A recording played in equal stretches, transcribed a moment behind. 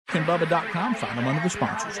RickandBubba.com. Find them under the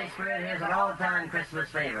sponsors. Here's an all-time Christmas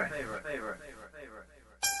favorite.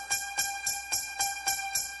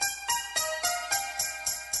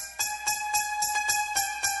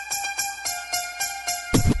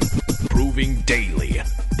 Proving daily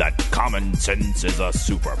that common sense is a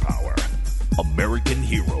superpower. American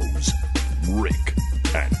heroes, Rick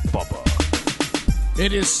and Bubba.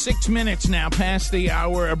 It is 6 minutes now past the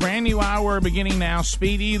hour. A brand new hour beginning now.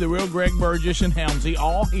 Speedy, the real Greg Burgess, and Helmsy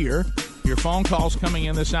all here. Your phone calls coming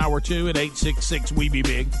in this hour, too, at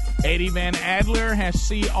 866-WE-BE-BIG. Eddie Van Adler has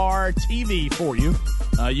CRTV for you.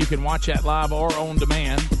 You can watch that live or on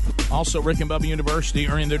demand. Also, Rick and Bubba University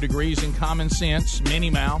earning their degrees in Common Sense, Minnie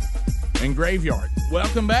Mouth, and Graveyard.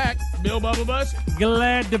 Welcome back, Bill Bubba Bus.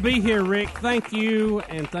 Glad to be here, Rick. Thank you,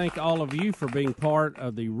 and thank all of you for being part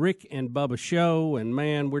of the Rick and Bubba show. And,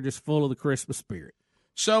 man, we're just full of the Christmas spirit.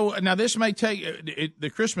 So, now this may take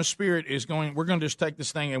the Christmas spirit is going – we're going to just take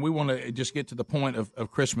this thing, and we want to just get to the point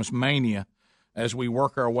of Christmas mania as we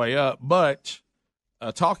work our way up. But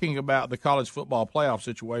talking about the college football playoff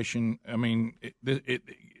situation, I mean,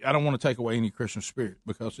 I don't want to take away any Christmas spirit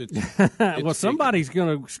because it's well, somebody's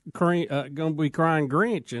going to be crying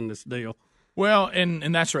Grinch in this deal. Well,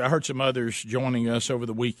 and that's right. I heard some others joining us over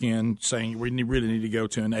the weekend saying we really need to go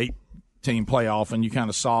to an 8-team playoff, and you kind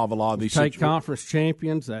of solve a lot of these situations. Take conference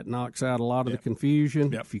champions. That knocks out a lot of the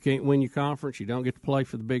confusion. Yep. If you can't win your conference, you don't get to play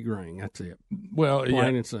for the big ring. That's it. Well,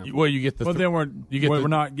 plain and simple. Well, you get the. Then we're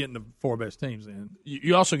not getting the 4 best teams in.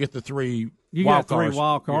 You also get the 3. You wild got 3 cards.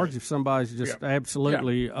 wild cards. If somebody's just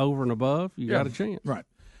absolutely over and above, you got a chance. Right.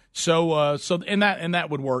 So and that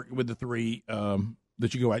would work with the 3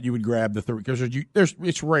 that you go out. You would grab the 3 because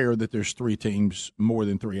it's rare that there's 3 teams, more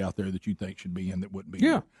than 3 out there that you think should be in that wouldn't be. Yeah.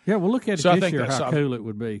 There. Yeah. Well, look at it this year. How cool it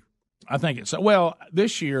would be. I think it's well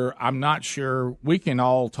this year. I'm not sure. We can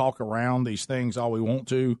all talk around these things all we want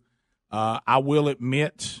to. I will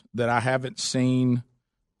admit that I haven't seen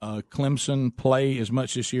Clemson play as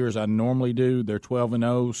much this year as I normally do. They're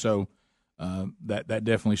 12-0, so that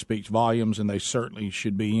definitely speaks volumes, and they certainly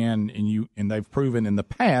should be in. And they've proven in the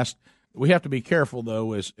past. We have to be careful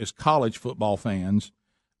though, as college football fans.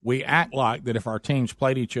 We act like that if our teams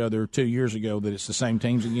played each other 2 years ago, that it's the same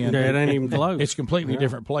teams again. Yeah, it ain't even close. It's completely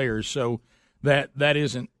different players, so that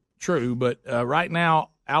isn't true. But right now,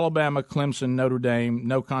 Alabama, Clemson, Notre Dame,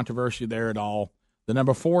 no controversy there at all. The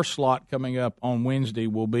number 4 slot coming up on Wednesday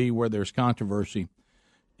will be where there's controversy.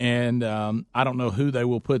 And I don't know who they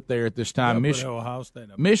will put there at this time.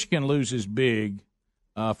 Michigan loses big.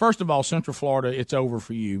 First of all, Central Florida, it's over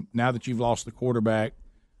for you. Now that you've lost the quarterback,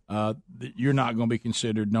 you're not going to be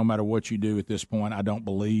considered no matter what you do at this point, I don't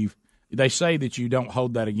believe. They say that you don't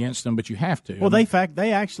hold that against them, but you have to. Well,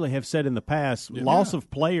 they actually have said in the past, loss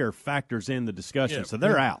of player factors in the discussion, so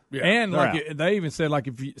they're out. Yeah. And they even said, like,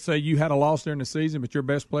 if you say you had a loss during the season, but your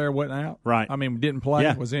best player wasn't out, right? I mean, didn't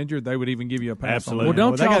play, was injured, they would even give you a pass. Absolutely.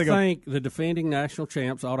 Well, don't y'all think the defending national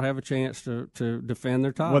champs ought to have a chance to defend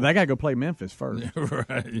their title? Well, they got to go play Memphis first.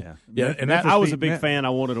 Right. Yeah. And I was a big fan. I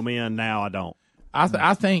wanted them in. Now I don't.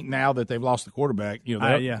 I think now that they've lost the quarterback,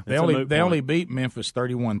 they only beat Memphis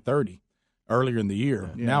 31-30 earlier in the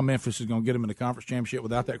year. Yeah. Now Memphis is going to get them in the conference championship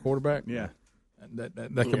without that quarterback. Yeah, that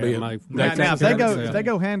could be. Now if they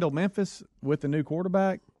go handle Memphis with the new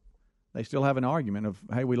quarterback, they still have an argument of,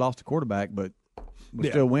 hey, we lost a quarterback, but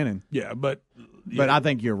we're still winning. Yeah, but I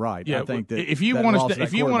think you're right. Yeah, I think that if you want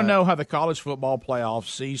to know how the college football playoff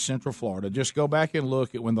sees Central Florida, just go back and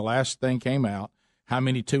look at when the last thing came out. How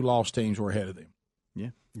many 2-loss teams were ahead of them?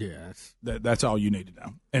 Yeah, that's all you need to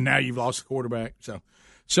know. And now you've lost the quarterback.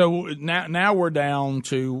 So now we're down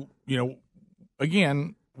to,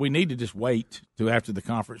 again, we need to just wait till after the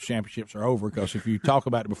conference championships are over, because if you talk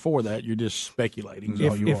about it before that, you're just speculating.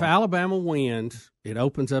 If Alabama wins, it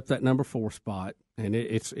opens up that number 4 spot, and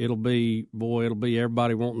it'll be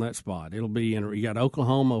everybody wanting that spot. It'll be you got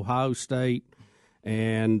Oklahoma, Ohio State,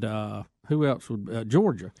 and who else would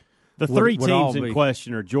Georgia. The 3 teams in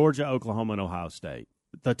question are Georgia, Oklahoma, and Ohio State.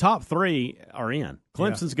 The top 3 are in.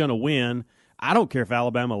 Clemson's going to win. I don't care if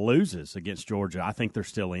Alabama loses against Georgia. I think they're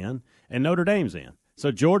still in. And Notre Dame's in.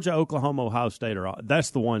 So Georgia, Oklahoma, Ohio State that's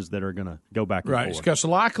the ones that are going to go back and forth. Right, because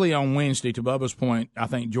likely on Wednesday, to Bubba's point, I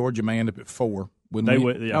think Georgia may end up at 4. They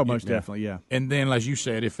would, most definitely, yeah. And then, as you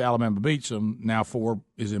said, if Alabama beats them, now 4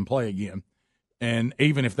 is in play again. And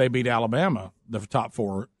even if they beat Alabama, the top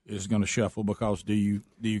 4 is going to shuffle, because do you?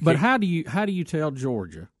 But how do you tell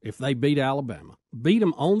Georgia if they beat Alabama, beat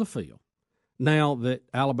them on the field, now that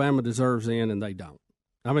Alabama deserves in and they don't?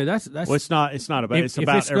 I mean, that's well, it's not about it's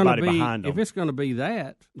about everybody behind them. If it's going to be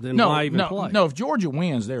that, then why even play? No, if Georgia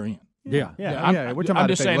wins, they're in. Yeah. We're talking I'm about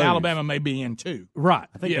just if they saying lose. Alabama may be in too. Right.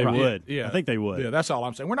 I think they would. Yeah. I think they would. Yeah, that's all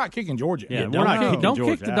I'm saying. We're not kicking Georgia. Yeah, out. we're not kicking Don't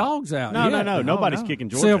Georgia kick the out. dogs out. No, Yeah. Nobody's kicking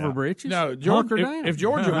Georgia Silver out. britches. No, Hunker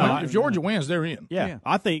Georgia. down. If Georgia wins, they're in. Yeah.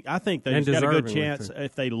 I think they've And got a good deservingly, chance too.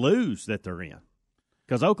 if they lose that they're in.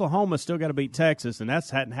 Because Oklahoma's still got to beat Texas, and that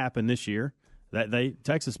hadn't happened this year.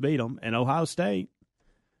 Texas beat them, and Ohio State,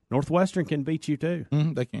 Northwestern can beat you too.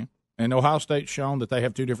 They can. And Ohio State's shown that they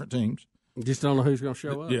have two different teams. Just don't know who's going to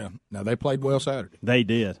show up. Yeah. Now they played well Saturday. They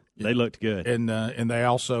did. Yeah. They looked good, and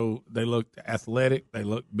they looked athletic. They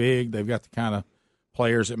looked big. They've got the kind of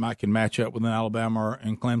players that can match up with Alabama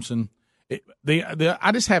and Clemson.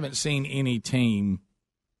 I just haven't seen any team.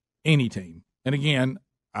 And again,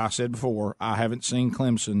 I said before, I haven't seen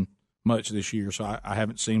Clemson much this year, so I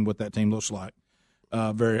haven't seen what that team looks like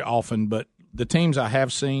very often. But the teams I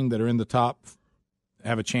have seen that are in the top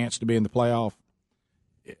have a chance to be in the playoff.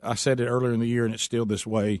 I said it earlier in the year, and it's still this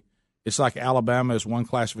way. It's like Alabama is one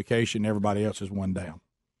classification, everybody else is one down.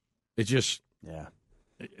 It's just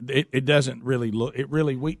it doesn't really look. It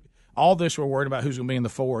really all this we're worried about who's going to be in the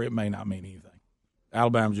 4. It may not mean anything.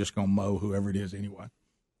 Alabama's just going to mow whoever it is anyway.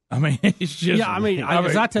 I mean, it's just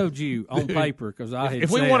as I told you on paper, because I had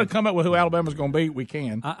if we want to come up with who Alabama's going to beat, we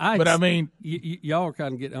can. But I mean, y'all are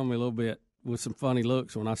kind of getting on me a little bit with some funny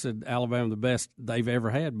looks when I said Alabama the best they've ever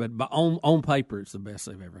had, but on paper it's the best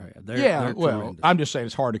they've ever had. They're tremendous. I'm just saying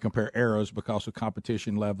it's hard to compare eras because of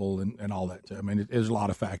competition level and all that too. I mean, there's a lot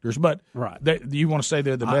of factors, but do you want to say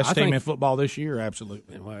they're the best team in football this year?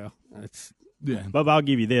 Absolutely. Well, it's Bubba, I'll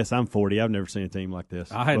give you this. I'm 40. I've never seen a team like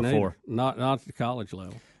this I hadn't before. Not at the college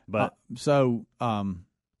level. But so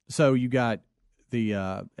you got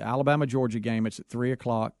the Alabama Georgia game. It's at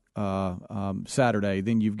 3:00 Saturday.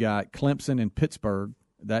 Then you've got Clemson and Pittsburgh.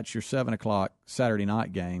 That's your 7:00 Saturday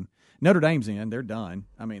night game. Notre Dame's in. They're done.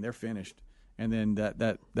 I mean, they're finished. And then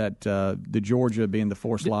the Georgia being the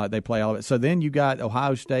 4 slot, they play all of it. So then you got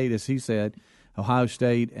Ohio State, as he said, Ohio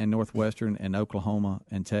State and Northwestern and Oklahoma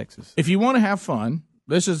and Texas. If you want to have fun,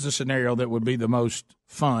 this is the scenario that would be the most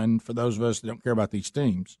fun for those of us that don't care about these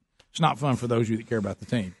teams. It's not fun for those of you that care about the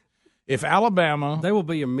team. If Alabama, there will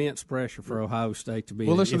be immense pressure for Ohio State to be.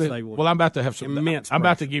 Well, I'm about to have some immense. I'm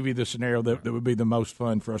about to give you the scenario that would be the most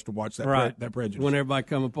fun for us to watch that that prejudice when everybody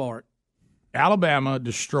come apart. Alabama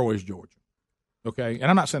destroys Georgia. Okay, and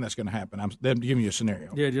I'm not saying that's going to happen. I'm giving you a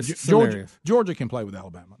scenario. Yeah, just Georgia can play with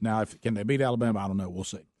Alabama. Now, can they beat Alabama? I don't know. We'll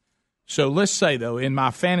see. So let's say though, in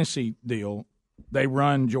my fantasy deal, they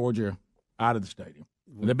run Georgia out of the stadium.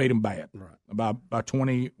 They beat them bad, by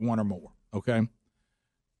 21 or more. Okay.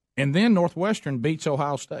 And then Northwestern beats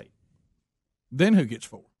Ohio State. Then who gets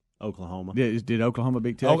 4? Oklahoma. Did Oklahoma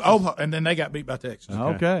beat Texas? And then they got beat by Texas.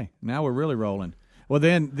 Okay. Now we're really rolling. Well,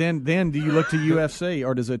 then do you look to USC,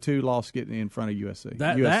 or does a 2-loss get in front of USC?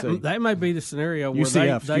 That may be the scenario where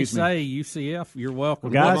UCF, they say UCF, you're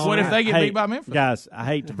welcome. Well, guys, what if they get beat by Memphis? Guys, I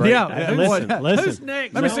hate to break it. Listen. Who's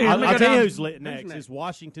next? Let me see. I'll tell you who's next. It's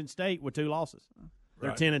Washington State with 2 losses.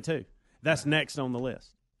 They're 10-2. That's next on the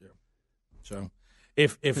list. Yeah. So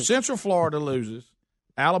if Central Florida loses,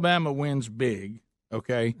 Alabama wins big,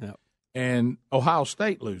 okay, and Ohio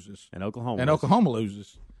State loses, and Oklahoma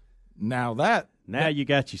loses, now you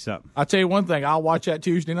got you something. I'll tell you one thing. I'll watch that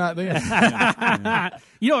Tuesday night then.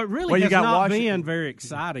 It really has not been very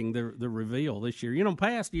exciting, the reveal this year.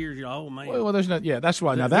 Past years, oh, man. Well, there's not. Yeah, that's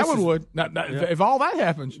why. Now, that one would. If all that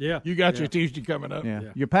happens, you got your Tuesday coming up.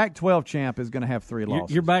 Yeah. Your Pac-12 champ is going to have 3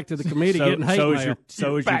 losses. You're back to the committee getting hate mail.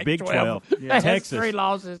 So is your Big 12. Texas. 3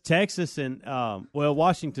 losses. Texas and,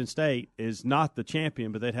 Washington State is not the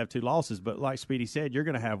champion, but they'd have 2 losses. But like Speedy said, you're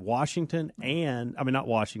going to have Washington not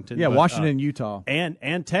Washington. Yeah, but, Washington and Utah.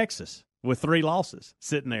 And Texas with 3 losses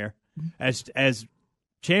sitting there as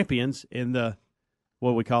champions in the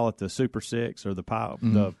what we call it, the Super Six or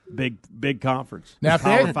the big conference. Now,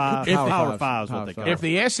 Power Fives, what they call it. If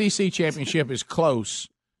the SEC championship is close,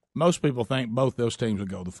 most people think both those teams will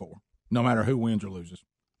go to 4, no matter who wins or loses.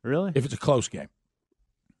 Really? If it's a close game.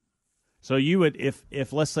 So you would,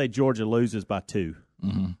 if let's say Georgia loses by 2.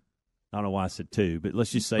 Mm-hmm. I don't know why I said 2, but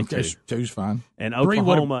let's just say 2. 2's fine. And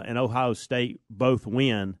Oklahoma and Ohio State both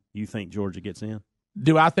win. You think Georgia gets in?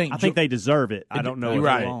 I think they deserve it. I don't know. You're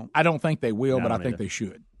right. I don't think they will, but I think they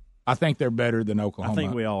should. I think they're better than Oklahoma. I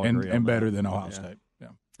think we all agree and better than Ohio State. Yeah.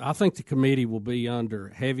 I think the committee will be under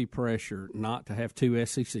heavy pressure not to have 2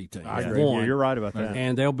 SEC teams. I agree. Yeah, you're right about that.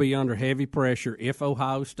 And they'll be under heavy pressure if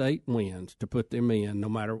Ohio State wins to put them in, no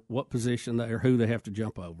matter what position or who they have to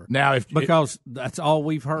jump over. Now, because that's all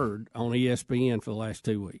we've heard on ESPN for the last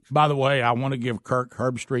 2 weeks. By the way, I want to give Kirk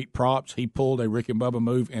Herbstreit props. He pulled a Rick and Bubba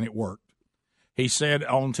move, and it worked. He said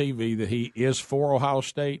on TV that he is for Ohio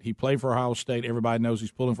State. He played for Ohio State. Everybody knows he's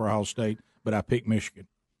pulling for Ohio State, but I picked Michigan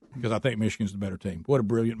because I think Michigan's the better team. What a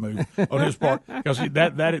brilliant move on his part, because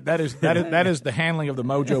that is the handling of the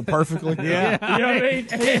mojo perfectly. Yeah. You know what I mean?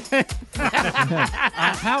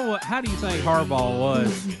 How do you think Harbaugh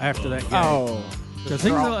was after that game? Oh, because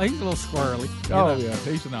he's a little squirrely. Oh, yeah,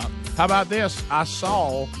 he's not. How about this? I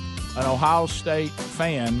saw an Ohio State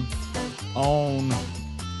fan on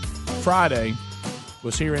Friday,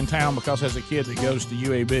 was here in town because has a kid that goes to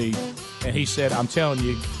UAB, and he said, I'm telling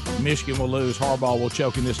you, Michigan will lose. Harbaugh will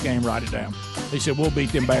choke in this game. Write it down. He said, we'll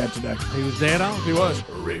beat them bad today. He was dead on? He was.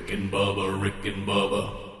 Rick and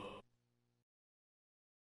Bubba.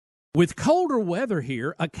 With colder weather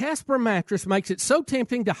here, a Casper mattress makes it so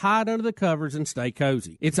tempting to hide under the covers and stay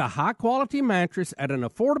cozy. It's a high-quality mattress at an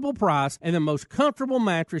affordable price and the most comfortable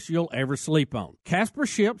mattress you'll ever sleep on. Casper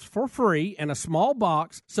ships for free in a small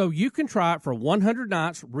box so you can try it for 100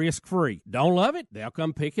 nights risk-free. Don't love it? They'll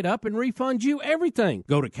come pick it up and refund you everything.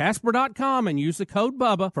 Go to Casper.com and use the code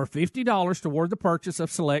BUBBA for $50 toward the purchase of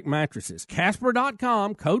select mattresses.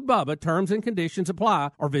 Casper.com, code BUBBA, terms and conditions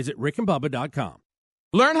apply, or visit rickandbubba.com.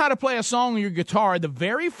 Learn how to play a song on your guitar the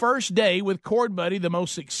very first day with Chord Buddy, the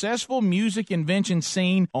most successful music invention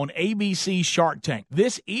seen on ABC Shark Tank.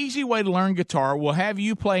 This easy way to learn guitar will have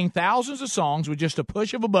you playing thousands of songs with just a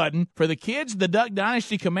push of a button. For the kids, the Duck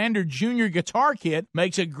Dynasty Commander Junior Guitar Kit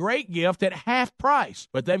makes a great gift at half price.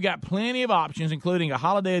 But they've got plenty of options, including a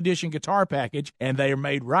holiday edition guitar package, and they are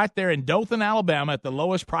made right there in Dothan, Alabama at the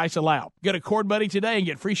lowest price allowed. Go to Chord Buddy today and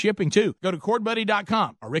get free shipping, too. Go to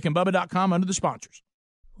ChordBuddy.com or rickandbubba.com under the sponsors.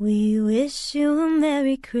 We wish you a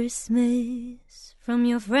Merry Christmas from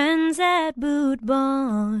your friends at Boot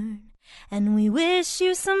Barn. And we wish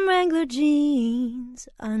you some Wrangler jeans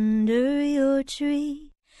under your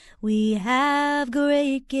tree. We have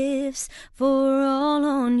great gifts for all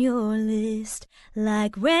on your list,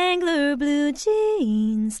 like Wrangler blue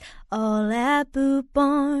jeans, all at Boot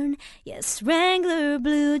Barn. Yes, Wrangler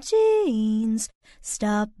blue jeans.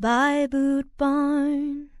 Stop by Boot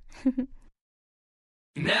Barn.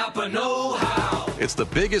 Napa know-how. It's the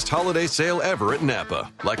biggest holiday sale ever at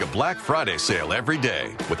Napa. Like a Black Friday sale every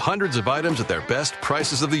day, with hundreds of items at their best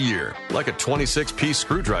prices of the year. Like a 26-piece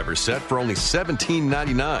screwdriver set for only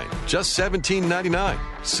 $17.99. Just $17.99.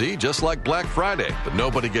 See, just like Black Friday, but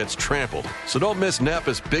nobody gets trampled. So don't miss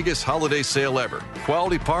Napa's biggest holiday sale ever.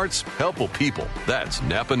 Quality parts, helpful people. That's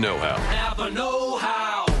Napa know-how. Napa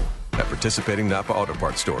know-how. At participating Napa Auto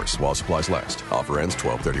Parts stores while supplies last. Offer ends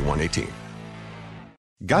 12/31/18.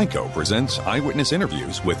 Geico presents eyewitness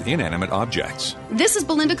interviews with inanimate objects. This is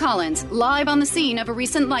Belinda Collins, live on the scene of a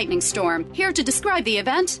recent lightning storm. Here to describe the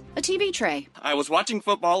event, a TV tray. I was watching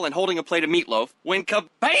football and holding a plate of meatloaf when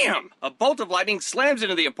kabam! A bolt of lightning slams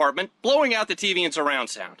into the apartment, blowing out the TV and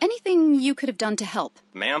surround sound. Anything you could have done to help?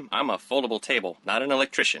 Ma'am, I'm a foldable table, not an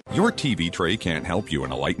electrician. Your TV tray can't help you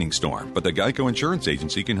in a lightning storm, but the Geico Insurance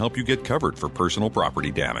Agency can help you get covered for personal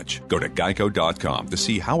property damage. Go to geico.com to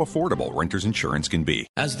see how affordable renter's insurance can be.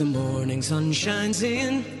 As the morning sun shines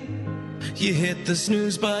in, you hit the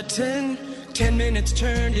snooze button. 10 minutes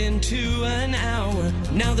turned into an hour.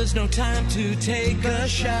 Now there's no time to take a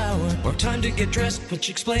shower or time to get dressed, which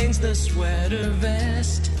explains the sweater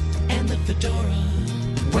vest and the fedora.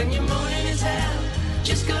 When your morning is hell,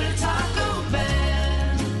 just go to Taco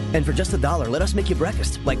Bell. And for just $1, let us make you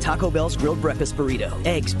breakfast, like Taco Bell's grilled breakfast burrito.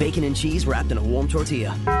 Eggs, bacon, and cheese wrapped in a warm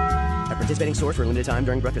tortilla. At participating stores for a limited time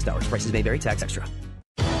during breakfast hours. Prices may vary, tax extra.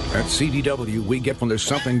 At CDW, we get when there's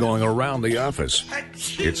something going around the office.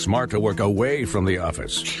 It's smart to work away from the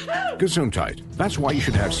office. Gesundheit. That's why you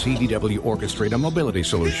should have CDW orchestrate a mobility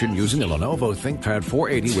solution using the Lenovo ThinkPad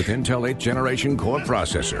 480 with Intel 8th generation core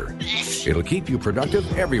processor. It'll keep you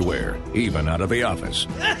productive everywhere, even out of the office.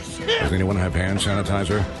 Does anyone have hand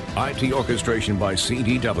sanitizer? IT orchestration by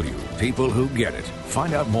CDW. People who get it.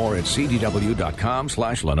 Find out more at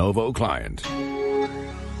cdw.com/Lenovo Client.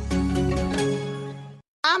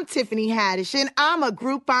 I'm Tiffany Haddish, and I'm a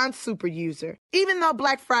Groupon super user. Even though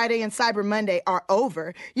Black Friday and Cyber Monday are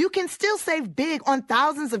over, you can still save big on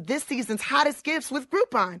thousands of this season's hottest gifts with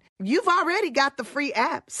Groupon. You've already got the free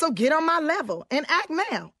app, so get on my level and act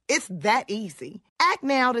now. It's that easy. Act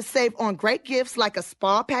now to save on great gifts like a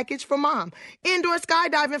spa package for mom, indoor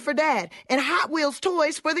skydiving for dad, and Hot Wheels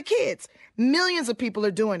toys for the kids. Millions of people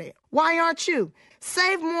are doing it. Why aren't you?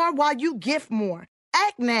 Save more while you gift more.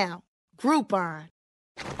 Act now. Groupon.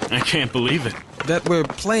 I can't believe it. That we're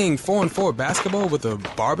playing 4-on-4 basketball with a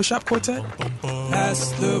barbershop quartet?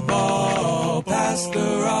 Pass the ball, pass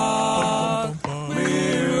the rock.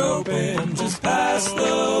 We're open, just pass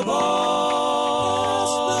the ball.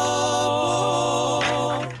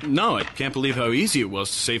 can't believe how easy it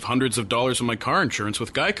was to save hundreds of dollars on my car insurance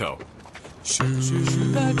with Geico.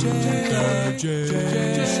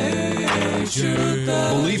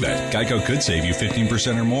 Believe it, Geico could save you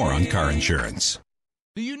 15% or more on car insurance.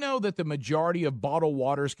 Do you know that the majority of bottled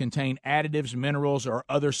waters contain additives, minerals, or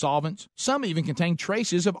other solvents? Some even contain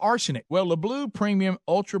traces of arsenic. Well, LeBlue Premium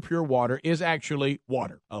Ultra Pure Water is actually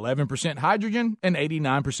water. 11% hydrogen and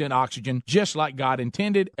 89% oxygen, just like God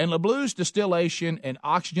intended. And LeBlue's distillation and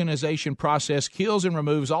oxygenization process kills and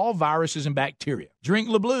removes all viruses and bacteria. Drink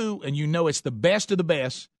LeBlue, and you know it's the best of the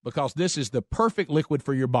best, because this is the perfect liquid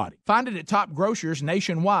for your body. Find it at top grocers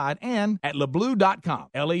nationwide and at lebleu.com,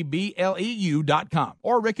 LEBLEU.com,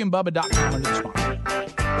 or rickandbubba.com under the sponsor.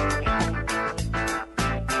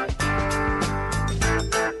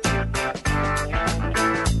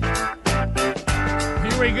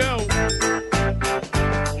 Here we go.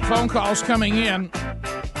 Phone calls coming in.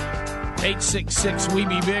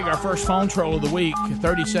 866-WE-BE-BIG, our first phone troll of the week.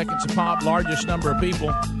 30 seconds a pop, largest number of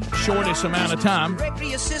people, shortest amount of time.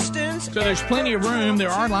 So there's plenty of room.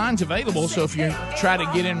 There are lines available, so if you try to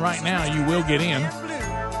get in right now, you will get in.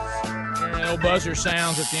 No buzzer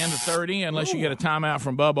sounds at the end of 30 unless you get a timeout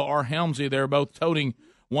from Bubba or Helmsy. They're both toting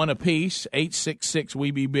one apiece.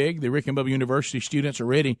 866-WE-BE-BIG. The Rick and Bubba University students are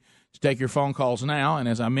ready to take your phone calls now. And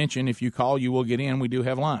as I mentioned, if you call, you will get in. We do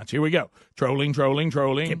have lines. Here we go. Trolling.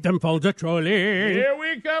 Keep them phones a trolling. Here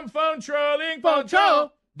we come, phone trolling. Phone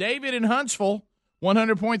troll. David in Huntsville,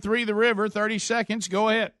 100.3 The River, 30 seconds. Go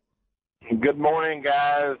ahead. Good morning,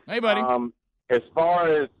 guys. Hey, buddy. As far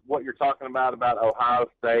as what you're talking about Ohio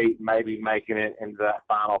State maybe making it into that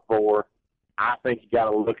Final Four, I think you got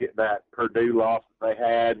to look at that Purdue loss that they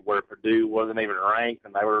had, where Purdue wasn't even ranked,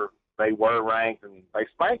 and they were ranked, and they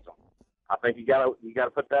spanked them. I think you got to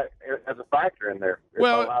put that as a factor in there.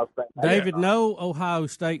 Well, David, no Ohio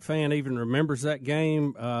State fan even remembers that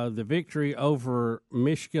game. The victory over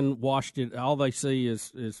Michigan washed it. All they see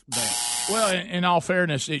is that. Well, in all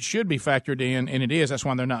fairness, it should be factored in, and it is. That's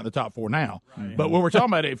why they're not in the top four now. Right. But what we're talking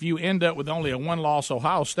about, if you end up with only a one-loss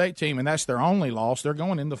Ohio State team, and that's their only loss, they're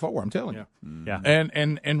going into four, I'm telling you. Yeah.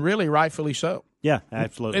 And really rightfully so. Yeah,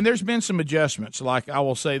 absolutely. And there's been some adjustments. Like, I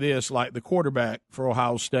will say this, like the quarterback for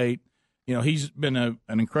Ohio State, he's been an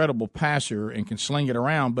incredible passer and can sling it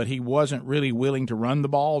around, but he wasn't really willing to run the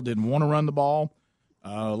ball, didn't want to run the ball.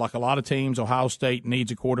 Like a lot of teams, Ohio State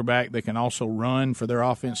needs a quarterback that can also run for their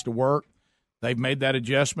offense to work. They've made that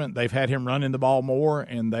adjustment. They've had him running the ball more,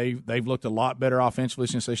 and they've looked a lot better offensively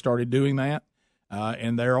since they started doing that.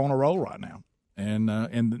 And they're on a roll right now. And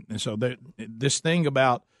so this thing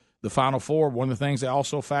about the Final Four, one of the things they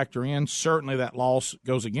also factor in, certainly that loss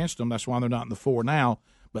goes against them. That's why they're not in the four now.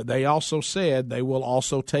 But they also said they will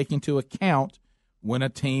also take into account when a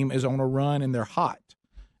team is on a run and they're hot.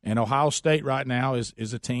 And Ohio State right now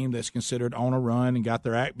is a team that's considered on a run and got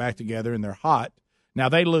their act back together, and they're hot. Now,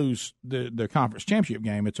 they lose the conference championship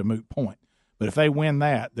game, it's a moot point. But if they win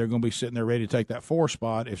that, they're going to be sitting there ready to take that four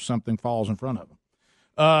spot if something falls in front of them.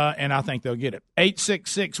 And I think they'll get it.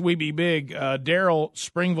 866-WE-BE-BIG, Daryl,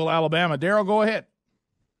 Springville, Alabama. Daryl, go ahead.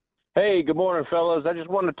 Hey, good morning, fellas. I just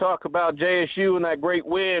wanted to talk about JSU and that great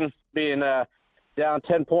win, being down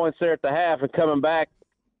 10 points there at the half and coming back,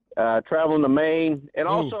 traveling to Maine. And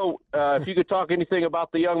also, if you could talk anything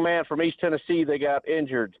about the young man from East Tennessee that got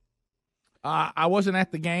injured. I wasn't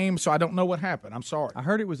at the game, so I don't know what happened. I'm sorry. I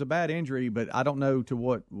heard it was a bad injury, but I don't know to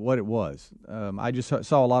what it was. I just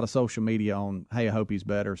saw a lot of social media on, hey, I hope he's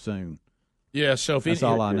better soon. Yeah, so that's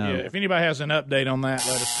all I know. Yeah, if anybody has an update on that,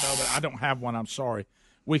 let us know. But I don't have one. I'm sorry.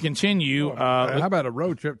 We continue. How about a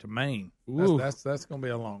road trip to Maine? That's going to be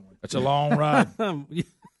a long one. It's a long ride.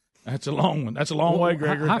 That's a long one. That's a long way,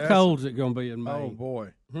 Gregor. How cold is it going to be in Maine? Oh,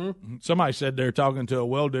 boy. Somebody said they're talking to a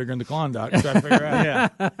well digger in the Klondike. Trying to figure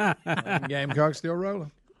out. Yeah. Gamecock's still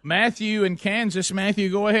rolling. Matthew in Kansas.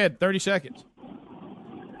 Matthew, go ahead. 30 seconds.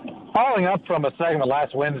 Following up from a segment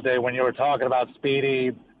last Wednesday when you were talking about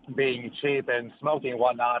Speedy being cheap and smoking and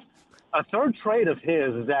whatnot, a third trait of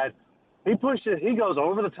his is that he goes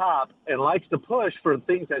over the top and likes to push for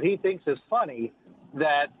things that he thinks is funny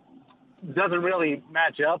that doesn't really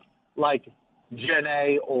match up, like Gen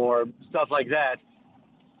A or stuff like that.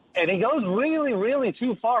 And he goes really, really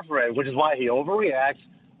too far for it, which is why he overreacts,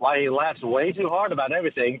 why he laughs way too hard about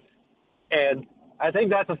everything. And I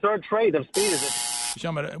think that's a third trait of Speed.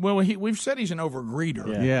 Well, we've said he's an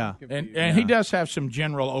overgreeter. Yeah. And he does have some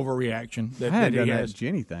general overreaction that he has. That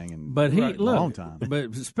Jenny thing but he, a long time.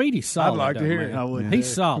 But Speedy's solid. I'd like to hear it.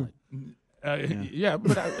 He's solid. Yeah,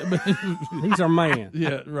 but he's our man.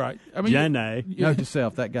 Yeah, right. I mean, Jenny. Note to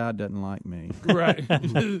self, that guy doesn't like me. Right.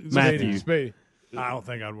 Matthew. Speedy. I don't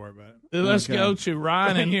think I'd worry about it. Let's go to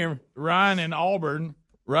Ryan in here. Ryan in Auburn.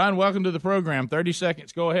 Ryan, welcome to the program. 30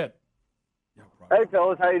 seconds. Go ahead. Hey,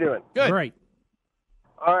 fellas. How you doing? Good. Great.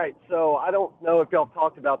 All right, so I don't know if y'all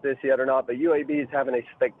talked about this yet or not, but UAB is having a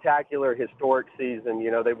spectacular, historic season.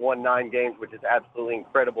 You know, they've won 9 games, which is absolutely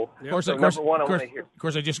incredible. Of course, so of course, number one, I of want course, to hear. of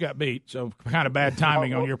course, they just got beat, so kind of bad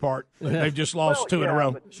timing on your part. They've just lost 2 in a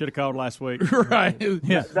row. Should have called last week. Right.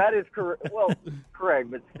 Yeah. That is correct. Well,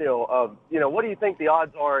 correct, but still, you know, what do you think the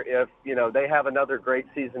odds are if, you know, they have another great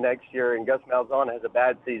season next year and Gus Malzahn has a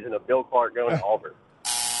bad season of Bill Clark going to Auburn?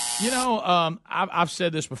 You know, I've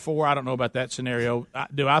said this before. I don't know about that scenario.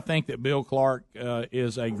 Do I think that Bill Clark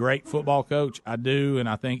is a great football coach? I do, and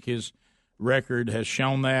I think his record has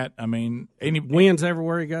shown that. I mean, he wins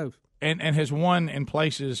everywhere he goes. And has won in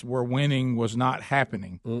places where winning was not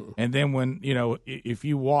happening. And then when, you know, if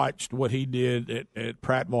you watched what he did at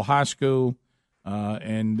Prattville High School,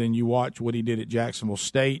 and then you watch what he did at Jacksonville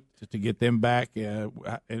State to get them back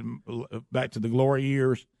back to the glory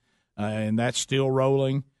years, and that's still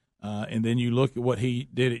rolling. And then you look at what he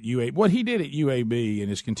did at UAB,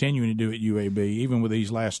 and is continuing to do at UAB, even with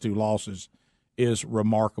these last 2 losses, is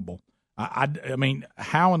remarkable. I mean,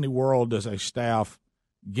 how in the world does a staff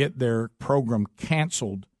get their program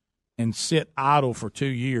canceled and sit idle for 2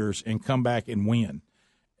 years and come back and win?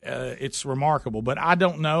 It's remarkable, but I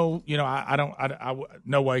don't know. You know, I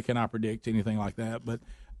no way can I predict anything like that. But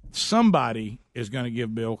somebody is going to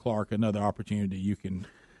give Bill Clark another opportunity. You can.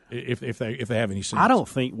 If they have any sense. I don't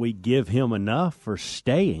think we give him enough for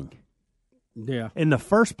staying. Yeah. In the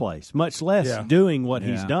first place, much less doing what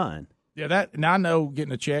he's done. Yeah, that. Now I know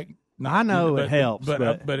getting a check. I know it helps,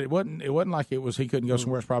 but it wasn't. It wasn't like it was. He couldn't go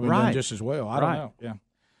somewhere else. Probably done just as well. I don't know. Yeah,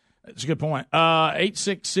 it's a good point.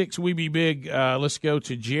 866 We Be Big. Let's go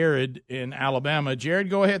to Jared in Alabama. Jared,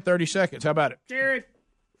 go ahead. 30 seconds. How about it, Jared?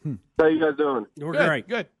 How you guys doing? We're great.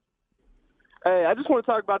 Good. Hey, I just want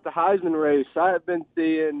to talk about the Heisman race. I have been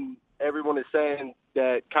seeing everyone is saying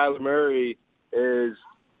that Kyler Murray is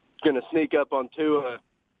going to sneak up on Tua,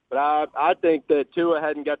 but I think that Tua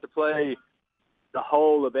hadn't got to play the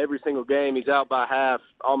whole of every single game. He's out by half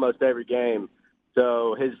almost every game.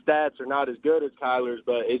 So his stats are not as good as Kyler's,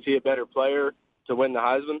 but is he a better player to win the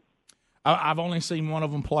Heisman? I've only seen one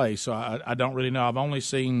of them play, so I don't really know. I've only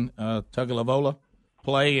seen Tagovailoa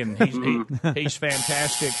play, and he's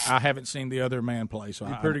fantastic. I haven't seen the other man play, so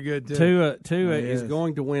he's pretty good too. Tua is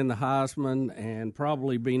going to win the Heisman and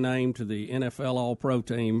probably be named to the NFL All-Pro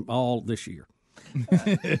team all this year.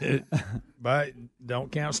 But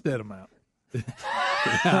don't count Stidham out.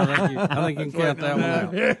 I think you can count that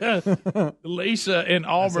one out. Lisa in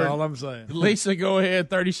Auburn. That's all I'm saying. Lisa, go ahead.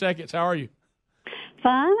 30 seconds. How are you?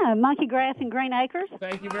 Fine. Monkey Grass and Green Acres.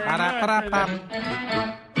 Thank you very much.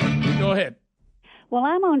 Go ahead. Well,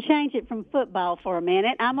 I'm going to change it from football for a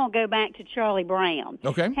minute. I'm going to go back to Charlie Brown.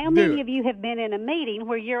 Okay. How many of you have been in a meeting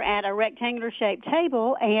where you're at a rectangular-shaped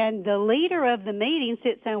table and the leader of the meeting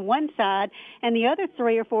sits on one side and the other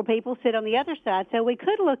 3 or 4 people sit on the other side? So we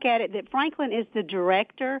could look at it that Franklin is the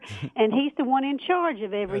director and he's the one in charge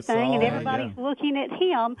of everything, and everybody's looking at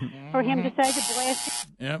him for him to say the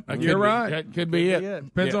blessing. Yeah, you're right. That could be it.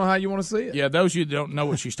 Depends on how you want to see it. Yeah, those of you that don't know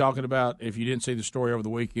what she's talking about, if you didn't see the story over the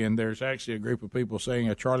weekend, there's actually a group of people saying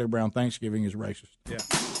a Charlie Brown Thanksgiving is racist. Yeah.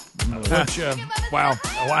 Which, wow.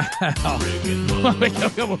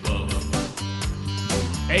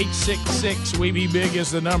 866 We Be Big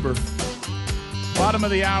is the number. Bottom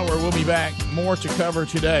of the hour, we'll be back. More to cover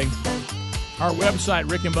today. Our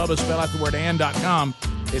website, Rick and Bubba, spell out the word and.com.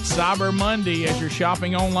 It's Cyber Monday as you're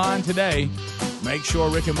shopping online today. Make sure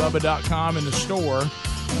rickandbubba.com in the store.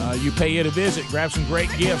 You pay it a visit. Grab some great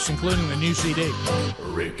gifts, including the new CD.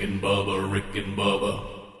 Rick and Bubba, Rick and Bubba.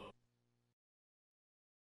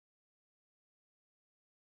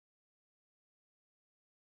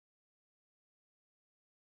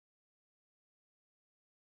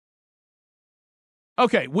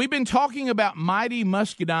 Okay, we've been talking about Mighty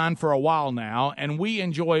Muscadine for a while now, and we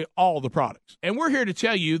enjoy all the products. And we're here to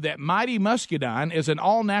tell you that Mighty Muscadine is an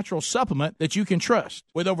all-natural supplement that you can trust.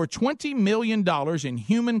 With over $20 million in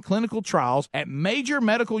human clinical trials at major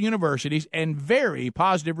medical universities and very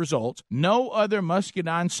positive results, no other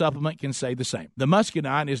muscadine supplement can say the same. The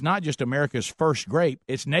muscadine is not just America's first grape,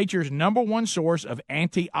 it's nature's #1 source of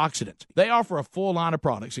antioxidants. They offer a full line of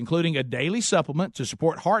products, including a daily supplement to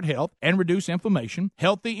support heart health and reduce inflammation,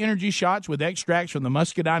 healthy energy shots with extracts from the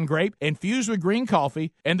muscadine grape infused with green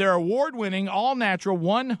coffee, and their award-winning all-natural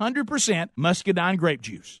 100% muscadine grape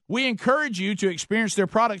juice. We encourage you to experience their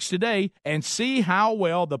products today and see how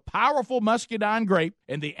well the powerful muscadine grape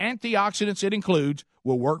and the antioxidants it includes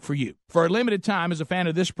will work for you. For a limited time, as a fan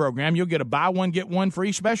of this program, you'll get a buy one, get one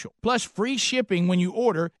free special, plus free shipping when you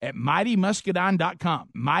order at MightyMuscadine.com.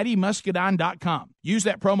 MightyMuscadine.com. Use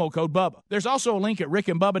that promo code BUBBA. There's also a link at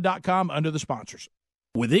rickandbubba.com under the sponsors.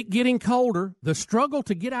 With it getting colder, the struggle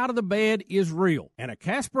to get out of the bed is real, and a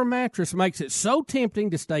Casper mattress makes it so tempting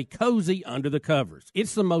to stay cozy under the covers.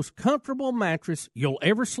 It's the most comfortable mattress you'll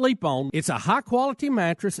ever sleep on. It's a high-quality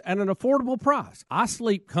mattress at an affordable price. I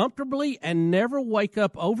sleep comfortably and never wake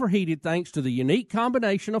up overheated thanks to the unique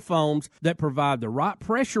combination of foams that provide the right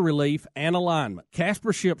pressure relief and alignment.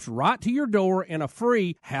 Casper ships right to your door in a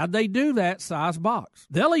free How'd They Do That size box.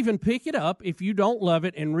 They'll even pick it up if you don't love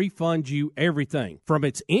it and refund you everything. From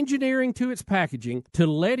its engineering to its packaging to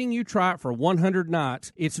letting you try it for 100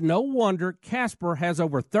 nights, it's no wonder Casper has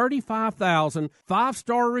over 35,000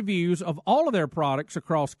 five-star reviews of all of their products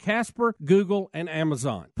across Casper, Google, and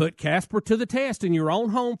Amazon. Put Casper to the test in your own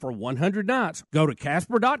home for 100 nights. Go to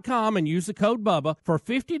Casper.com and use the code BUBBA for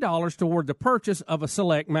 $50 toward the purchase of a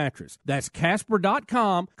select mattress. That's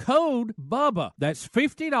Casper.com, code BUBBA. That's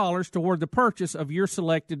 $50 toward the purchase of your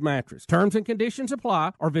selected mattress. Terms and conditions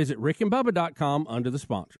apply, or visit rickandbubba.com under the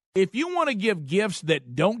sponsor. If you want to give gifts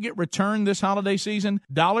that don't get returned this holiday season,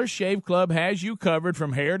 Dollar Shave Club has you covered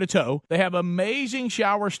from hair to toe. They have amazing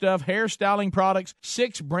shower stuff, hairstyling products,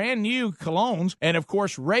 6 brand new colognes, and of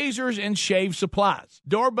course, razors and shave supplies.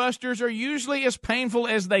 Doorbusters are usually as painful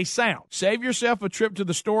as they sound. Save yourself a trip to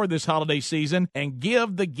the store this holiday season and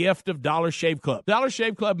give the gift of Dollar Shave Club. Dollar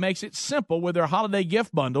Shave Club makes it simple with their holiday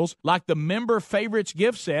gift bundles, like the Member Favorites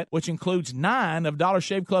gift set, which includes 9 of Dollar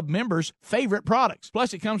Shave Club members' favorite products.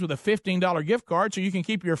 Plus, it comes with a $15 gift card so you can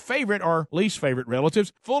keep your favorite or least favorite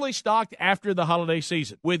relatives fully stocked after the holiday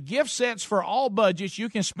season. With gift sets for all budgets, you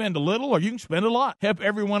can spend a little or you can spend a lot. Help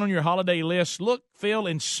everyone on your holiday list look, feel,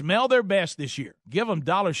 and smell their best this year. Give them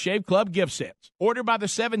Dollar Shave Club gift sets. Order by the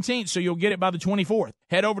 17th so you'll get it by the 24th.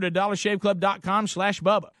 Head over to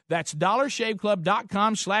dollarshaveclub.com/Bubba. That's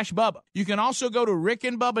dollarshaveclub.com/Bubba. You can also go to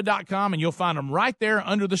rickandbubba.com and you'll find them right there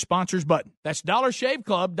under the sponsors button. That's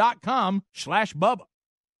dollarshaveclub.com/Bubba.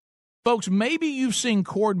 Folks, maybe you've seen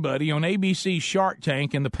Chord Buddy on ABC's Shark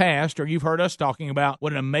Tank in the past, or you've heard us talking about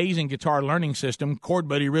what an amazing guitar learning system Chord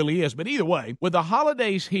Buddy really is. But either way, with the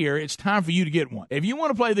holidays here, it's time for you to get one. If you want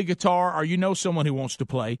to play the guitar or you know someone who wants to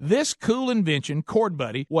play, this cool invention, Chord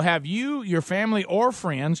Buddy, will have you, your family, or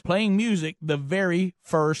friends playing music the very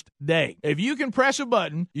first day. If you can press a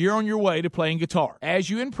button, you're on your way to playing guitar. As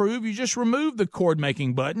you improve, you just remove the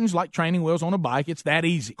chord-making buttons like training wheels on a bike. It's that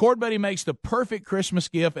easy. Chord Buddy makes the perfect Christmas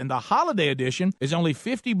gift, and the holiday edition is only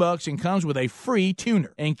 $50 and comes with a free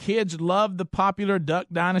tuner. And kids love the popular Duck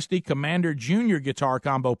Dynasty Commander Junior guitar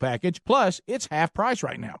combo package. Plus, it's half price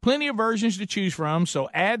right now. Plenty of versions to choose from, so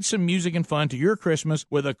add some music and fun to your Christmas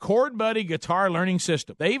with a Chord Buddy guitar learning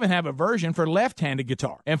system. They even have a version for left-handed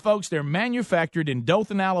guitar. And folks, they're manufactured in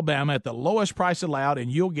Dothan, Alabama at the lowest price allowed, and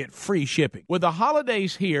you'll get free shipping. With the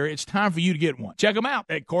holidays here, it's time for you to get one. Check them out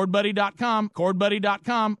at chordbuddy.com,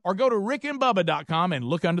 chordbuddy.com, or go to rickandbubba.com and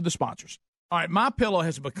look under the sponsors. All right, MyPillow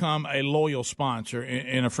has become a loyal sponsor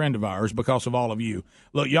and a friend of ours because of all of you.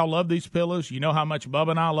 Look, y'all love these pillows. You know how much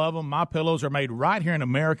Bubba and I love them. MyPillows are made right here in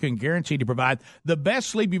America and guaranteed to provide the best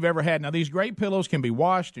sleep you've ever had. Now, these great pillows can be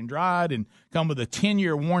washed and dried and come with a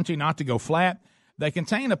 10-year warranty not to go flat. They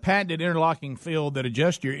contain a patented interlocking fill that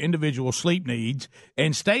adjusts your individual sleep needs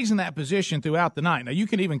and stays in that position throughout the night. Now, you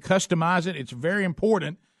can even customize it. It's very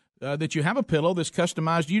important that you have a pillow that's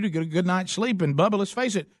customized to you to get a good night's sleep. And, Bubba, let's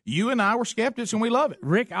face it, you and I were skeptics, and we love it.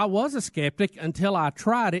 Rick, I was a skeptic until I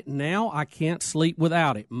tried it. Now I can't sleep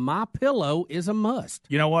without it. MyPillow is a must.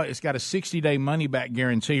 You know what? It's got a 60-day money-back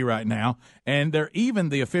guarantee right now, and they're even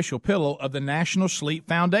the official pillow of the National Sleep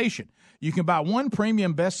Foundation. You can buy one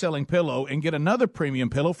premium best-selling pillow and get another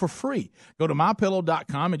premium pillow for free. Go to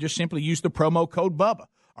MyPillow.com and just simply use the promo code BUBBA.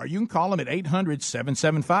 Or you can call them at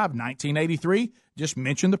 800-775-1983. Just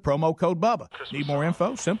mention the promo code BUBBA. Need more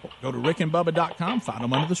info? Simple. Go to rickandbubba.com. Find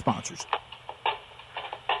them under the sponsors.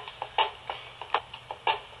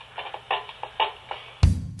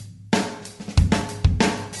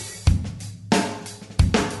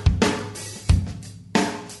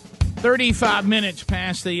 "35 minutes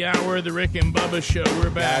past the hour of the Rick and Bubba Show. We're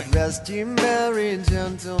back. God rest ye merry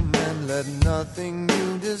gentlemen, let nothing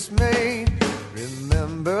you dismay.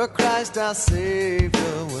 Remember Christ our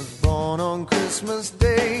Savior was born on Christmas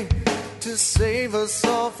Day to save us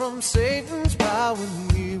all from Satan's power when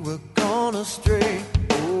we were gone astray.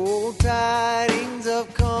 Oh, tidings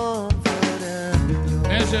of comfort and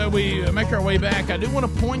As we make our way back, I do want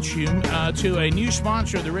to point you to a new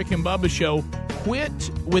sponsor of the Rick and Bubba Show,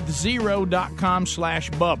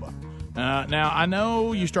 quitwithzero.com/Bubba. Now, I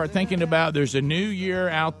know you start thinking about there's a new year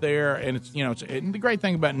out there, and the great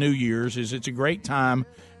thing about New Year's is it's a great time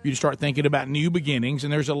for you to start thinking about new beginnings.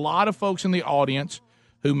 And there's a lot of folks in the audience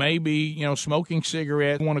who may be, smoking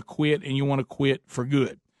cigarettes, want to quit, and you want to quit for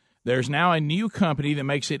good. There's now a new company that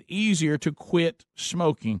makes it easier to quit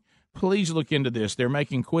smoking. Please look into this. They're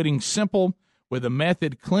making quitting simple with a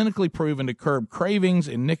method clinically proven to curb cravings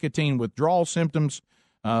and nicotine withdrawal symptoms.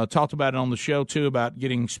 Talked about it on the show, too, about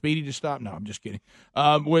getting Speedy to stop. No, I'm just kidding.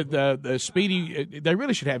 With the Speedy, they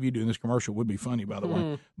really should have you doing this commercial. It would be funny, by the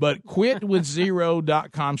way. But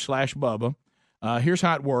quitwithzero.com/Bubba. Here's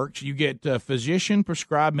how it works. You get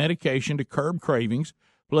physician-prescribed medication to curb cravings,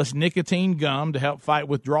 plus nicotine gum to help fight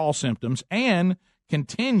withdrawal symptoms, and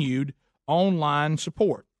continued online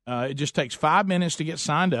support. It just takes 5 minutes to get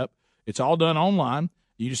signed up. It's all done online.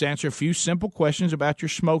 You just answer a few simple questions about your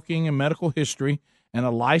smoking and medical history, and a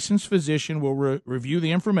licensed physician will review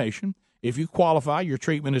the information. If you qualify, your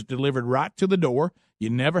treatment is delivered right to the door. You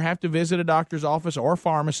never have to visit a doctor's office or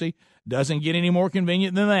pharmacy. Doesn't get any more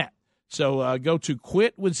convenient than that. So go to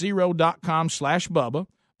quitwithzero.com/Bubba.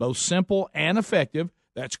 Both simple and effective.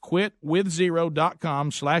 That's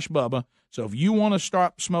quitwithzero.com/Bubba. So if you want to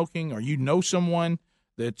stop smoking or you know someone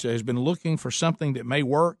that has been looking for something that may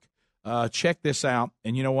work, check this out.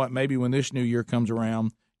 And you know what? Maybe when this new year comes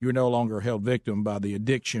around, you're no longer held victim by the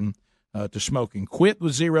addiction to smoking.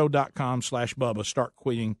 Quitwithzero.com/Bubba. Start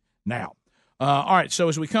quitting now. All right, so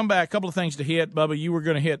as we come back, a couple of things to hit. Bubba, you were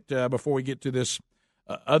going to hit before we get to this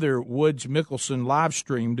other Woods-Mickelson live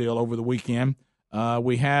stream deal over the weekend.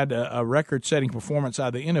 We had a record-setting performance out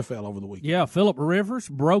of the NFL over the weekend. Yeah, Phillip Rivers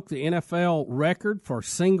broke the NFL record for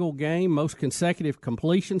single game, most consecutive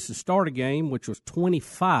completions to start a game, which was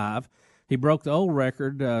 25. He broke the old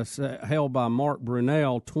record held by Mark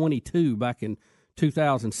Brunell, 22, back in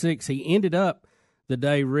 2006. He ended up the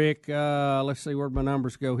day, Rick, let's see where my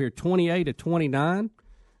numbers go here, 28-29,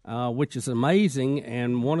 which is amazing,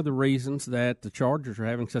 and one of the reasons that the Chargers are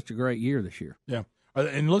having such a great year this year. Yeah. And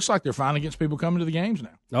it looks like they're finally getting people coming to the games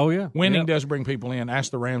now. Oh, yeah. Winning does bring people in.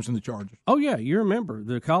 Ask the Rams and the Chargers. Oh, yeah. You remember,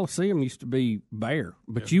 the Coliseum used to be bare,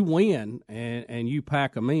 but you win and you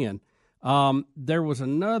pack them in. There was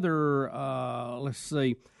another, let's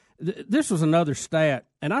see, this was another stat,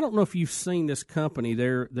 and I don't know if you've seen this company.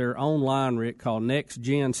 They're online, Rick, called Next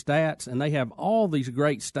Gen Stats, and they have all these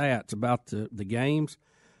great stats about the games.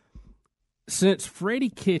 Since Freddie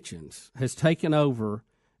Kitchens has taken over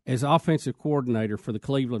as offensive coordinator for the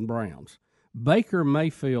Cleveland Browns, Baker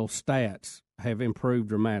Mayfield's stats have improved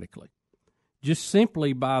dramatically, just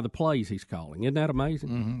simply by the plays he's calling. Isn't that amazing?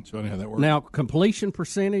 Mm-hmm. It's funny how that works. Now, completion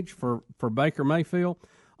percentage for Baker Mayfield,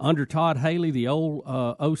 under Todd Haley, the old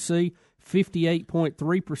OC,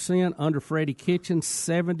 58.3%. Under Freddie Kitchens,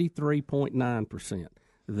 73.9%.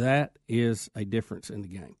 That is a difference in the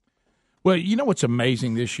game. Well, you know what's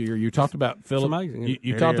amazing this year? You talked about Phillip. Amazing.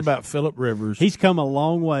 You talked about Phillip Rivers. He's come a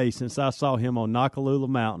long way since I saw him on Nakalula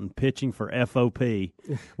Mountain pitching for FOP,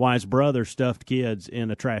 while his brother stuffed kids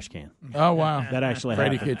in a trash can. Oh wow, that actually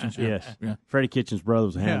Freddie happened. Kitchens. Yes, yeah. Freddie Kitchens' brother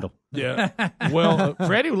was a handle. Yeah. Well,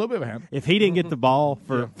 Freddie was a little bit of a handle. If he didn't get the ball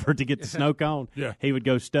to get the snow cone, Yeah. he would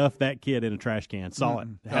go stuff that kid in a trash can. Saw it.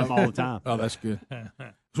 Have all the time. Oh, that's good.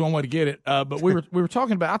 It's one way to get it. But we were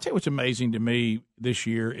talking about. I'll tell you what's amazing to me this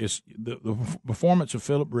year is the performance of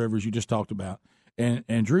Phillip Rivers. You just talked about,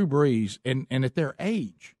 and Drew Brees, and at their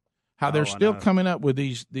age, how they're still coming up with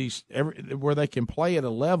these where they can play at a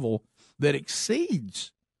level that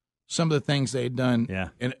exceeds some of the things they had done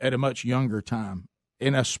at a much younger time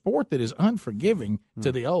in a sport that is unforgiving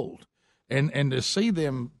to the old, and to see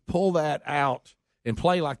them pull that out and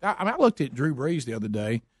play like that. I mean, I looked at Drew Brees the other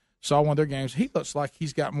day. Saw one of their games. He looks like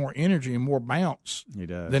he's got more energy and more bounce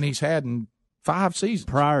than he's had in 5 seasons.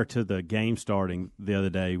 Prior to the game starting the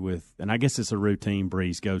other day and I guess it's a routine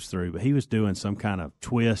Breeze goes through, but he was doing some kind of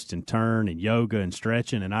twist and turn and yoga and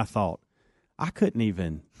stretching, and I thought, I couldn't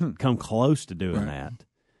even come close to doing that.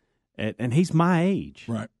 And he's my age.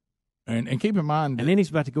 Right. And keep in mind. And then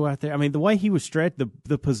he's about to go out there. I mean, the way he was stretched,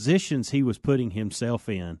 the positions he was putting himself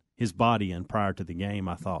in, his body in prior to the game,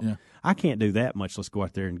 I thought, I can't do that much. Let's go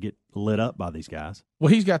out there and get lit up by these guys.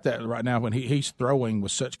 Well, he's got that right now when he's throwing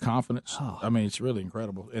with such confidence. I mean, it's really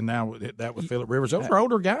incredible. And now that with Phillip Rivers, those are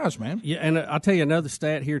older guys, man. Yeah, and I'll tell you another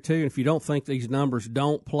stat here, too. If you don't think these numbers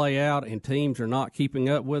don't play out and teams are not keeping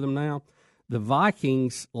up with them now, the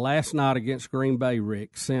Vikings last night against Green Bay,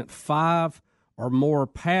 Rick, sent 5 or more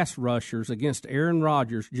pass rushers against Aaron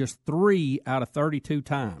Rodgers just 3 out of 32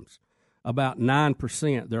 times, about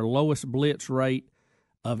 9%, their lowest blitz rate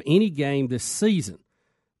of any game this season.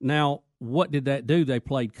 Now, what did that do? They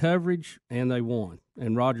played coverage and they won.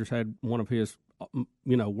 And Rodgers had one of his,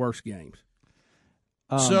 worst games.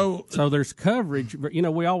 So there's coverage.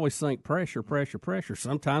 We always think pressure.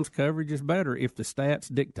 Sometimes coverage is better if the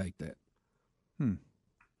stats dictate that.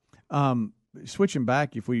 Switching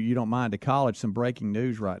back, if you don't mind, to college, some breaking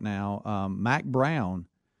news right now. Mac Brown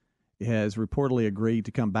has reportedly agreed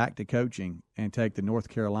to come back to coaching and take the North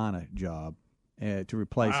Carolina job to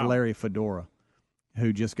replace Larry Fedora,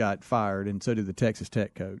 who just got fired, and so did the Texas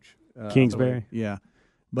Tech coach. Kingsbury? Yeah.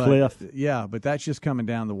 But, Cliff? Yeah, but that's just coming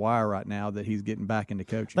down the wire right now that he's getting back into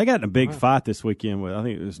coaching. They got in a big fight this weekend with, I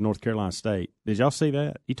think it was North Carolina State. Did y'all see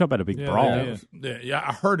that? You talk about a big brawl. Yeah,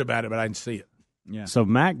 I heard about it, but I didn't see it. Yeah. So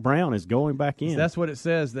Mac Brown is going back in. So that's what it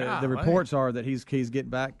says. The reports are that he's getting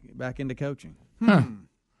back into coaching.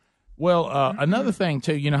 Well, another thing,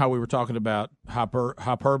 too, you know how we were talking about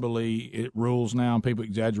hyperbole, it rules now, and people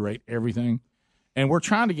exaggerate everything. And we're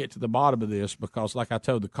trying to get to the bottom of this because, like I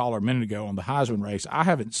told the caller a minute ago on the Heisman race, I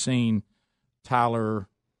haven't seen Kyler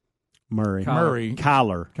Murray.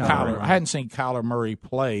 I hadn't seen Kyler Murray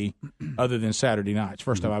play other than Saturday nights.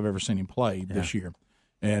 First time I've ever seen him play this year.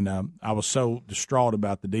 And I was so distraught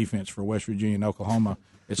about the defense for West Virginia and Oklahoma.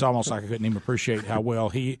 It's almost like I couldn't even appreciate how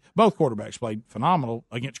well both quarterbacks played phenomenal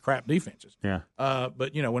against crap defenses. Yeah.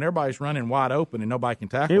 But, when everybody's running wide open and nobody can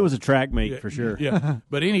tackle. It was a track meet for sure. Yeah.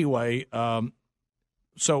 But anyway,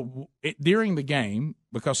 during the game,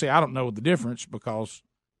 because, I don't know the difference because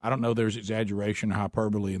I don't know there's exaggeration or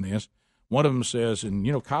hyperbole in this. One of them says, and,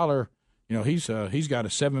 Kyler, he's got a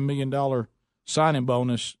 $7 million signing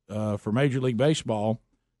bonus for Major League Baseball.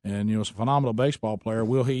 And, it's a phenomenal baseball player.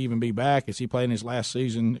 Will he even be back? Is he playing his last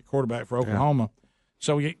season quarterback for Oklahoma? Yeah.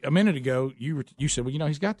 So a minute ago, you said, well,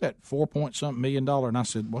 he's got that $4-point-something million. And I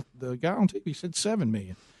said, well, the guy on TV said $7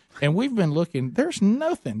 million. And we've been looking. There's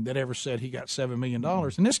nothing that ever said he got $7 million.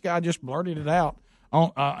 And this guy just blurted it out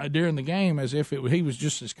during the game as if he was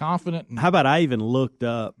just as confident. How about I even looked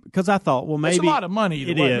up because I thought, well, maybe it's a lot of money.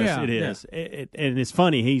 It is. And it's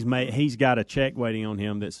funny. He's got a check waiting on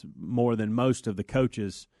him that's more than most of the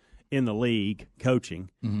coaches in the league coaching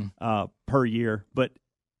per year. But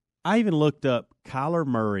I even looked up Kyler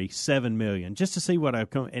Murray $7 million just to see what I've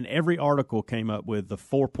come. And every article came up with the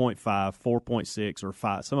 4.5, 4.6, or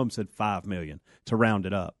 5. Some of them said $5 million to round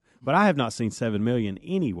it up. But I have not seen $7 million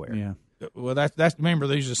anywhere. Yeah. Well, that's remember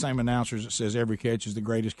these are the same announcers that says every catch is the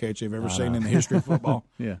greatest catch they've ever seen in the history of football.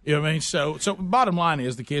 Yeah, you know what I mean. So bottom line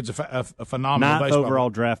is the kid's a phenomenal 9th baseball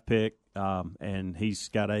overall draft pick, and he's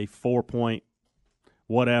got a 4-point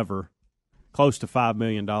whatever, close to $5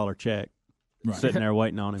 million check sitting there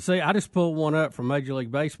waiting on him. See, I just pulled one up from Major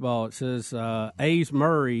League Baseball. It says A's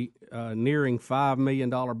Murray nearing $5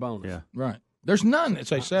 million bonus. Yeah, right. There's none that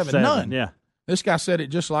say seven. None. Yeah. This guy said it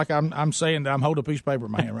just like I'm saying that I'm holding a piece of paper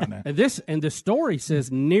in my hand right now. and the story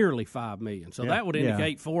says nearly $5 million, so that would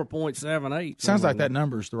indicate 4.78. Sounds like that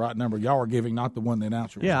number is the right number. Y'all are giving, not the one the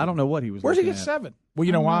announcer. Yeah, I don't know what he was. Where's he get 7? Well,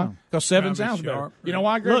 you know why? Because 7 sounds better. You know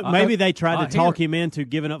why, Greg? Look, maybe they tried to talk him into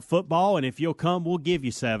giving up football, and if you'll come, we'll give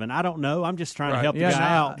you 7. I don't know. I'm just trying to help the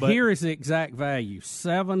guy out. But here is the exact value: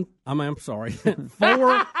 7. I'm sorry, 4.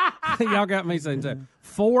 Y'all got me saying that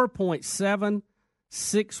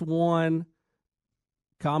 4.761.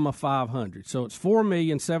 $500. So it's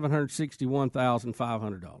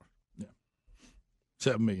 $4,761,500. Yeah,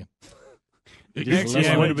 $7 million. Next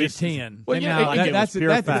year would be 10. Well, if you round it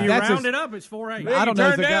up, it's 4.8. I don't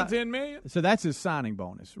know. Turn down $10 million. So that's his signing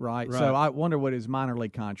bonus, right? So I wonder what his minor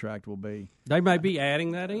league contract will be. They may be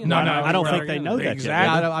adding that in. No, I don't think they know that.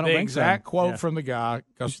 I don't think exact quote from the guy.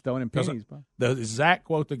 Just throwing in pennies. The exact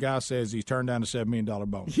quote the guy says he's turned down a $7 million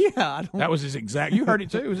bonus. Yeah, that was his exact. You heard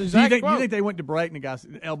it too. It was his exact quote. You think they went to break and the guy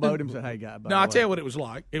elbowed him and said, "Hey, guy." No, I'll tell you what it was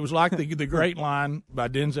like. It was like the great line by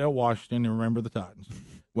Denzel Washington in Remember the Titans.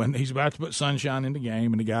 When he's about to put sunshine in the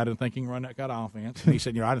game, and the guy didn't think he can run that kind of offense. And he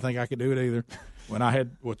said, I didn't think I could do it either. When I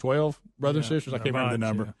had, 12 brothers and sisters? I can't remember the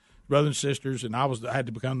number. Yeah. Brothers and sisters, and I had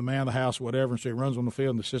to become the man of the house, whatever. And so he runs on the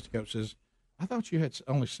field, and the assistant coach says, I thought you had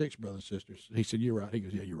only 6 brothers and sisters. He said, you're right. He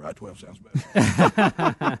goes, yeah, you're right. 12 sounds better.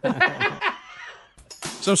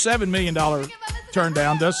 So $7 million turn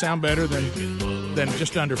down does sound better than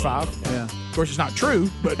just under 5. Yeah. Of course, it's not true,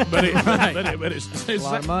 but it's a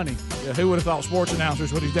lot of money. Yeah, who would have thought sports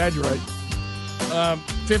announcers would exaggerate?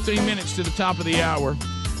 15 minutes to the top of the hour.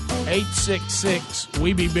 866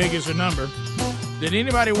 We Be Big is the number. Did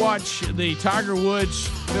anybody watch the Tiger Woods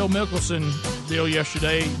Phil Mickelson deal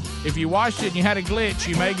yesterday? If you watched it and you had a glitch,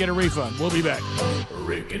 you may get a refund. We'll be back.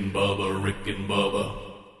 Rick and Bubba.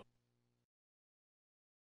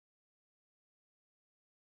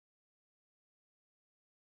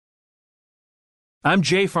 I'm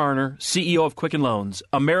Jay Farner, CEO of Quicken Loans,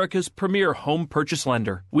 America's premier home purchase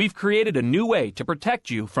lender. We've created a new way to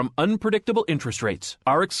protect you from unpredictable interest rates.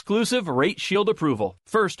 Our exclusive Rate Shield approval.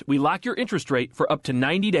 First, we lock your interest rate for up to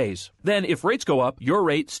 90 days. Then, if rates go up, your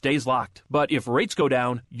rate stays locked. But if rates go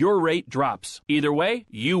down, your rate drops. Either way,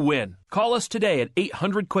 you win. Call us today at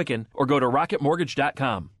 800-QUICKEN or go to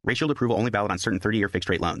rocketmortgage.com. Rate Shield approval only valid on certain 30-year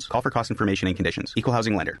fixed-rate loans. Call for cost information and conditions. Equal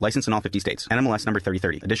housing lender. Licensed in all 50 states. NMLS number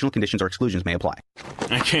 3030. Additional conditions or exclusions may apply.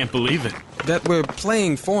 I can't believe it. That we're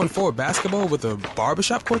playing 4-on-4 basketball with a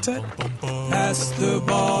barbershop quartet? Pass the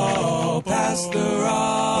ball, pass the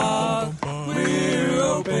rock. We're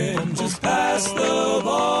open, just pass the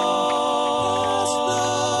ball.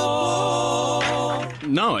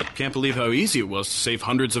 No, I can't believe how easy it was to save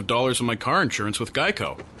hundreds of dollars on my car insurance with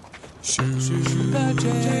Geico.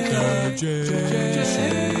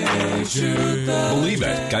 Believe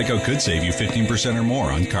it, Geico could save you 15% or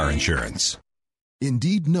more on car insurance.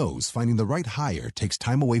 Indeed knows finding the right hire takes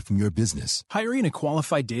time away from your business. Hiring a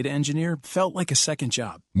qualified data engineer felt like a second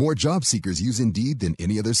job. More job seekers use Indeed than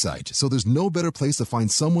any other site, so there's no better place to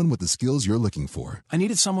find someone with the skills you're looking for. I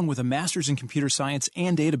needed someone with a master's in computer science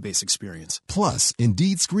and database experience. Plus,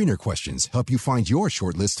 Indeed screener questions help you find your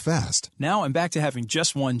shortlist fast. Now I'm back to having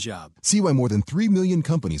just one job. See why more than 3 million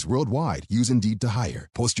companies worldwide use Indeed to hire.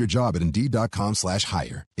 Post your job at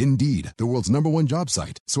Indeed.com/hire. Indeed, the world's #1 job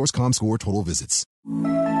site. Source ComScore total visits.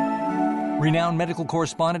 Renowned medical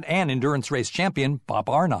correspondent and endurance race champion Bob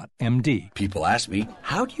Arnott, MD. People ask me,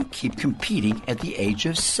 how do you keep competing at the age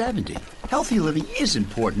of 70? Healthy living is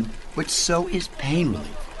important, but so is pain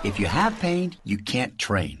relief. If you have pain, you can't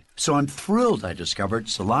train. So I'm thrilled I discovered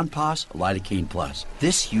Salonpas Lidocaine Plus.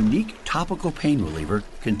 This unique topical pain reliever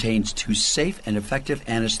contains 2 safe and effective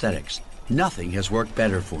anesthetics. Nothing has worked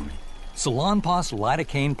better for me. Salonpas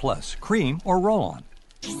Lidocaine Plus, cream or roll-on.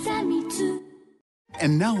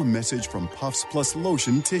 And now a message from Puffs Plus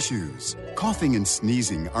Lotion Tissues. Coughing and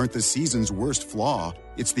sneezing aren't the season's worst flaw.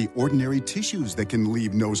 It's the ordinary tissues that can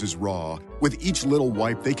leave noses raw. With each little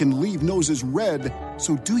wipe, they can leave noses red.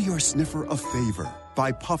 So do your sniffer a favor.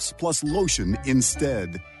 Buy Puffs Plus Lotion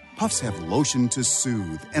instead. Puffs have lotion to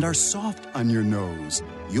soothe and are soft on your nose.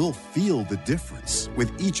 You'll feel the difference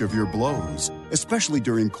with each of your blows. Especially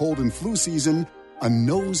during cold and flu season, a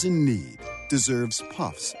nose in need deserves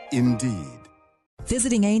Puffs indeed.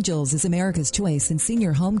 Visiting Angels is America's choice in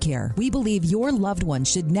senior home care. We believe your loved one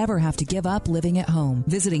should never have to give up living at home.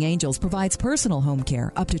 Visiting Angels provides personal home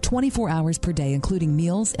care up to 24 hours per day, including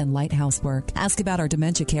meals and light housework. Ask about our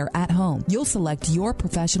dementia care at home. You'll select your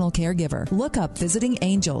professional caregiver. Look up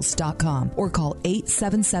visitingangels.com or call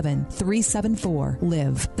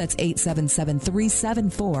 877-374-LIVE. That's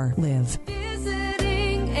 877-374-LIVE.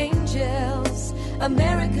 Visiting Angels,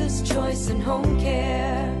 America's choice in home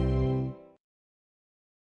care.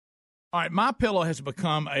 All right, MyPillow has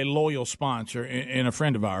become a loyal sponsor and a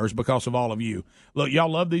friend of ours because of all of you. Look,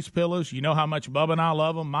 y'all love these pillows. You know how much Bubba and I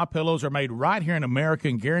love them. MyPillows are made right here in America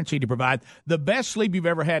and guaranteed to provide the best sleep you've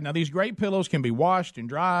ever had. Now, these great pillows can be washed and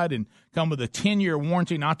dried and come with a 10-year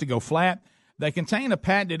warranty not to go flat. They contain a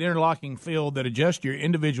patented interlocking fill that adjusts your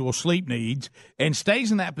individual sleep needs and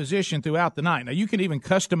stays in that position throughout the night. Now, you can even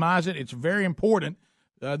customize it. It's very important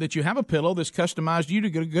that you have a pillow that's customized you to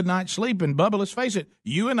get a good night's sleep. And, Bubba, let's face it,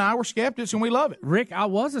 you and I were skeptics, and we love it. Rick, I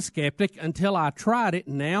was a skeptic until I tried it.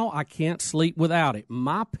 Now I can't sleep without it.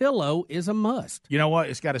 MyPillow is a must. You know what?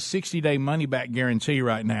 It's got a 60-day money-back guarantee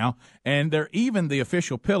right now, and they're even the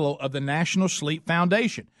official pillow of the National Sleep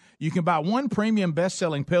Foundation. You can buy one premium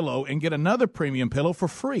best-selling pillow and get another premium pillow for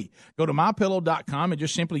free. Go to MyPillow.com and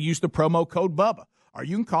just simply use the promo code BUBBA. Or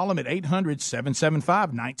you can call them at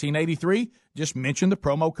 800-775-1983. Just mention the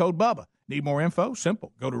promo code BUBBA. Need more info?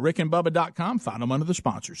 Simple. Go to rickandbubba.com. Find them under the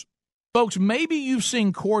sponsors. Folks, maybe you've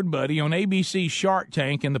seen Chord Buddy on ABC Shark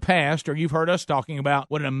Tank in the past, or you've heard us talking about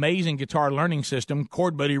what an amazing guitar learning system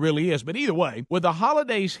Chord Buddy really is. But either way, with the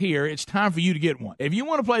holidays here, it's time for you to get one. If you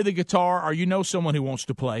want to play the guitar or you know someone who wants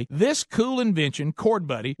to play, this cool invention, Chord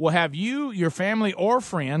Buddy, will have you, your family, or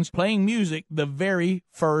friends playing music the very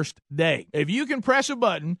first day. If you can press a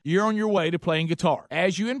button, you're on your way to playing guitar.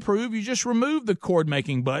 As you improve, you just remove the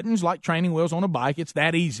chord-making buttons like training wheels on a bike. It's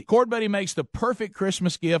that easy. Chord Buddy makes the perfect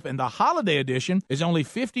Christmas gift and the holiday edition is only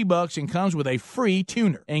 $50 and comes with a free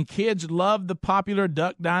tuner. And kids love the popular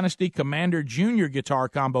Duck Dynasty Commander Junior guitar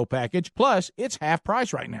combo package. Plus, it's half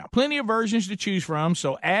price right now. Plenty of versions to choose from,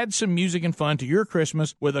 so add some music and fun to your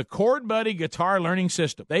Christmas with a Chord Buddy guitar learning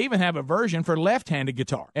system. They even have a version for left-handed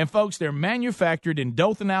guitar. And folks, they're manufactured in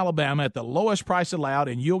Dothan, Alabama at the lowest price allowed,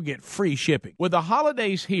 and you'll get free shipping. With the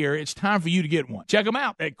holidays here, it's time for you to get one. Check them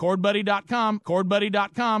out at chordbuddy.com,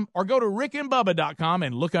 chordbuddy.com, or go to rickandbubba.com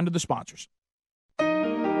and look under the sponsors.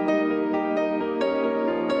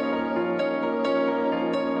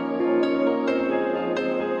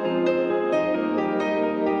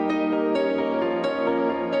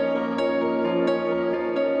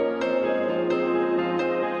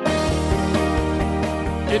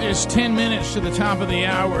 It is 10 minutes to the top of the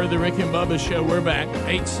hour, the Rick and Bubba Show. We're back.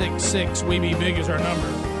 866-WE-BE-BIG is our number.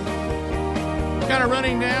 Kind of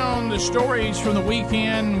running down the stories from the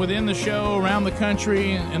weekend within the show, around the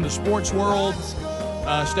country, in the sports world,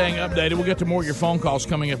 staying updated. We'll get to more of your phone calls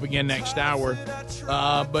coming up again next hour.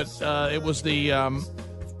 But it was the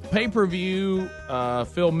pay-per-view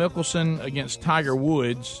Phil Mickelson against Tiger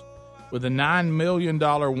Woods with a $9 million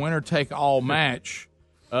winner-take-all match.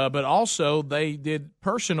 But also, they did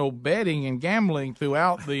personal betting and gambling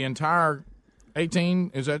throughout the entire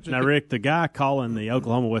 18. Is that now, Rick? The guy calling the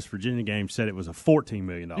Oklahoma-West Virginia game said it was a $14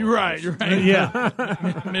 million. You're right. Yeah,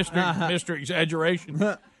 Mr. Exaggeration.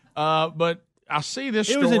 But I see this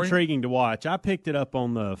story. It was intriguing to watch. I picked it up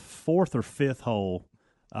on the 4th or 5th hole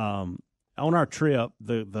on our trip.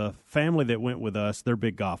 The family that went with us, they're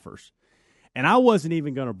big golfers. And I wasn't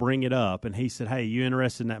even going to bring it up. And he said, "Hey, you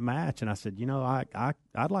interested in that match?" And I said, I'd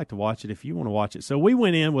like to watch it if you want to watch it. So we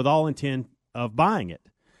went in with all intent of buying it.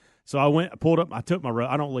 So I pulled up, I took my,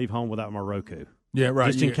 I don't leave home without my Roku. Yeah,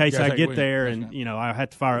 right. Just in case I get there and, I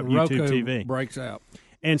had to fire up YouTube TV. Breaks out.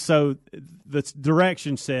 And so the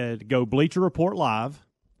direction said, go Bleacher Report Live,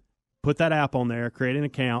 put that app on there, create an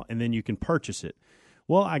account, and then you can purchase it.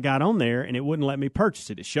 Well, I got on there, and it wouldn't let me purchase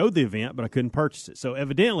it. It showed the event, but I couldn't purchase it. So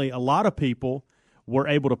evidently, a lot of people were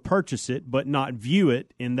able to purchase it but not view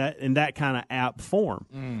it in that kind of app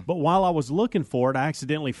form. But while I was looking for it, I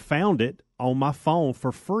accidentally found it on my phone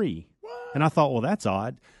for free. And I thought, well, that's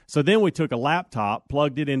odd. So then we took a laptop,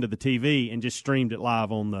 plugged it into the TV, and just streamed it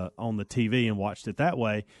live on the TV and watched it that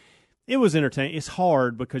way. It was entertaining. It's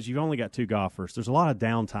hard because you've only got two golfers. There's a lot of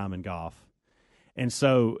downtime in golf. And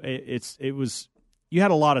so it was – you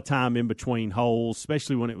had a lot of time in between holes,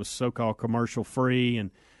 especially when it was so-called commercial-free. And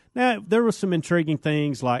now there was some intriguing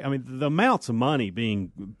things like, the amounts of money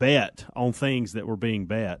being bet on things that were being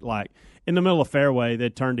bet. Like in the middle of fairway,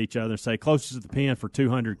 they'd turn to each other and say, closest to the pin for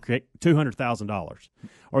 $200,000.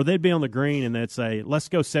 Or they'd be on the green and they'd say, let's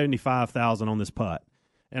go $75,000 on this putt.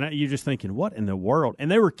 And you're just thinking, what in the world? And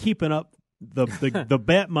they were keeping up the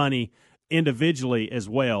bet money individually as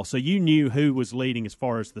well. So you knew who was leading as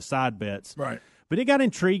far as the side bets. Right. But it got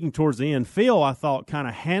intriguing towards the end. Phil, I thought, kind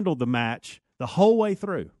of handled the match the whole way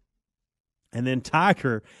through. And then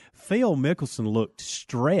Phil Mickelson looked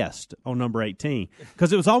stressed on number 18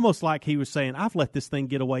 because it was almost like he was saying, I've let this thing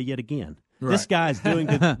get away yet again. Right. This guy's doing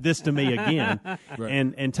this to me again.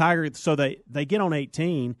 Right. And Tiger, so they get on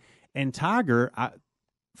 18, and Tiger,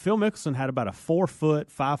 Phil Mickelson had about a 4-foot,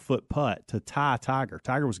 5-foot putt to tie Tiger.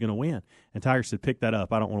 Tiger was going to win. And Tiger said, pick that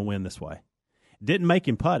up. I don't want to win this way. Didn't make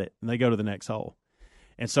him putt it, and they go to the next hole.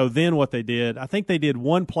 And so then what they did, I think they did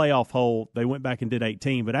one playoff hole. They went back and did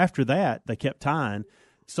 18. But after that, they kept tying.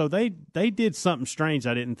 So they did something strange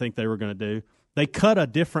I didn't think they were going to do. They cut a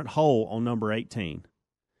different hole on number 18,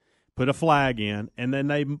 put a flag in, and then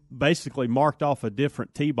they basically marked off a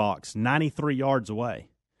different tee box 93 yards away.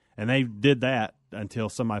 And they did that until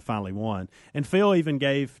somebody finally won. And Phil even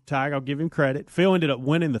gave Tiger, I'll give him credit, Phil ended up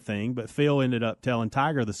winning the thing, but Phil ended up telling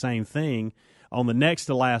Tiger the same thing on the next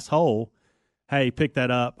to last hole. Hey, pick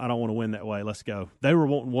that up. I don't want to win that way. Let's go. They were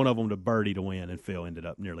wanting one of them to birdie to win, and Phil ended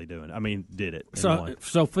up nearly doing it. Did it.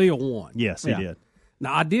 So Phil won. Yes, he did.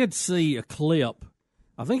 Now, I did see a clip.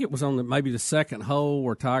 I think it was on maybe the second hole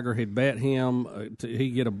where Tiger had bet him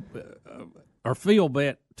or Phil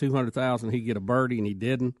bet $200,000 he'd get a birdie, and he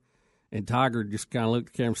didn't. And Tiger just kind of looked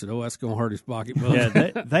at the camera and said, "Oh, that's going to hurt his pocketbook."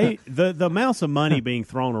 Yeah, the amounts of money being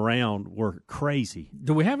thrown around were crazy.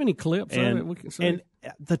 Do we have any clips of it we can see? And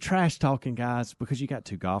the trash talking guys, because you got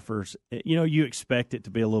two golfers, you expect it to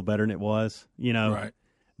be a little better than it was. Right.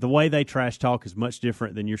 The way they trash talk is much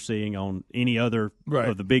different than you're seeing on any other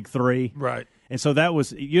of the big three. Right. And so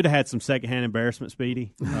you'd have had some secondhand embarrassment,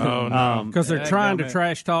 Speedy. Oh, no. Because they're trying to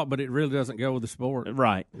trash talk, but it really doesn't go with the sport.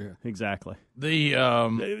 Right. Yeah. Exactly. They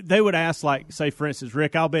would ask, like, say, for instance,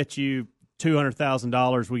 Rick, I'll bet you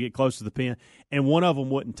 $200,000. We get close to the pin, and one of them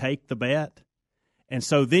wouldn't take the bet. And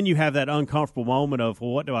so then you have that uncomfortable moment of,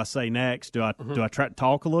 well, what do I say next? Do I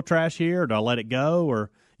talk a little trash here, or do I let it go,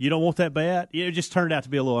 or you don't want that bet? It just turned out to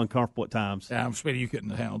be a little uncomfortable at times. Yeah, I'm Speedy, you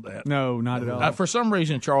couldn't have handled that. No, not at all. For some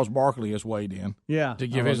reason, Charles Barkley has weighed in. Yeah, to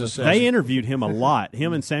give his assessment. They interviewed him a lot,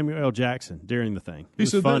 him and Samuel L. Jackson during the thing.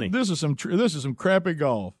 It was funny. This is some crappy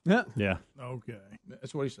golf. Yeah. Okay,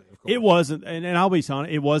 that's what he said. Of course. It wasn't, and I'll be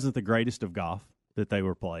honest, it wasn't the greatest of golf that they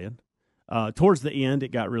were playing. Towards the end,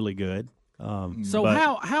 it got really good. So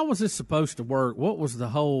how was this supposed to work? What was the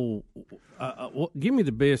whole? Give me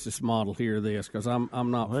the business model here of this, because I'm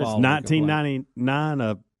not. Well, it's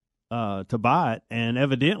 $19.99 to buy it, and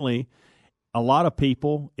evidently, a lot of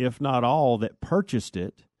people, if not all, that purchased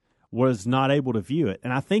it was not able to view it,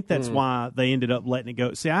 and I think that's why they ended up letting it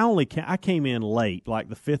go. See, I came in late, like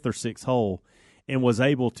the 5th or 6th hole, and was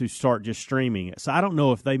able to start just streaming it. So I don't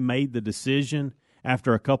know if they made the decision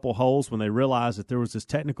after a couple holes when they realized that there was this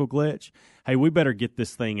technical glitch. Hey, we better get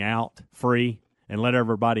this thing out free and let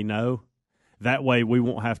everybody know. That way we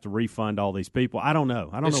won't have to refund all these people. I don't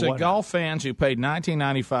know. It said golf fans who paid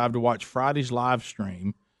 $19.95 to watch Friday's live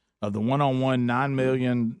stream of the one-on-one $9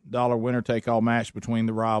 million winner-take-all match between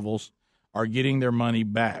the rivals are getting their money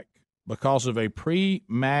back because of a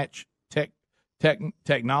pre-match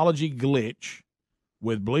technology glitch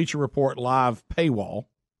with Bleacher Report Live paywall.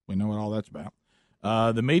 We know what all that's about.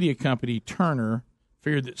 The media company Turner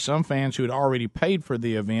feared that some fans who had already paid for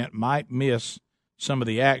the event might miss some of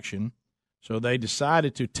the action, so they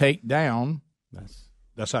decided to take down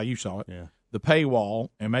that's how you saw it, the paywall,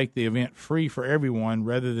 and make the event free for everyone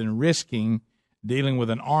rather than risking dealing with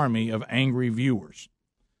an army of angry viewers.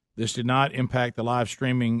 This did not impact the live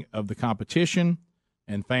streaming of the competition,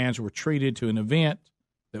 and fans were treated to an event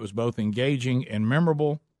that was both engaging and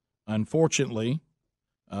memorable. Unfortunately,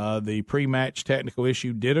 the pre-match technical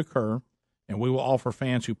issue did occur, and we will offer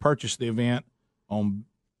fans who purchased the event on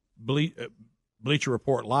Bleacher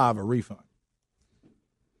Report Live a refund.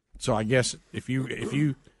 So I guess if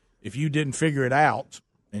you didn't figure it out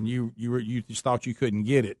and you just thought you couldn't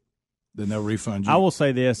get it, then they'll refund you. I will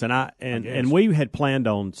say this, and we had planned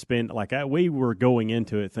on we were going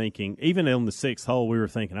into it thinking, even on the 6th hole, we were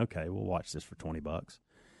thinking, okay, we'll watch this for $20.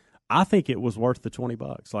 I think it was worth the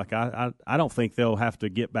 $20. Like I don't think they'll have to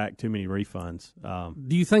get back too many refunds.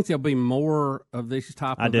 Do you think there'll be more of these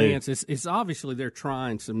type of events? Do. It's obviously they're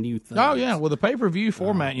trying some new things. Oh yeah, well the pay-per-view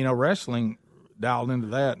format, wrestling dialed into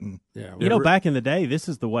that, and back in the day, this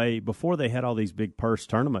is the way before they had all these big purse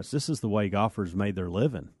tournaments. This is the way golfers made their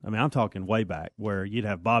living. I mean, I'm talking way back where you'd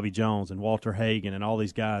have Bobby Jones and Walter Hagen and all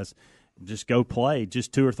these guys. Just go play.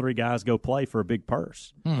 Just 2 or 3 guys go play for a big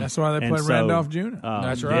purse. That's why they play Randolph Jr.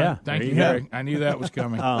 That's right. Yeah, Thank you, Harry. I knew that was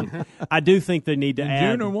coming. I do think they need to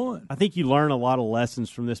add. Junior won. I think you learn a lot of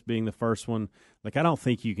lessons from this being the first one. Like, I don't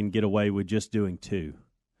think you can get away with just doing 2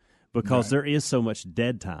 because there is so much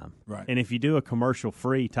dead time. Right. And if you do a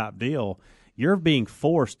commercial-free type deal, you're being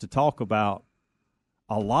forced to talk about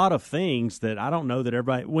a lot of things that I don't know that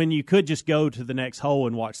everybody – when you could just go to the next hole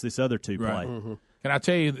and watch this other 2 play. Mm-hmm. Can I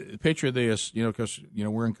tell you the picture of this, because,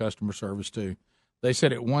 we're in customer service too. They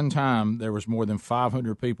said at one time there was more than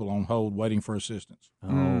 500 people on hold waiting for assistance.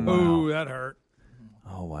 Oh, wow. Ooh, that hurt.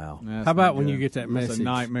 Oh, wow. That's How about when you get that message? That's a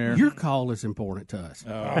nightmare. Your call is important to us.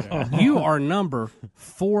 Oh, okay. You are number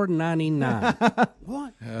 499.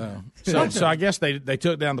 What? So I guess they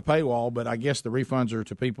took down the paywall, but I guess the refunds are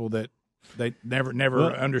to people that they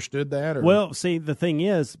never understood that? Or? Well, see, the thing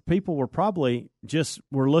is, people were probably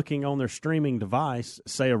were looking on their streaming device,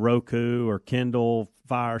 say a Roku or Kindle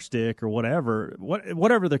Fire Stick or whatever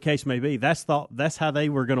the case may be. That's how they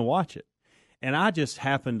were going to watch it. And I just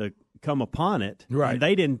happened to come upon it. Right. And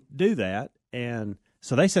they didn't do that. And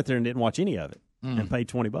so they sat there and didn't watch any of it and paid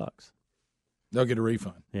 $20. They'll get a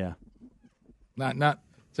refund. Yeah. Not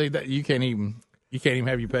see that you can't even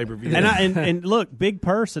have your pay-per-view. And look, big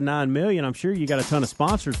purse of $9 million. I'm sure you got a ton of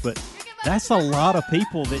sponsors, but that's a lot of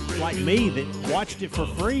people that, like me, that watched it for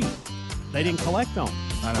free. They didn't collect on.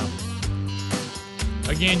 I know.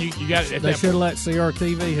 Again, you got it. They should have let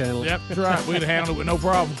CRTV handle it. Yep, that's right. We'd have handled it with no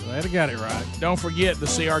problem. They'd have got it right. Don't forget, the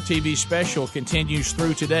CRTV special continues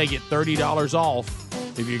through today. Get $30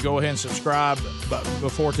 off if you go ahead and subscribe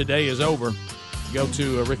before today is over. Go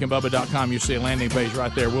to rickandbubba.com. You'll see a landing page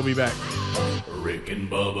right there. We'll be back. Rick and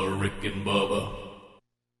Bubba.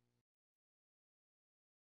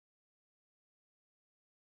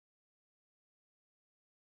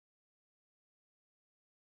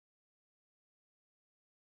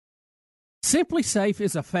 Simply Safe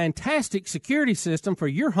is a fantastic security system for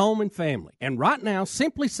your home and family. And right now,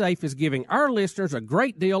 Simply Safe is giving our listeners a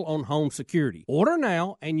great deal on home security. Order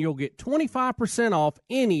now and you'll get 25% off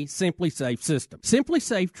any Simply Safe system. Simply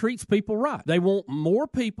Safe treats people right. They want more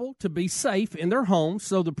people to be safe in their homes,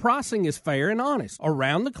 so the pricing is fair and honest.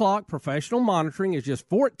 Around the clock professional monitoring is just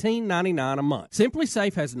 $14.99 a month. Simply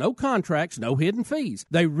Safe has no contracts, no hidden fees.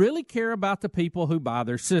 They really care about the people who buy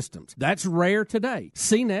their systems. That's rare today.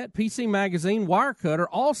 CNET, PC Magazine, Wirecutter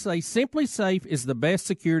all say Simply Safe is the best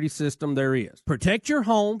security system there is. Protect your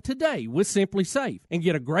home today with Simply Safe and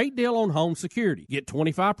get a great deal on home security. Get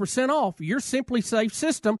 25% off your Simply Safe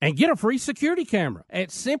system and get a free security camera at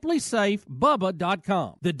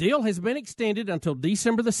simplysafebubba.com. The deal has been extended until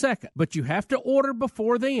December the 2nd, but you have to order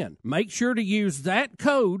before then. Make sure to use that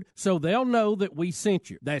code so they'll know that we sent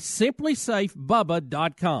you. That's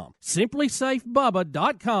simplysafebubba.com.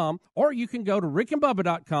 simplysafebubba.com, or you can go to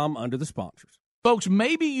rickandbubba.com under the sponsors. Folks,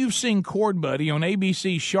 maybe you've seen Chord Buddy on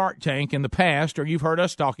ABC Shark Tank in the past, or you've heard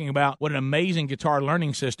us talking about what an amazing guitar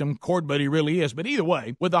learning system Chord Buddy really is. But either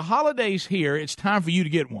way, with the holidays here, it's time for you to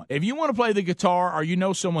get one. If you want to play the guitar or you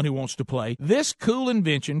know someone who wants to play, this cool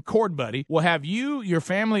invention, Chord Buddy, will have you, your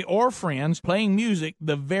family, or friends playing music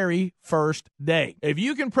the very first day. If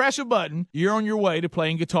you can press a button, you're on your way to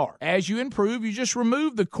playing guitar. As you improve, you just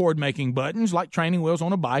remove the chord-making buttons like training wheels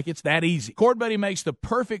on a bike. It's that easy. Chord Buddy makes the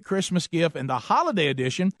perfect Christmas gift, and the holiday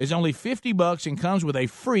edition is only $50 and comes with a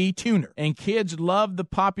free tuner. And kids love the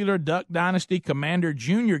popular Duck Dynasty Commander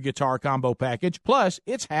Junior guitar combo package. Plus,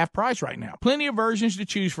 it's half price right now. Plenty of versions to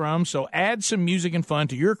choose from, so add some music and fun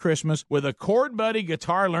to your Christmas with a Chord Buddy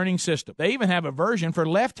guitar learning system. They even have a version for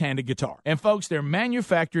left-handed guitar. And folks, they're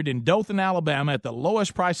manufactured in Dothan, Alabama at the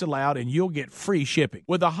lowest price allowed, and you'll get free shipping.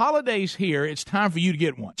 With the holidays here, it's time for you to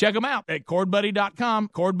get one. Check them out at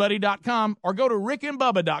chordbuddy.com, chordbuddy.com, or go to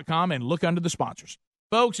rickandbubba.com and look under the sponsors.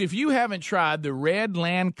 Folks, if you haven't tried the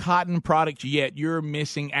Redland cotton products yet, you're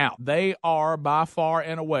missing out. They are by far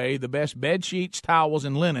and away the best bed sheets, towels,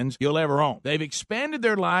 and linens you'll ever own. They've expanded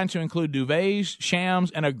their line to include duvets,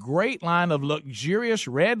 shams, and a great line of luxurious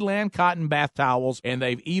Redland cotton bath towels, and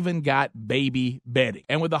they've even got baby bedding.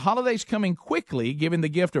 And with the holidays coming quickly, giving the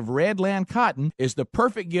gift of Redland cotton is the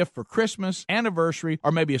perfect gift for Christmas, anniversary,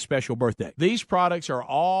 or maybe a special birthday. These products are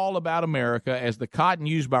all about America, as the cotton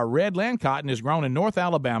used by Redland Cotton is grown in North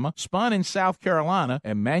Alabama, spun in South Carolina,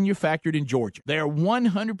 and manufactured in Georgia. They are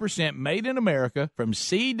 100% made in America from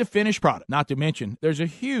seed to finished product. Not to mention, there's a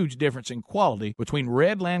huge difference in quality between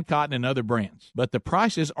Redland Cotton and other brands. But the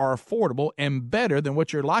prices are affordable and better than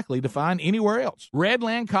what you're likely to find anywhere else.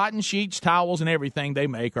 Redland Cotton sheets, towels, and everything they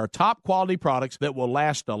make are top quality products that will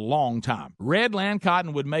last a long time. Redland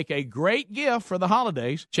Cotton would make a great gift for the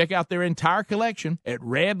holidays. Check out their entire collection at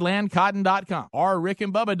redlandcotton.com or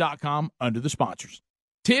rickandbubba.com under the sponsors.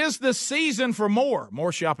 'Tis the season for more.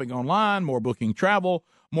 More shopping online, more booking travel,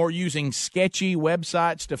 more using sketchy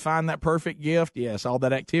websites to find that perfect gift. Yes, all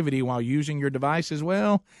that activity while using your device as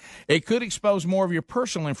well. It could expose more of your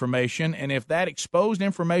personal information, and if that exposed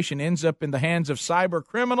information ends up in the hands of cyber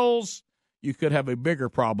criminals, you could have a bigger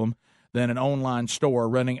problem than an online store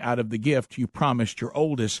running out of the gift you promised your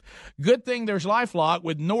oldest. Good thing there's LifeLock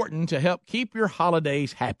with Norton to help keep your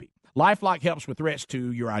holidays happy. LifeLock helps with threats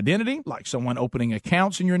to your identity, like someone opening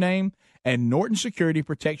accounts in your name, and Norton Security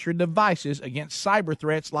protects your devices against cyber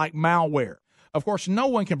threats like malware. Of course, no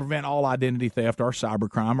one can prevent all identity theft or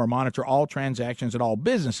cybercrime or monitor all transactions at all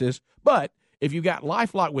businesses, but if you got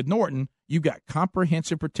LifeLock with Norton, you've got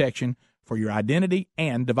comprehensive protection for your identity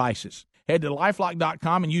and devices. Head to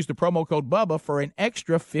LifeLock.com and use the promo code BUBBA for an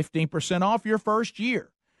extra 15% off your first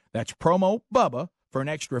year. That's promo BUBBA for an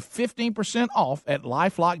extra 15% off at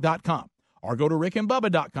LifeLock.com. Or go to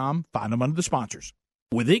rickandbubba.com, find them under the sponsors.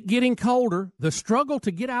 With it getting colder, the struggle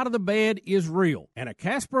to get out of the bed is real, and a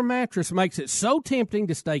Casper mattress makes it so tempting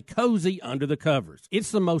to stay cozy under the covers.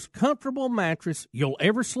 It's the most comfortable mattress you'll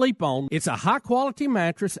ever sleep on. It's a high-quality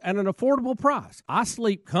mattress at an affordable price. I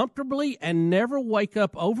sleep comfortably and never wake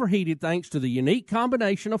up overheated thanks to the unique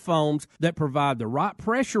combination of foams that provide the right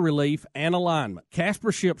pressure relief and alignment.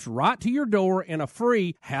 Casper ships right to your door in a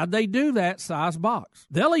free "How'd They Do That" size box.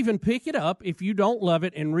 They'll even pick it up if you don't love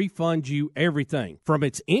it and refund you everything. From From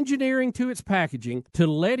its engineering to its packaging to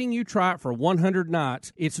letting you try it for 100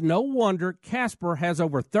 nights, it's no wonder Casper has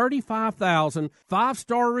over 35,000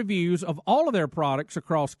 5-star reviews of all of their products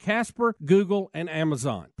across Casper, Google, and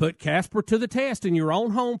Amazon. Put Casper to the test in your own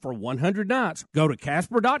home for 100 nights. Go to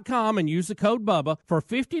Casper.com and use the code BUBBA for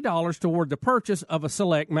 $50 toward the purchase of a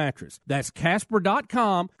select mattress. That's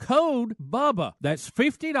Casper.com, code BUBBA. That's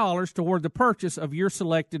 $50 toward the purchase of your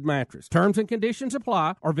selected mattress. Terms and conditions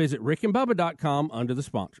apply, or visit rickandbubba.com under the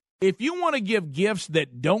sponsor. If you want to give gifts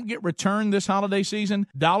that don't get returned this holiday season,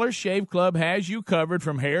 Dollar Shave Club has you covered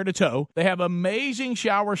from hair to toe. They have amazing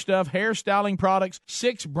shower stuff, hair styling products,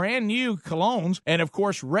 6 brand new colognes, and of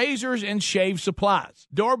course, razors and shave supplies.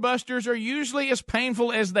 Doorbusters are usually as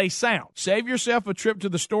painful as they sound. Save yourself a trip to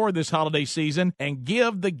the store this holiday season and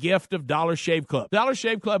give the gift of Dollar Shave Club. Dollar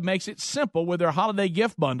Shave Club makes it simple with their holiday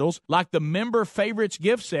gift bundles, like the Member Favorites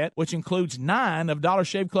gift set, which includes 9 of Dollar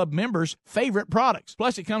Shave Club members' favorite products.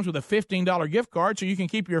 Plus, it comes with a $15 gift card so you can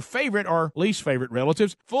keep your favorite or least favorite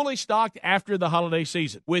relatives fully stocked after the holiday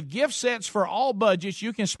season. With gift sets for all budgets,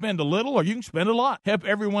 you can spend a little or you can spend a lot. Help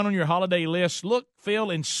everyone on your holiday list look,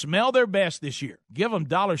 feel, and smell their best this year. Give them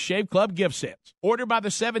Dollar Shave Club gift sets. Order by the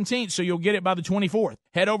 17th so you'll get it by the 24th.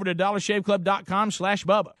 Head over to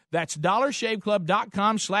dollarshaveclub.com/Bubba. That's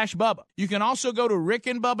dollarshaveclub.com/Bubba. You can also go to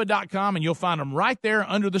rickandbubba.com and you'll find them right there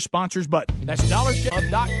under the sponsors button. That's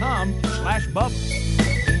dollarshaveclub.com/Bubba.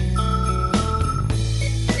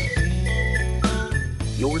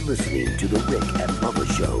 You're listening to the Rick and Bubba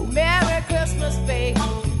Show. Merry Christmas, baby.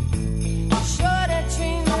 Sure to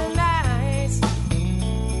treat me nice.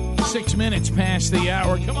 6 minutes past the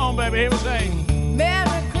hour. Come on, baby. Here we say.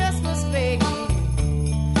 Merry Christmas, baby.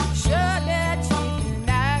 Sure to treat me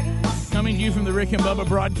nice. Coming to you from the Rick and Bubba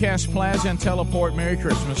Broadcast Plaza and Teleport. Merry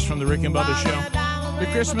Christmas from the Rick and Bubba Show. The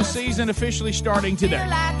Christmas season officially starting today.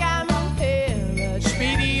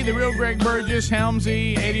 Speedy, the real Greg Burgess,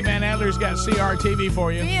 Helmsy, Eddie Van Adler's got CRTV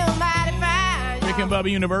for you. Rick and Bubba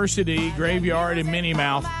University, Graveyard, and Minnie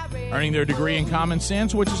Mouth earning their degree in common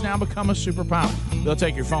sense, which has now become a superpower. They'll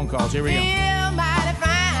take your phone calls. Here we go.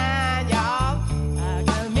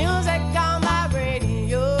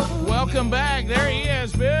 Welcome back. There he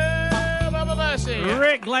is, Bill Bubba Bussey.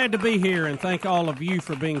 Rick, glad to be here, and thank all of you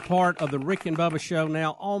for being part of the Rick and Bubba Show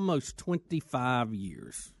now almost 25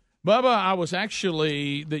 years. Bubba, I was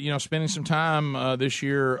actually, spending some time this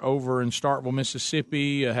year over in Starkville,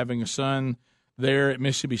 Mississippi, having a son there at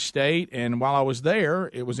Mississippi State. And while I was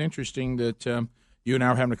there, it was interesting that you and I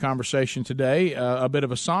were having a conversation today, a bit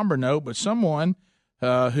of a somber note, but someone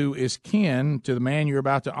who is kin to the man you're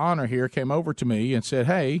about to honor here came over to me and said,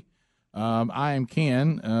 hey, I am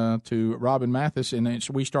kin to Robin Mathis. And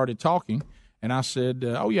so we started talking, and I said,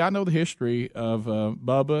 oh, yeah, I know the history of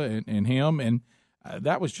Bubba and him, and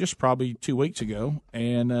that was just probably 2 weeks ago,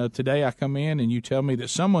 and today I come in and you tell me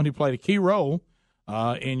that someone who played a key role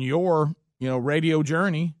in your radio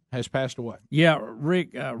journey has passed away. Yeah, Rick,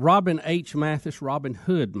 Robin H. Mathis, Robin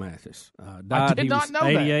Hood Mathis, died. I did not know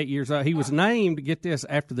 88 that. years old. He was named, get this,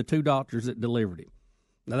 after the 2 doctors that delivered him.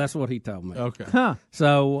 Now, that's what he told me. Okay. Huh.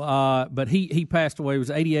 So, but he passed away. He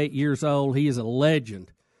was 88 years old. He is a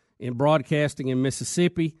legend in broadcasting in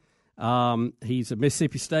Mississippi. He's a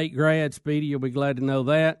Mississippi State grad. Speedy, you'll be glad to know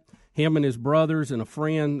that. Him and his brothers and a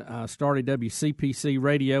friend started WCPC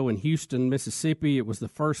Radio in Houston, Mississippi. It was the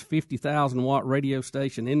first 50,000-watt radio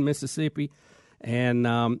station in Mississippi, and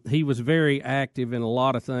he was very active in a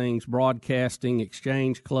lot of things, broadcasting,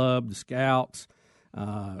 Exchange Club, the Scouts,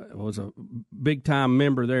 was a big-time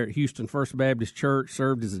member there at Houston First Baptist Church,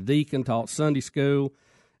 served as a deacon, taught Sunday school,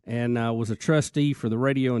 and was a trustee for the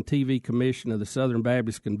Radio and TV Commission of the Southern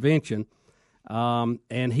Baptist Convention.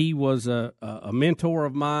 And he was a mentor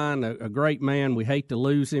of mine, a great man. We hate to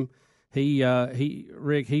lose him.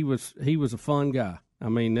 Rick, he was a fun guy. I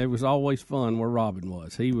mean, it was always fun where Robin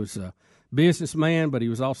was. He was a businessman, but he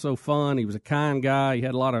was also fun. He was a kind guy. He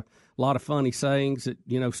had a lot of funny sayings that,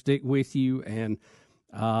 stick with you. And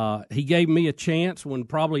he gave me a chance when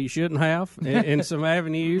probably he shouldn't have in some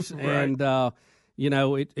avenues. Right. And,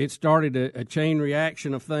 it started a chain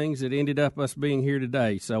reaction of things that ended up us being here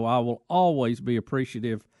today. So I will always be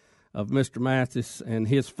appreciative of Mr. Mathis and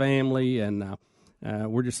his family. And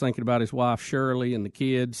we're just thinking about his wife, Shirley, and the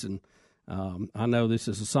kids. And I know this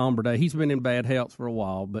is a somber day. He's been in bad health for a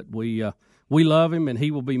while, but we love him, and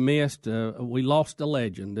he will be missed. We lost a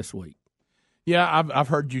legend this week. Yeah, I've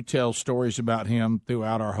heard you tell stories about him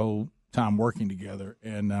throughout our whole time working together,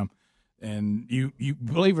 and you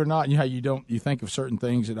believe it or not, you think of certain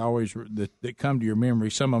things that come to your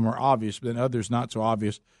memory. Some of them are obvious, but then others not so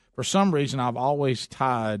obvious. For some reason, I've always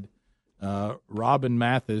tied Robin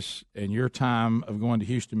Mathis and your time of going to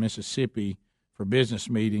Houston, Mississippi for business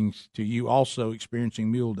meetings to you also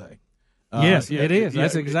experiencing Mule Day. Yes, it is.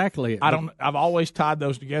 That's exactly it. I've always tied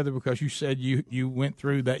those together because you said you went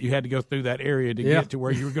through that. You had to go through that area to get to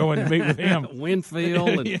where you were going to meet with him.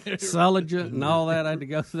 Winfield and Sulligent and all that. I had to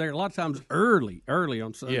go through there a lot of times early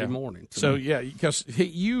on Sunday morning. So because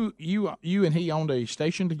you and he owned a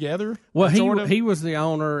station together. Well, he was the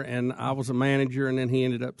owner and I was a manager, and then he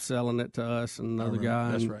ended up selling it to us and another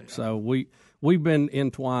guy. That's right. So we've been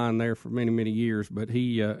entwined there for many, many years, but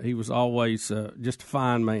he was always just a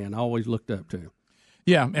fine man. I always looked up to him.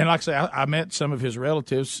 Yeah, and like I say, I met some of his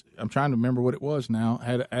relatives. I'm trying to remember what it was now,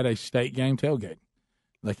 at a state game tailgate.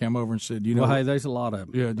 They came over and said, hey, there's a lot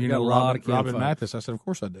of them. Yeah, do you know Robin Mathis? I said, of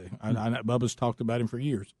course I do. I Bubba's talked about him for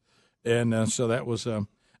years. And so that was...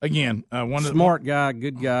 Again, one smart guy,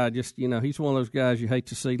 good guy. Just he's one of those guys you hate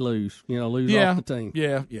to see lose. Lose off the team.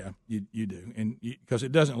 Yeah, you do, and because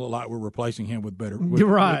it doesn't look like we're replacing him with better. You're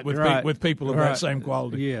right, with people of that same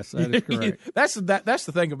quality. Yes, that is correct. That's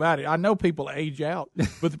the thing about it. I know people age out,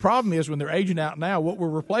 but the problem is when they're aging out now, what we're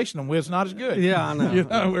replacing them with is not as good. Yeah, I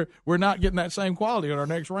know. We're not getting that same quality on our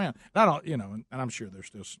next round. And I don't, and I'm sure there's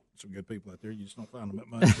still some good people out there. You just don't find them that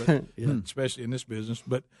much, but, especially in this business.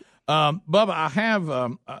 But Bubba, I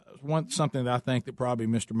have something that I think that probably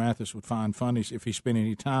Mr. Mathis would find funny if he spent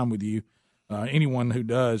any time with you. Anyone who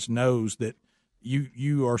does knows that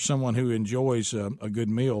you are someone who enjoys a good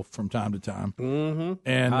meal from time to time. Mm-hmm.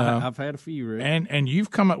 And I've had a few, Rick. And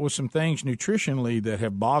you've come up with some things nutritionally that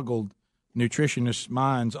have boggled nutritionists'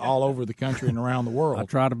 minds all over the country and around the world. I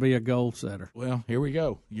try to be a goal setter. Well, here we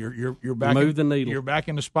go. You're back. Move the needle. You're back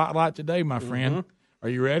in the spotlight today, my friend. Mm-hmm. Are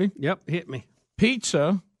you ready? Yep, hit me.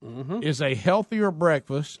 Pizza is a healthier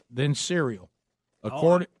breakfast than cereal,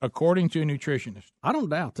 according to a nutritionist. I don't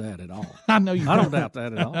doubt that at all. I know you. I don't doubt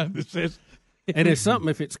that at all. And it's something,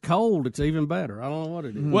 if it's cold, it's even better. I don't know what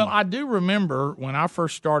it is. Well, I do remember when I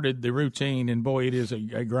first started the routine, and boy, it is a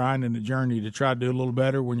grind and a journey to try to do a little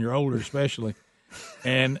better when you're older, especially.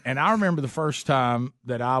 And I remember the first time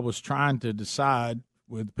that I was trying to decide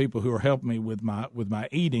with people who were helping me with my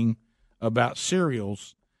eating about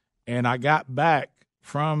cereals, and I got back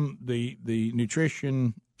from the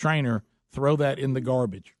nutrition trainer, throw that in the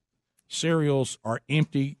garbage. Cereals are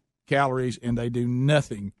empty calories, and they do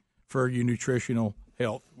nothing for your nutritional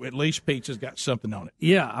health. At least pizza's got something on it.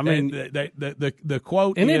 Yeah, I mean, the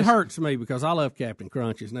quote and is, it hurts me because I love Captain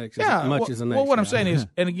Crunches as much as the next. Well, what guy. I'm saying is,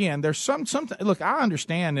 and again, there's some. Look, I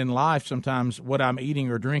understand in life sometimes what I'm eating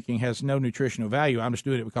or drinking has no nutritional value. I'm just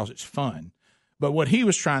doing it because it's fun. But what he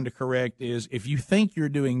was trying to correct is, if you think you're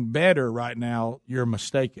doing better right now, you're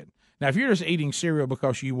mistaken. Now, if you're just eating cereal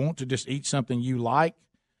because you want to just eat something you like,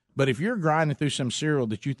 but if you're grinding through some cereal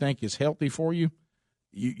that you think is healthy for you,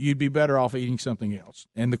 you'd be better off eating something else.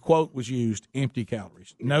 And the quote was used, empty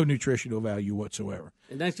calories, no nutritional value whatsoever.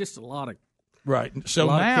 And that's just a lot of right. So a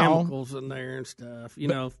lot now of chemicals in there and stuff.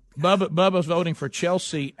 Bubba's voting for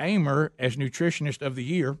Chelsea Amer as Nutritionist of the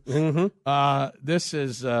Year. Mm-hmm. This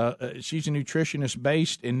is she's a nutritionist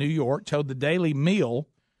based in New York. Told the Daily Meal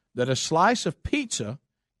that a slice of pizza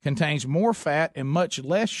contains more fat and much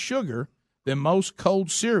less sugar than most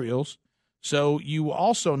cold cereals. So you will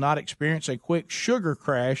also not experience a quick sugar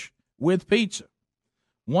crash with pizza.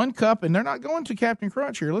 1 cup, and they're not going to Captain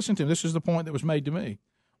Crunch here. Listen to me. This is the point that was made to me.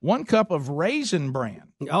 1 cup of Raisin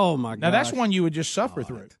Bran. Oh, my God. Now, that's one you would just suffer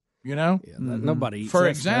through, Yeah, nobody eats For that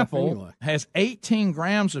example, stuff anyway. has 18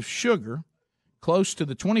 grams of sugar, close to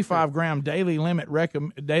the 25-gram daily limit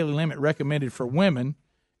recommended for women,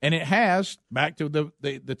 and it has, back to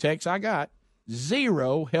the text I got,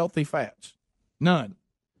 0 healthy fats. None.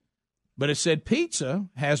 But it said pizza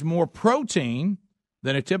has more protein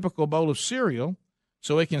than a typical bowl of cereal,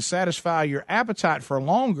 so it can satisfy your appetite for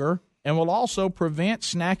longer and will also prevent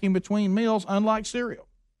snacking between meals, unlike cereal.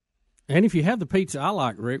 And if you have the pizza I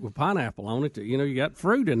like, Rick, with pineapple on it, you got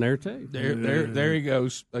fruit in there, too. There he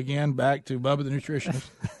goes. Again, back to Bubba the Nutritionist.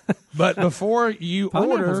 But before you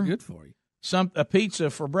order good for you. a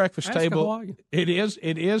pizza for breakfast table, Hawaii. it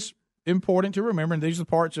is important to remember, and these are the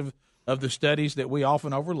parts of the studies that we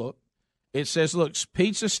often overlook. It says, look,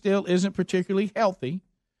 pizza still isn't particularly healthy,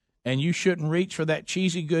 and you shouldn't reach for that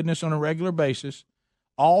cheesy goodness on a regular basis.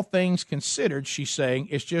 All things considered, she's saying,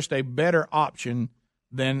 it's just a better option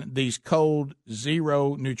than these cold,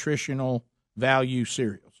 0 nutritional value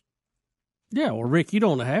cereals. Yeah, well, Rick, you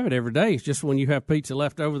don't have it every day. It's just when you have pizza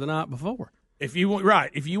left over the night before. If you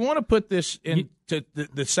want to put this into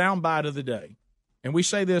the soundbite of the day, and we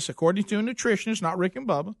say this according to a nutritionist, not Rick and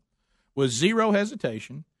Bubba, with 0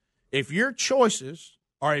 hesitation, if your choices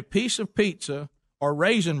are a piece of pizza or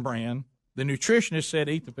Raisin Bran, The nutritionist said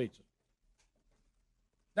eat the pizza.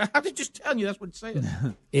 Now, I'm just telling you, that's what it said.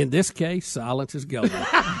 In this case, silence is golden.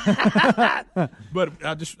 But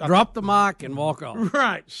I drop the mic and walk off.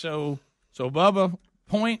 Right. So Bubba,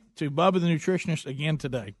 point to Bubba the nutritionist again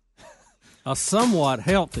today. A somewhat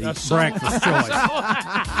healthy breakfast choice.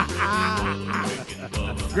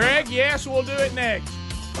 Greg, yes, we'll do it next.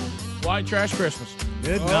 White Trash Christmas.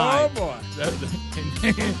 Good night. Oh, boy.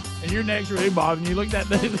 And you're next really bothering you. Look at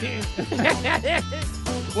that.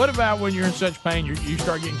 What about when you're in such pain, you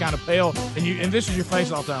start getting kind of pale, and this is your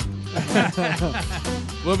face all the time?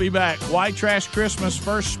 We'll be back. White Trash Christmas,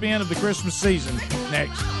 first spin of the Christmas season,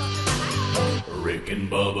 next. Rick and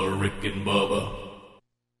Bubba, Rick and Bubba.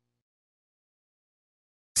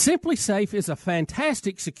 Simply Safe is a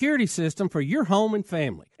fantastic security system for your home and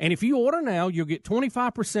family. And if you order now, you'll get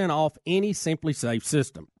 25% off any Simply Safe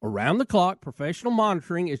system. Around-the-clock professional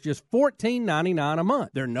monitoring is just $14.99 a month.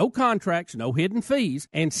 There are no contracts, no hidden fees,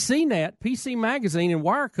 and CNET, PC Magazine, and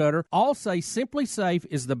Wirecutter all say Simply Safe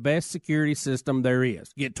is the best security system there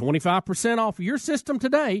is. Get 25% off your system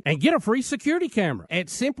today and get a free security camera at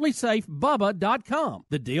simplysafebubba.com.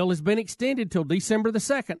 The deal has been extended till December the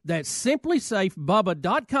 2nd. That's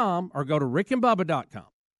simplysafebubba.com or go to rickandbubba.com.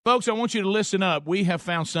 Folks, I want you to listen up. We have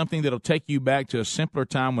found something that'll take you back to a simpler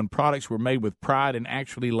time when products were made with pride and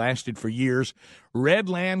actually lasted for years.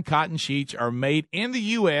 Redland cotton sheets are made in the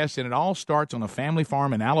U.S., and it all starts on a family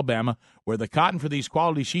farm in Alabama where the cotton for these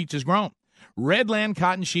quality sheets is grown. Redland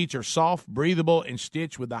cotton sheets are soft, breathable, and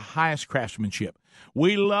stitched with the highest craftsmanship.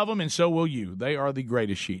 We love them, and so will you. They are the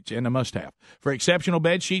greatest sheets and a must-have. For exceptional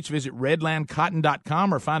bed sheets, visit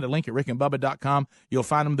redlandcotton.com or find a link at rickandbubba.com. You'll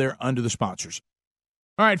find them there under the sponsors.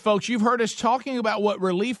 All right, folks, you've heard us talking about what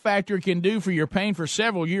Relief Factor can do for your pain for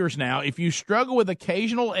several years now. If you struggle with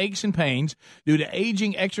occasional aches and pains due to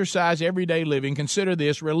aging, exercise, everyday living, consider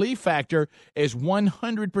this. Relief Factor is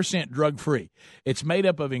 100% drug-free. It's made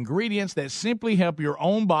up of ingredients that simply help your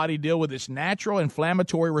own body deal with its natural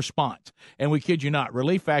inflammatory response. And we kid you not,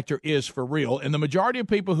 Relief Factor is for real. And the majority of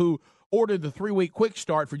people who ordered the 3-week quick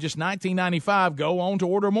start for just $19.95 go on to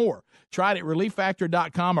order more. Try it at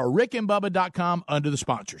relieffactor.com or rickandbubba.com under the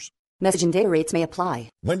sponsors. Message and data rates may apply.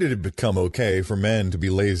 When did it become okay for men to be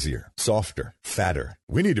lazier, softer, fatter?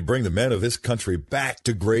 We need to bring the men of this country back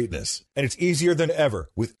to greatness. And it's easier than ever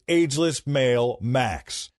with Ageless Male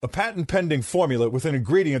Max, a patent-pending formula with an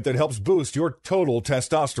ingredient that helps boost your total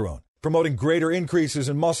testosterone, promoting greater increases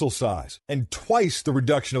in muscle size and twice the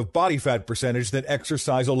reduction of body fat percentage than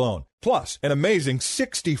exercise alone. Plus, an amazing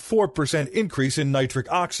 64% increase in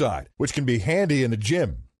nitric oxide, which can be handy in the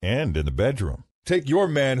gym and in the bedroom. Take your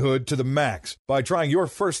manhood to the max by trying your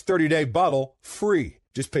first 30-day bottle free.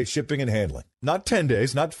 Just pay shipping and handling. Not 10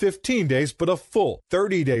 days, not 15 days, but a full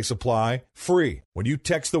 30-day supply free when you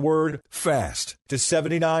text the word FAST to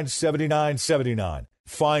 797979.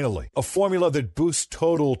 Finally, a formula that boosts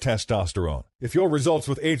total testosterone. If your results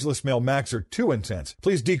with Ageless Male Max are too intense,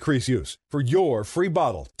 please decrease use. For your free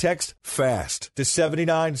bottle, text FAST to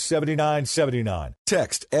 797979.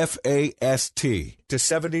 Text FAST to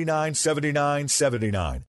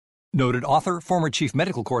 797979. Noted author, former chief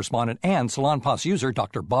medical correspondent, and Salonpas user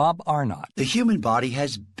Dr. Bob Arnott. The human body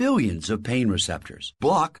has billions of pain receptors.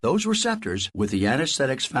 Block those receptors with the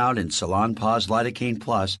anesthetics found in Salonpas Lidocaine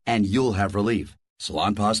Plus, and you'll have relief.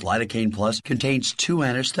 Salonpas Lidocaine Plus contains 2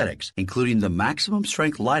 anesthetics, including the maximum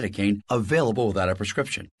strength lidocaine available without a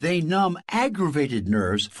prescription. They numb aggravated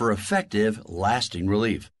nerves for effective, lasting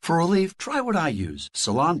relief. For relief, try what I use,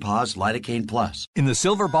 Salonpas Lidocaine Plus. In the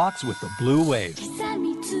silver box with the blue wave.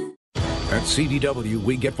 At CDW,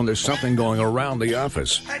 we get when there's something going around the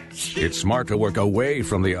office. It's smart to work away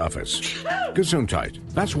from the office. Gesundheit.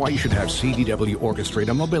 That's why you should have CDW orchestrate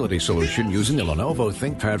a mobility solution using the Lenovo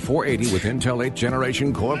ThinkPad 480 with Intel 8th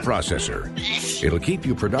Generation Core processor. It'll keep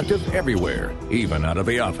you productive everywhere, even out of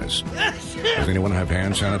the office. Does anyone have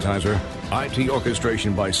hand sanitizer? IT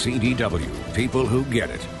orchestration by CDW. People who get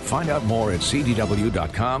it. Find out more at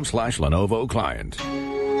cdw.com/Lenovo Client.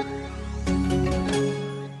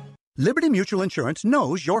 Liberty Mutual Insurance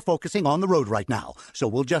knows you're focusing on the road right now, so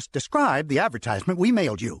we'll just describe the advertisement we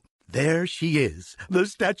mailed you. There she is, the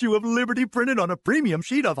Statue of Liberty printed on a premium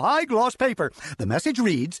sheet of high-gloss paper. The message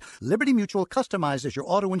reads, Liberty Mutual customizes your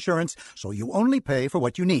auto insurance so you only pay for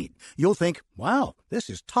what you need. You'll think, wow, this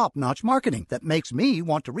is top-notch marketing that makes me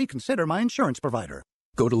want to reconsider my insurance provider.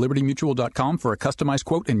 Go to libertymutual.com for a customized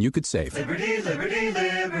quote and you could save. Liberty, liberty,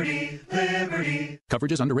 liberty, liberty.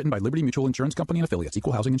 Coverage is underwritten by Liberty Mutual Insurance Company and affiliates.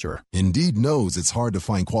 Equal housing insurer. Indeed knows it's hard to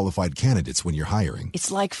find qualified candidates when you're hiring.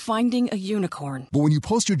 It's like finding a unicorn. But when you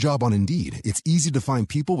post your job on Indeed, it's easy to find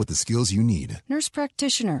people with the skills you need. Nurse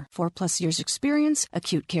practitioner, 4+ years experience,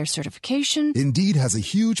 acute care certification. Indeed has a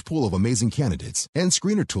huge pool of amazing candidates and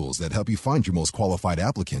screener tools that help you find your most qualified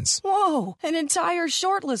applicants. Whoa, an entire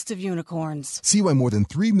short list of unicorns. See why more than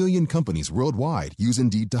 3 million companies worldwide use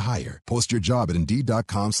Indeed to hire. Post your job at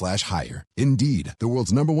Indeed.com/hire. Indeed, the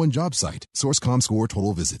world's #1 job site. Source.com/score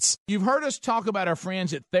total visits. You've heard us talk about our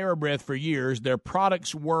friends at TheraBreath for years. Their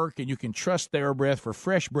products work, and you can trust TheraBreath for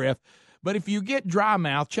fresh breath. But if you get dry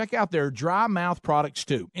mouth, check out their dry mouth products,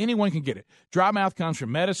 too. Anyone can get it. Dry mouth comes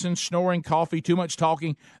from medicine, snoring, coffee, too much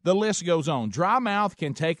talking. The list goes on. Dry mouth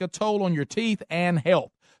can take a toll on your teeth and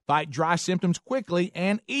health. Fight dry symptoms quickly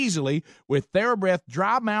and easily with TheraBreath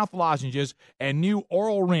dry mouth lozenges and new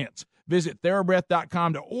oral rinse. Visit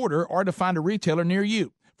TheraBreath.com to order or to find a retailer near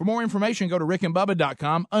you. For more information, go to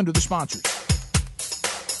rickandbubba.com under the sponsors.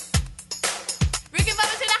 Rick and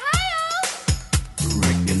Bubba's in Ohio.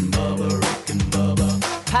 Rick and Bubba.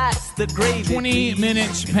 Pass the gravy. 20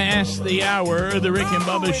 minutes past the hour of the Rick and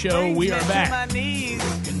Bubba Show. We are back.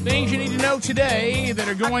 Things you need to know today that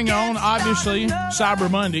are going on. Obviously, Cyber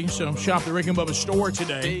Monday, so shop the Rick and Bubba store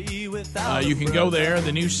today. You can go there.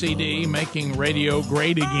 The new CD, Making Radio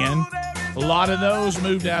Great Again. A lot of those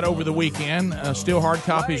moved out over the weekend. Still hard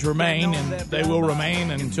copies remain, and they will remain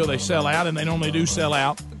until they sell out, and they normally do sell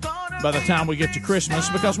out by the time we get to Christmas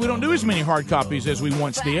because we don't do as many hard copies as we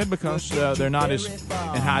once did because they're not as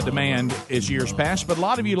in high demand as years past. But a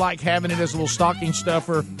lot of you like having it as a little stocking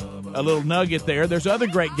stuffer, a little nugget there. There's other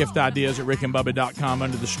great gift ideas at rickandbubba.com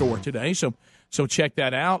under the store today, so check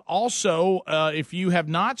that out. Also, if you have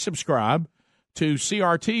not subscribed to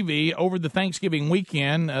CRTV over the Thanksgiving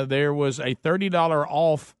weekend, there was a $30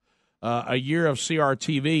 off a year of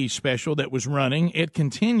CRTV special that was running. It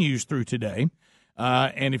continues through today.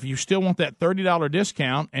 And if you still want that $30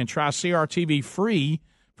 discount and try CRTV free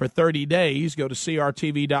for 30 days, go to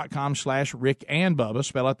crtv.com/rickandbubba,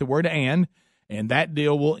 spell out the word and that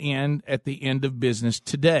deal will end at the end of business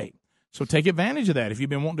today. So take advantage of that. If you've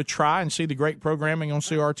been wanting to try and see the great programming on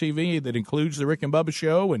CRTV that includes the Rick and Bubba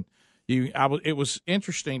Show, and it was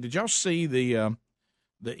interesting. Did y'all see the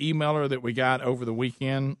emailer that we got over the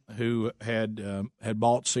weekend who had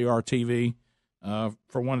bought CRTV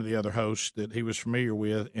for one of the other hosts that he was familiar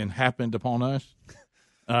with and happened upon us?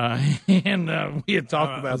 And we had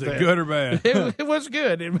talked about was that. it good or bad? It was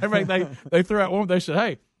good. They threw out one. They said,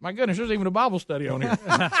 "Hey, my goodness, there's even a Bible study on here,"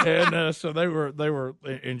 and so they were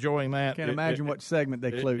enjoying that. Can't imagine what segment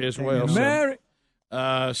they clued as well. Mary.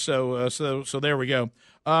 So there we go.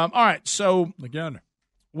 All right, so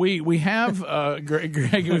we have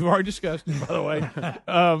Greg. We've already discussed it, by the way.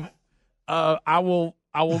 I will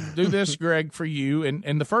do this, Greg, for you.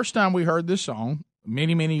 And the first time we heard this song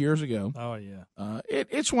many years ago. Oh yeah.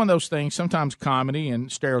 It's one of those things. Sometimes comedy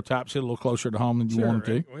and stereotypes hit a little closer to home than you want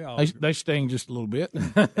them to. They sting just a little bit.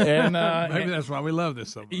 And maybe that's why we love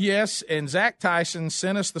this so much. Yes, and Zach Tyson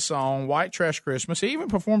sent us the song "White Trash Christmas." He even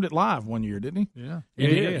performed it live one year, didn't he? Yeah, he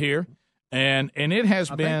did here. And it has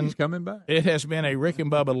been he's coming back. It has been a Rick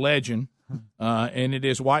and Bubba legend, and it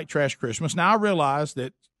is White Trash Christmas. Now I realize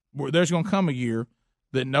that there's going to come a year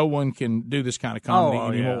that no one can do this kind of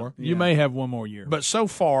comedy anymore. Yeah. You may have one more year, but so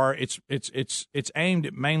far it's aimed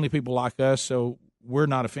at mainly people like us, so we're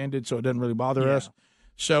not offended, so it doesn't really bother us.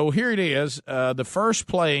 So here it is, the first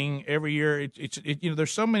playing every year.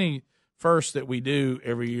 There's so many firsts that we do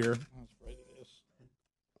every year. I was afraid of this.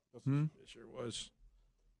 It sure was.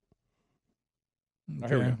 Okay.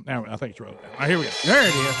 Here we go. Now I think it's rolling. Here we go. There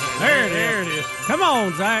it is. There it is. Come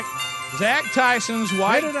on, Zach. Zach Tyson's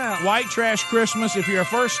White Trash Christmas. If you're a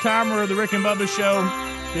first-timer of the Rick and Bubba Show,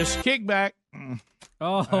 just kick back.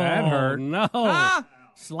 Oh, that hurt. No.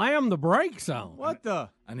 Slam the brakes on. What the?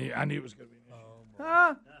 I knew it was going to be me.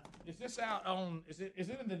 Is this out on, is it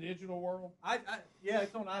in the digital world? Yeah,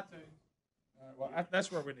 it's on iTunes. Well,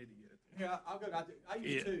 that's where we need to get it. Yeah, I'll go. I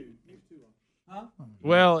use two. Huh?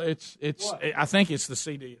 Well, it's. I think it's the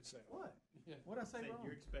CD itself. What? What did I say wrong?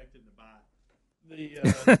 You're expected to buy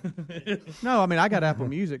No, I mean I got Apple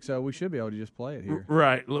Music, so we should be able to just play it here.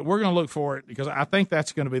 Right. Look, we're going to look for it because I think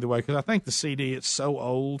that's going to be the way. Because I think the CD it's so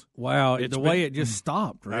old. Wow, way it just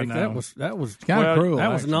stopped, Rick. That was kind of cruel.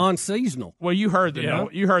 That was non-seasonal. Well, you heard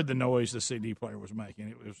the noise the CD player was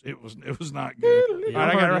making. It was not good.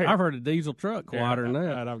 I've heard a diesel truck quieter than that.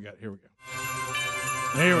 Right, I've got. Here we go.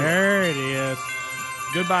 There it is.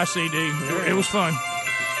 Goodbye, CD. It was fun.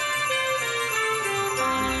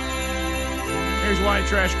 Here's White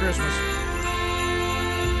Trash Christmas.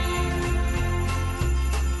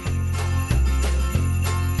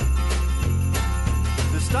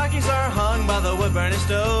 Turkeys are hung by the wood-burning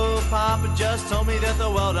stove. Papa just told me that the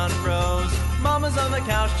well done froze. Mama's on the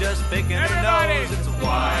couch just picking her nose. It's a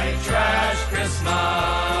white trash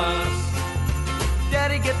Christmas.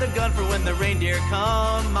 Daddy, get the gun for when the reindeer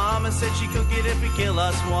come. Mama said she cook it if we kill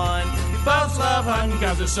us one. We both love hunting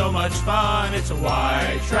 'cause it's so much fun. It's a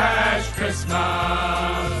white trash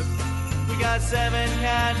Christmas. We got 7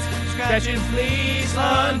 cats scratching fleas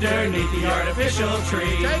underneath the artificial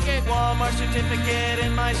tree. Take it. Walmart certificate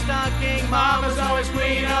in my stocking. Mama's always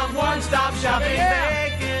queen of one-stop shopping.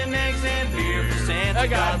 Bacon, eggs, and beer for Santa.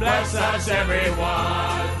 God bless us,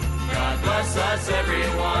 everyone. God bless us,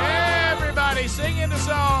 everyone. Everybody singing the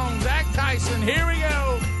song. Zach Tyson, here we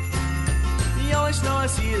go. The only snow I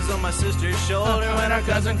see is on my sister's shoulder. When our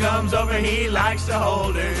cousin comes over, he likes to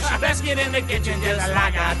hold her. She best get in the kitchen just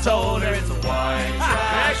like I told her. It's a white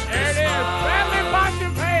trash There it is. Bradley pots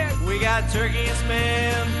and pans. We got turkey and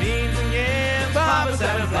spam, beans and yams. Papa's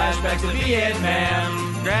having flashbacks to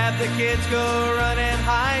Vietnam. Grab the kids, go run and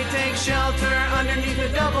hide. Take shelter underneath a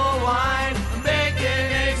double wide.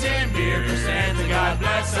 Bacon, eggs, and beer for Santa. God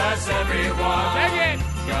bless us, everyone. Take it.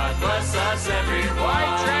 God bless us, everyone.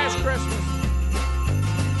 White trash Christmas.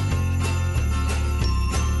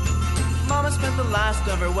 Mama spent the last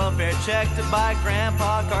of her welfare check to buy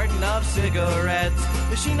Grandpa a carton of cigarettes.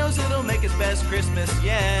 But she knows it'll make his best Christmas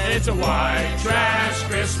yet. It's a white trash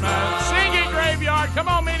Christmas. Sing it, Graveyard. Come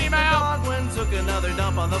on, Minnie Mouse. Dogwin took another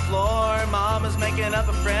dump on the floor. Mama's making up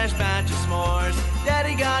a fresh batch of s'mores.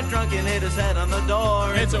 Daddy got drunk and hit his head on the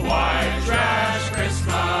door. It's a white trash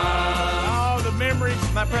Christmas. Oh, the memories.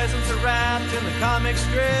 My presents are wrapped in the comic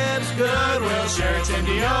strips. Goodwill shirts and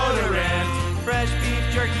deodorant. Fresh beef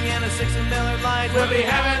jerky and a 6 of Miller Lite. We'll be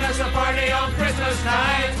having us a party on Christmas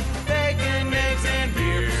night. Bacon, eggs, and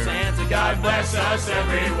beer for Santa. God bless us,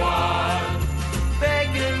 everyone.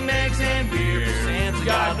 Bacon, eggs, and beer for Santa.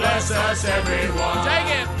 God bless us, everyone. Take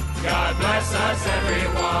it. God bless us,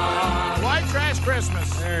 everyone. White trash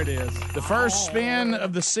Christmas. There it is. The first spin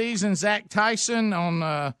of the season, Zach Tyson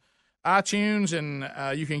on iTunes, and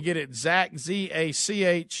you can get it Zach,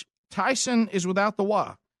 Z-A-C-H. Tyson is without the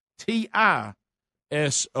Y. Tyson.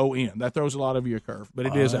 That throws a lot of you a curve, but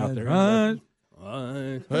it is out there.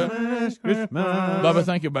 Bubba,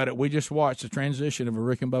 think about it. We just watched the transition of a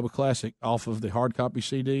Rick and Bubba classic off of the hard copy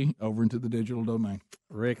CD over into the digital domain.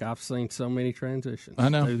 Rick, I've seen so many transitions. I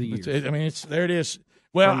know. Through the years. It's there. It is.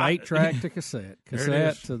 Well, from 8-track to cassette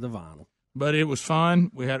to the vinyl. But it was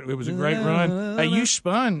fun. It was a great run. Hey, you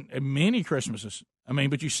spun many Christmases. I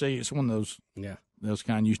mean, but you see, it's one of those. Yeah. Those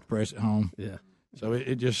kind you used to press at home. Yeah. So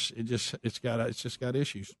it's just got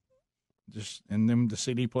issues. And then the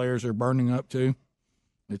CD players are burning up too.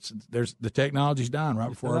 The technology's dying right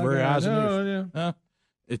before our very eyes and ears. Yeah.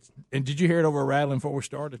 And did you hear it over a rattling before we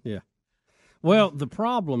started? Yeah. Well, the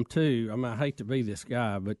problem too. I mean, I hate to be this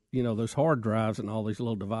guy, but those hard drives and all these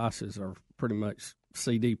little devices are pretty much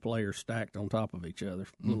CD players stacked on top of each other,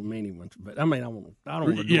 little mini ones. But I mean, I don't want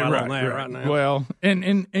to dwell on that right now. Well,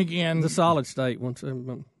 and again, the solid state ones.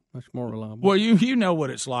 Much more reliable. Well, you know what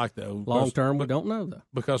it's like though. Long term, we don't know though.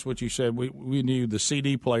 Because what you said, we knew the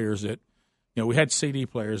CD players that, we had CD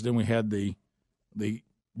players, then we had the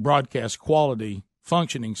broadcast quality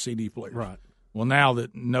functioning CD players. Right. Well, now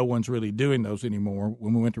that no one's really doing those anymore,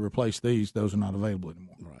 when we went to replace these, those are not available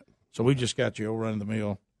anymore. Right. So we just got your old run of the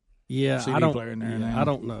mill. Yeah, CD player in there now. I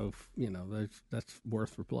don't know if that's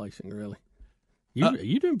worth replacing really.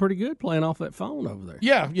 You doing pretty good playing off that phone over there.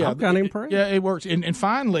 Yeah. I'm kind of impressed. Yeah, it works. And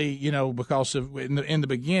finally, because of in the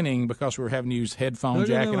beginning, because we were having to use headphone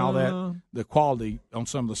jack and all that, the quality on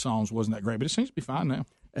some of the songs wasn't that great. But it seems to be fine now.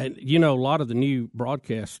 And a lot of the new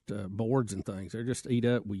broadcast boards and things, they're just eat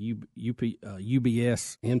up with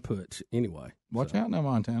UBS inputs anyway. Watch out now,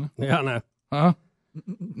 Montana. Yeah, I know. Huh?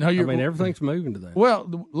 No, everything's moving to that.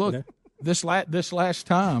 Well, look, this last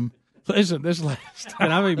time. Listen, this last time.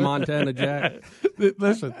 Can I be Montana Jack?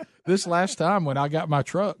 Listen, this last time when I got my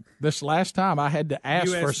truck, I had to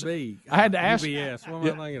ask USB. I had to ask UBS. What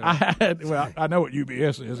am I thinking of? I know what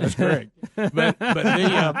UBS is. That's correct.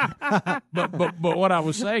 But what I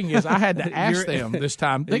was saying is I had to ask them this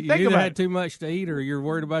time. Think you about had too much to eat, or you're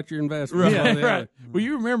worried about your investment. Right. Well,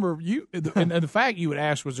 you remember and the fact you would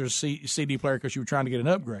ask was there a CD player because you were trying to get an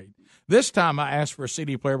upgrade. This time I asked for a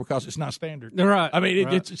CD player because it's not standard. Right. I mean,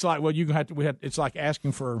 it's like you have to. It's like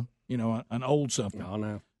asking for an old something. Oh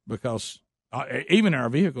no. Because even in our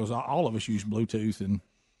vehicles, all of us use Bluetooth and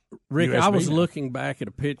Rick, USB I was now. looking back at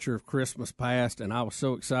a picture of Christmas past, and I was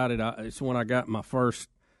so excited. It's when I got my first,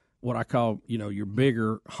 what I call, your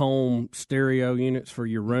bigger home stereo units for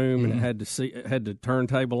your room, and it had the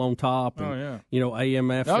turntable on top, and AM,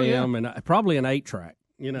 FM, and probably an 8-track.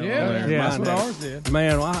 You know, Yeah, that's what ours did.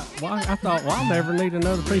 Man, I thought, I'll never need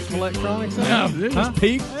another piece of electronics. No, it was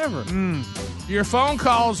peak ever. Your phone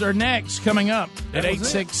calls are next, coming up at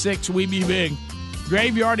 866-WE-BE-BIG.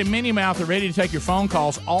 Graveyard and Minnie Mouth are ready to take your phone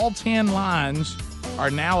calls. All 10 lines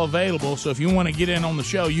are now available, so if you want to get in on the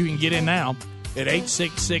show, you can get in now at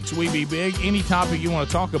 866-WE-BE-BIG. Any topic you want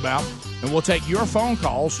to talk about, and we'll take your phone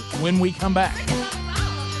calls when we come back.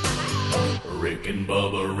 Rick and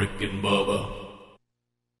Bubba, Rick and Bubba.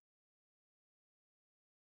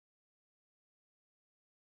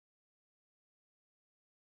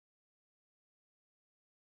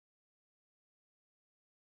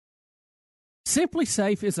 Simply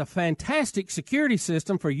Safe is a fantastic security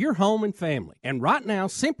system for your home and family. And right now,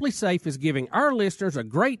 Simply Safe is giving our listeners a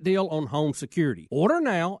great deal on home security. Order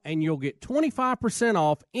now and you'll get 25%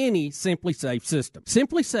 off any Simply Safe system.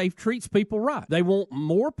 Simply Safe treats people right. They want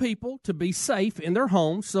more people to be safe in their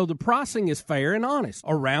homes, so the pricing is fair and honest.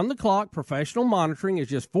 Around-the-clock professional monitoring is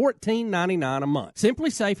just $14.99 a month. Simply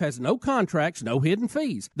Safe has no contracts, no hidden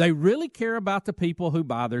fees. They really care about the people who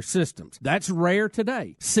buy their systems. That's rare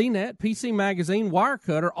today. CNET, PC Magazine,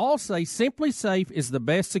 Wirecutter all say Simply Safe is the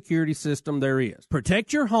best security system there is.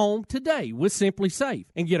 Protect your home today with Simply Safe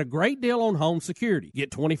and get a great deal on home security.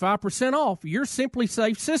 Get 25% off your Simply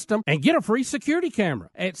Safe system and get a free security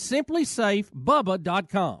camera at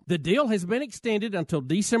simplysafebubba.com. The deal has been extended until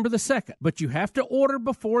December the 2nd, but you have to order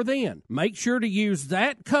before then. Make sure to use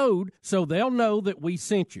that code so they'll know that we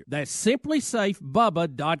sent you. That's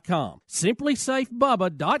simplysafebubba.com.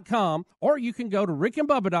 simplysafebubba.com, or you can go to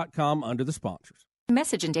rickandbubba.com under the sponsors.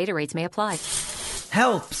 Message and data rates may apply.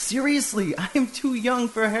 Help! Seriously, I am too young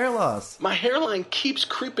for hair loss. My hairline keeps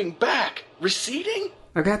creeping back. Receding?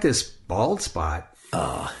 I've got this bald spot.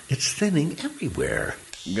 It's thinning everywhere.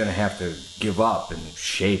 I'm gonna have to give up and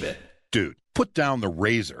shave it. Dude, put down the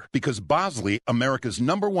razor, because Bosley, America's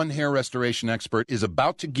 #1 hair restoration expert, is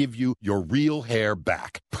about to give you your real hair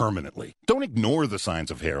back permanently. Don't ignore the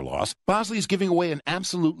signs of hair loss. Bosley is giving away an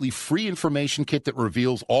absolutely free information kit that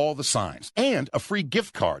reveals all the signs, and a free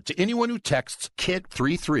gift card to anyone who texts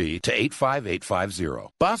KIT33 to 85850.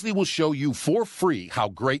 Bosley will show you for free how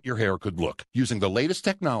great your hair could look. Using the latest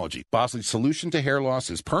technology, Bosley's solution to hair loss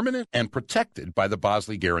is permanent and protected by the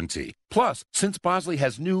Bosley Guarantee. Plus, since Bosley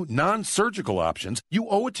has new non-surgical options, you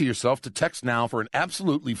owe it to yourself to text now for an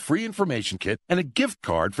absolutely free information kit and a gift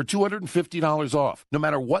card for $250 off, no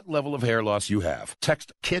matter what level of hair loss you have.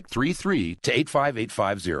 Text KIT33 to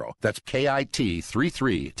 85850. That's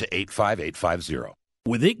KIT33 to 85850.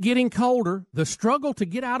 With it getting colder, the struggle to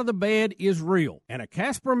get out of the bed is real, and a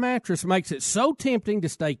Casper mattress makes it so tempting to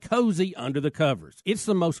stay cozy under the covers. It's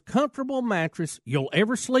the most comfortable mattress you'll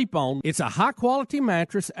ever sleep on. It's a high-quality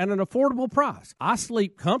mattress at an affordable price. I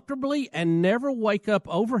sleep comfortably and never wake up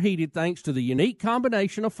overheated thanks to the unique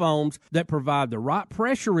combination of foams that provide the right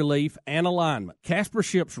pressure relief and alignment. Casper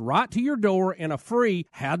ships right to your door in a free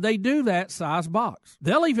 "How'd they do that?" size box.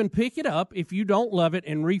 They'll even pick it up if you don't love it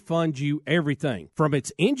and refund you everything. From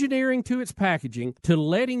its engineering to its packaging to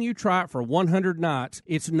letting you try it for 100 nights,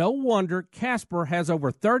 it's no wonder Casper has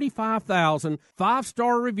over 35,000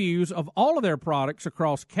 five-star reviews of all of their products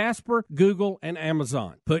across Casper, Google, and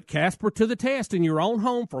Amazon. Put Casper to the test in your own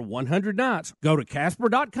home for 100 nights. Go to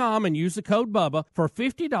Casper.com and use the code BUBBA for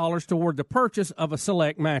 $50 toward the purchase of a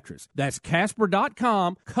select mattress. That's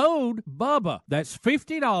Casper.com, code BUBBA. That's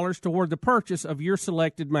 $50 toward the purchase of your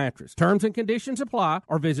selected mattress. Terms and conditions apply,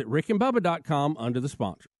 or visit rickandbubba.com under the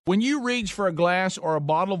sponsor. When you reach for a glass or a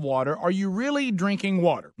bottle of water, are you really drinking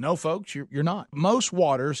water? No, folks, you're not. Most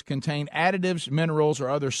waters contain additives, minerals, or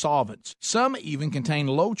other solvents. Some even contain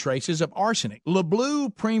low traces of arsenic.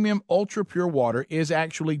 LeBlue Premium Ultra Pure Water is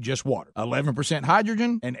actually just water. 11%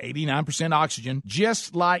 hydrogen and 89% oxygen,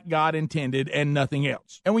 just like God intended, and nothing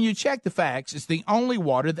else. And when you check the facts, it's the only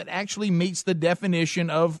water that actually meets the definition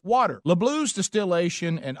of water. LeBlue's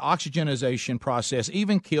distillation and oxygenization process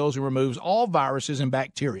even kills and removes all viruses and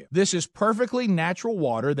bacteria. This is perfectly natural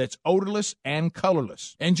water that's odorless and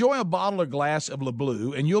colorless. Enjoy a bottle or glass of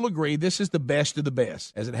LeBlue, and you'll agree this is the best of the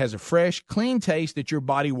best, as it has a fresh, clean taste that your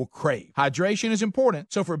body will crave. Hydration is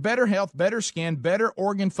important, so for better health, better skin, better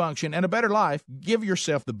organ function, and a better life, give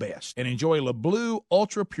yourself the best and enjoy LeBlue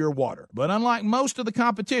Ultra Pure Water. But unlike most of the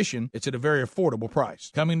competition, it's at a very affordable price.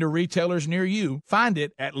 Coming to retailers near you, find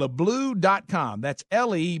it at leblue.com. That's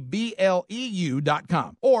LEBLEU.com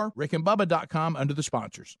or rickandbubba.com under the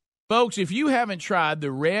sponsors. Folks, if you haven't tried the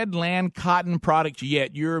Redland cotton products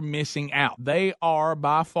yet, you're missing out. They are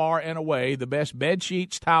by far and away the best bed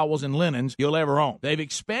sheets, towels, and linens you'll ever own. They've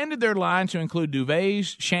expanded their line to include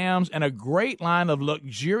duvets, shams, and a great line of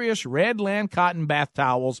luxurious Redland cotton bath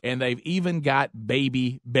towels, and they've even got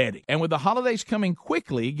baby bedding. And with the holidays coming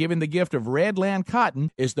quickly, giving the gift of Redland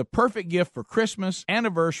cotton is the perfect gift for Christmas,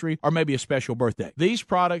 anniversary, or maybe a special birthday. These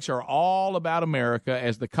products are all about America,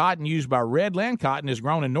 as the cotton used by Redland Cotton is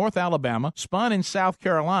grown in North Alabama, spun in South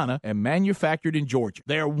Carolina, and manufactured in Georgia.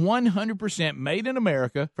 They are 100% made in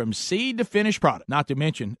America from seed to finished product. Not to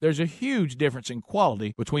mention, there's a huge difference in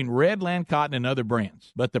quality between Redland Cotton and other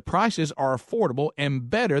brands. But the prices are affordable and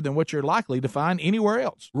better than what you're likely to find anywhere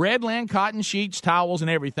else. Redland Cotton sheets, towels,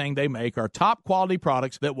 and everything they make are top quality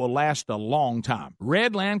products that will last a long time.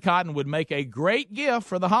 Redland Cotton would make a great gift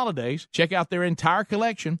for the holidays. Check out their entire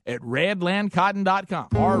collection at redlandcotton.com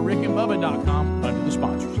or rickandbubba.com under the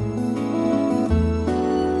sponsors.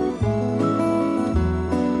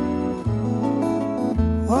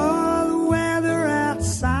 Oh, the weather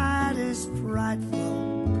outside is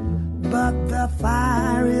frightful, but the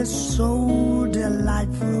fire is so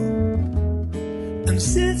delightful. And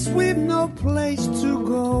since we've no place to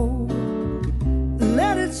go,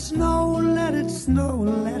 let it snow, let it snow,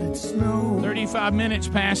 let it snow. 35 minutes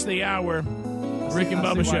past the hour. Rick and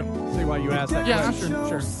Bubba Show. See why you asked that question.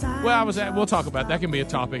 Sure. Well, we'll talk about that. That can be a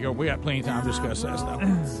topic. We got plenty of time to discuss that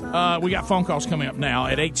stuff. We got phone calls coming up now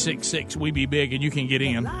at 866-WE-BE-BIG, and you can get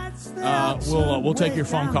in. We'll take your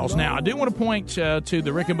phone calls now. I do want to point to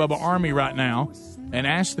the Rick and Bubba Army right now and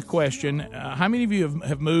ask the question, how many of you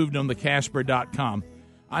have moved on the Casper.com?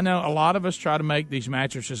 I know a lot of us try to make these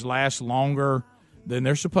mattresses last longer than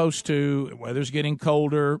they're supposed to. Weather's getting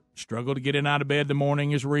colder. Struggle to get in out of bed in the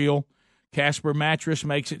morning is real. Casper mattress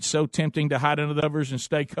makes it so tempting to hide under the covers and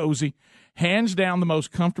stay cozy. Hands down the most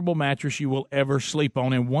comfortable mattress you will ever sleep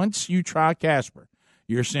on. And once you try Casper,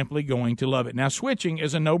 you're simply going to love it. Now, switching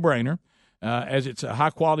is a no-brainer, as it's a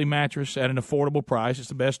high-quality mattress at an affordable price. It's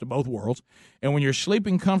the best of both worlds. And when you're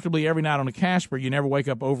sleeping comfortably every night on a Casper, you never wake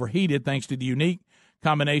up overheated thanks to the unique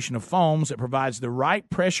combination of foams that provides the right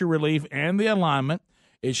pressure relief and the alignment.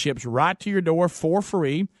 It ships right to your door for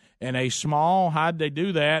free. And a small, how'd they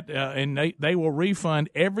do that? And they will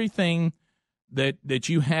refund everything that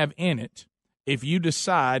you have in it if you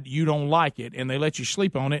decide you don't like it, and they let you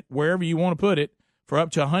sleep on it wherever you want to put it for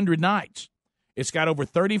up to 100 nights. It's got over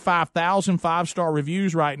 35,000 five-star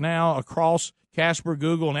reviews right now across Casper,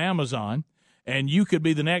 Google, and Amazon, and you could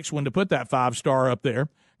be the next one to put that 5-star up there.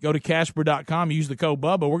 Go to Casper.com, use the code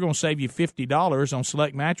BUBBA. We're going to save you $50 on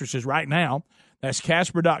select mattresses right now. That's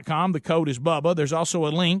Casper.com. The code is BUBBA. There's also a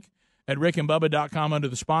link at rickandbubba.com under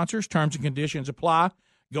the sponsors. Terms and conditions apply.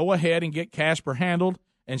 Go ahead and get Casper handled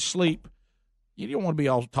and sleep. You don't want to be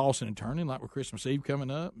all tossing and turning like with Christmas Eve coming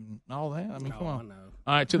up and all that. I mean, come on.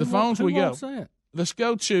 All right, to the phones we go. Let's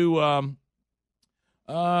go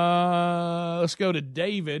to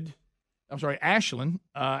David. I'm sorry, Ashland.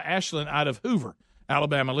 Ashland out of Hoover,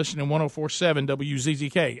 Alabama, listening to 104.7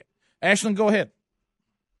 WZZK. Ashland, go ahead.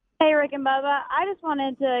 Hey, Rick and Bubba. I just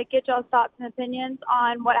wanted to get y'all's thoughts and opinions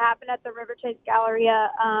on what happened at the River Chase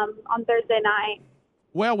Galleria on Thursday night.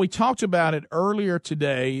 Well, we talked about it earlier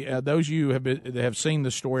today. Those of you that have seen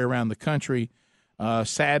the story around the country,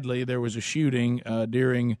 sadly, there was a shooting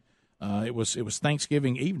during it was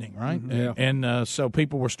Thanksgiving evening, right? Yeah. And so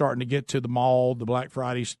people were starting to get to the mall. The Black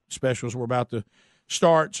Friday specials were about to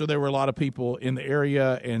start, so there were a lot of people in the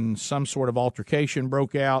area, and some sort of altercation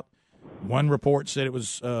broke out. One report said it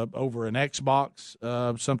was over an Xbox,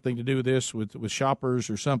 something to do with this, with shoppers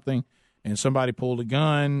or something, and somebody pulled a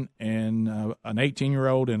gun, and an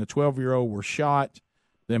 18-year-old and a 12-year-old were shot.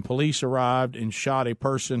 Then police arrived and shot a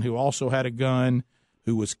person who also had a gun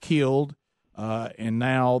who was killed, and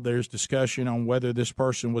now there's discussion on whether this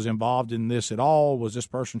person was involved in this at all. Was this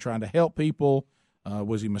person trying to help people?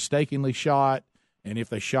 Was he mistakenly shot? And if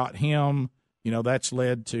they shot him, that's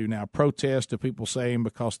led to now protest of people saying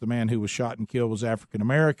because the man who was shot and killed was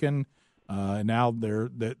African-American. Now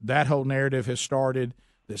that whole narrative has started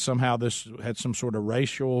that somehow this had some sort of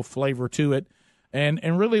racial flavor to it.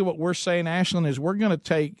 And really what we're saying, Ashland, is we're going to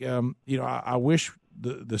take, I wish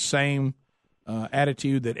the same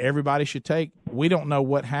attitude that everybody should take. We don't know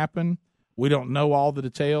what happened. We don't know all the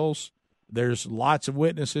details. There's lots of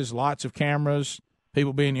witnesses, lots of cameras,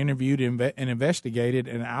 people being interviewed and investigated,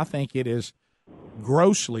 and I think it is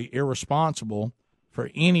grossly irresponsible for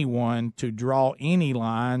anyone to draw any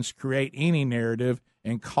lines, create any narrative,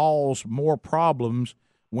 and cause more problems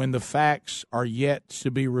when the facts are yet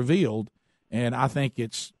to be revealed. And I think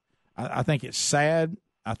it's sad.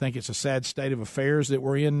 I think it's a sad state of affairs that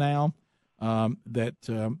we're in now,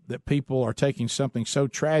 that people are taking something so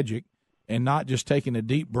tragic and not just taking a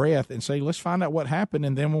deep breath and say, let's find out what happened,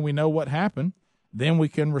 and then when we know what happened, then we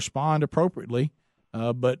can respond appropriately.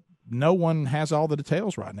 But no one has all the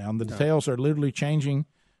details right now, and the details are literally changing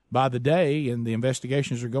by the day, and the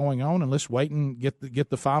investigations are going on, and let's wait and get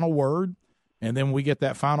the final word, and then when we get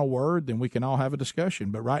that final word, then we can all have a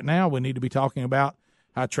discussion. But right now we need to be talking about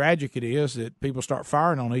how tragic it is that people start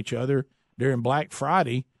firing on each other during Black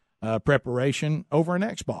Friday preparation over an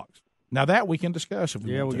Xbox. Now, that we can discuss if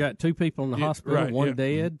we want to. We got 2 people in the hospital, one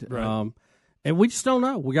dead. Right. And we just don't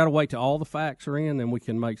know. We got to wait till all the facts are in, and we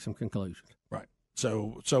can make some conclusions. Right.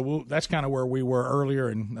 So that's kind of where we were earlier,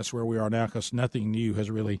 and that's where we are now, because nothing new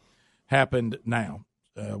has really happened now.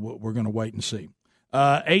 We're going to wait and see.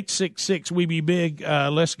 866 We Be Big.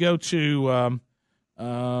 Let's go to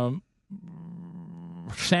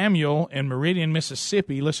Samuel in Meridian,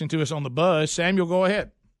 Mississippi, listening to us on the Buzz. Samuel, go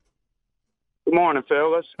ahead. Good morning,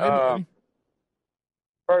 fellas.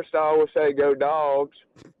 First, I always say go Dogs.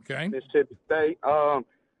 Okay. Mississippi State. So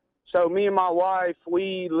me and my wife,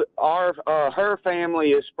 her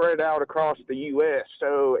family is spread out across the U.S.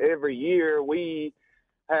 So every year we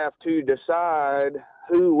have to decide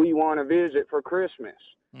who we want to visit for Christmas,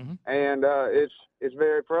 and it's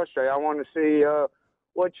very frustrating. I want to see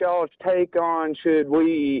what y'all's take on should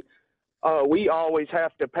we. We always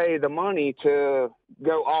have to pay the money to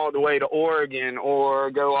go all the way to Oregon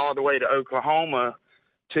or go all the way to Oklahoma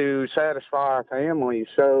to satisfy our family.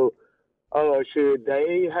 So should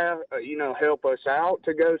they have, help us out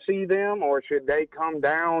to go see them, or should they come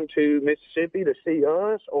down to Mississippi to see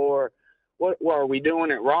us, or what are we doing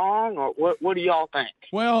it wrong, or what do y'all think?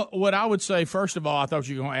 Well, what I would say, first of all, I thought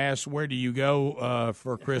you were going to ask, where do you go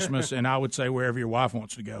for Christmas? And I would say wherever your wife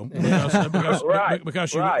wants to go,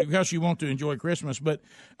 because you want to enjoy Christmas. But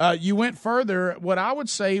you went further. What I would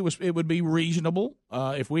say it would be reasonable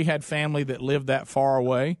if we had family that lived that far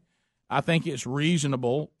away. I think it's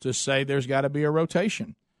reasonable to say there's got to be a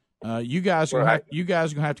rotation. You guys are going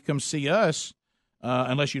to have to come see us,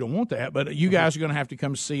 unless you don't want that. But you guys are going to have to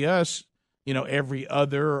come see us, every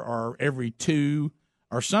other or every 2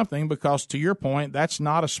 or something, because to your point, that's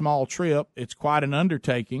not a small trip. It's quite an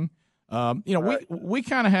undertaking. We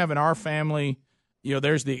kind of have in our family,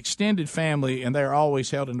 there's the extended family, and they're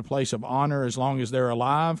always held in a place of honor as long as they're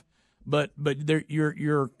alive. But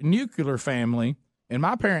your nuclear family, and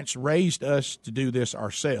my parents raised us to do this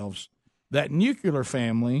ourselves, that nuclear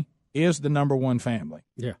family is the number one family.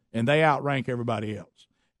 Yeah. And they outrank everybody else.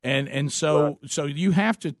 And so you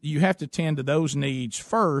have to tend to those needs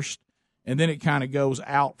first, and then it kind of goes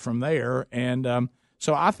out from there. And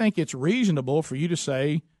so I think it's reasonable for you to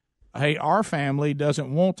say, hey, our family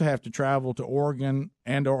doesn't want to have to travel to Oregon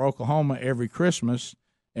and or Oklahoma every Christmas,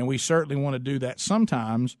 and we certainly want to do that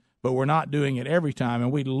sometimes, but we're not doing it every time.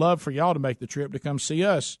 And we'd love for y'all to make the trip to come see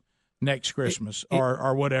us next Christmas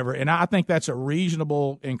or whatever. And I think that's a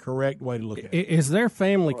reasonable and correct way to look at it. Is their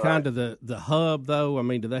family kind of the hub, though? I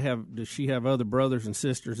mean, does she have other brothers and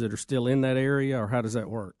sisters that are still in that area, or how does that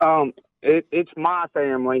work? It's my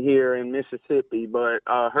family here in Mississippi, but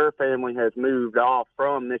her family has moved off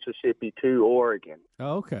from Mississippi to Oregon.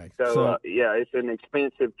 Oh, okay. So it's an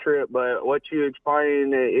expensive trip, but what you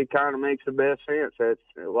explained, it kind of makes the best sense. That's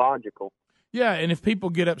logical. Yeah, and if people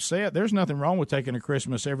get upset, there's nothing wrong with taking a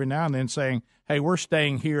Christmas every now and then saying, hey, we're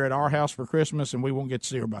staying here at our house for Christmas, and we won't get to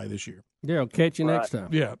see everybody this year. Yeah, I'll catch you next time.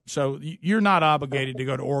 Yeah, so you're not obligated to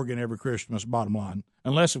go to Oregon every Christmas, bottom line,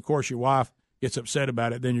 unless, of course, your wife gets upset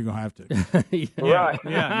about it, then you're going to have to. Right.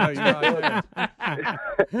 Yeah.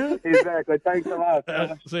 No, exactly. Thanks a lot.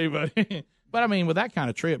 See, buddy. But, I mean, with that kind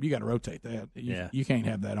of trip, you got to rotate that. You can't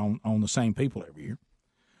have that on the same people every year.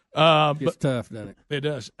 It's tough, doesn't it? It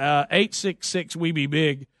does. 866 We Be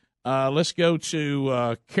Big. Let's go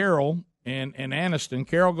to Carol in Anniston.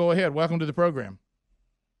 Carol, go ahead. Welcome to the program.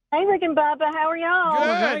 Hey, Rick and Bubba. How are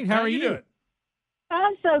y'all? Good. How are you doing?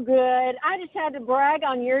 I'm so good. I just had to brag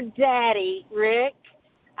on your daddy, Rick.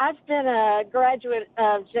 I've been a graduate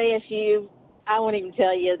of JSU, I won't even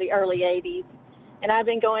tell you, the early 80s. And I've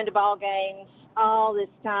been going to ball games all this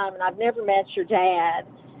time, and I've never met your dad.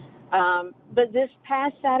 But this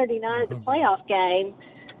past Saturday night at the playoff game,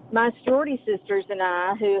 my sorority sisters and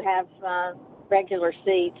I, who have regular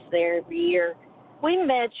seats there every year, we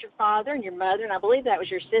met your father and your mother, and I believe that was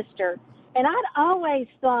your sister. And I'd always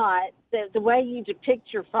thought that the way you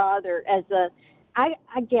depict your father as I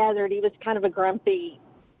gathered he was kind of a grumpy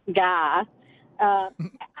guy.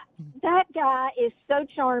 That guy is so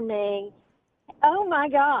charming. Oh my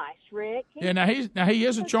gosh, Rick! Now he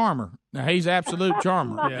is a charmer. Now he's absolute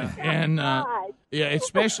charmer. Yeah. And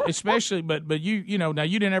especially, but you know, now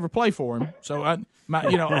you didn't ever play for him, so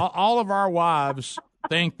all of our wives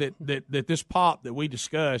think that this Pop that we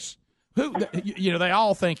discuss, they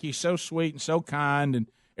all think he's so sweet and so kind, and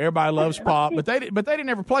everybody loves Pop, but they didn't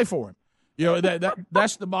ever play for him. You know,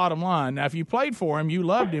 that's the bottom line. Now, if you played for him, you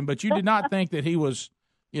loved him, but you did not think that he was.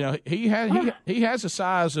 You know, he has a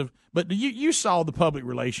size of, but you saw the public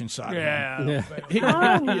relations side. Yeah.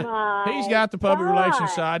 He's got the public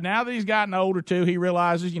relations side. Now that he's gotten older too, he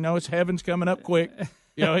realizes, it's heaven's coming up quick.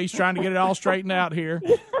 He's trying to get it all straightened out here.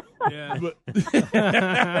 Yeah. Burgess,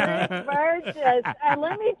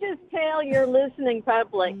 let me just tell your listening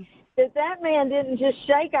public that man didn't just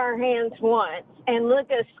shake our hands once and look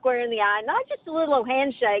us square in the eye, not just a little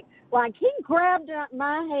handshake. Like, he grabbed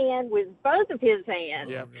my hand with both of his hands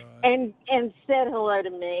and said hello to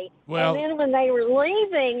me. Well, and then when they were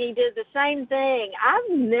leaving, he did the same thing. I've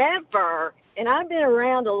been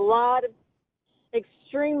around a lot of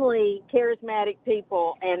extremely charismatic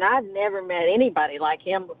people, and I've never met anybody like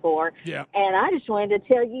him before. Yeah. And I just wanted to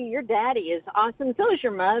tell you, your daddy is awesome. So is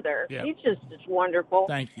your mother. Yeah. He's just wonderful.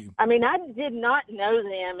 Thank you. I mean, I did not know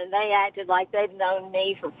them, and they acted like they've known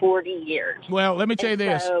me for 40 years. Well, let me tell you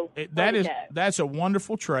this. So, that's a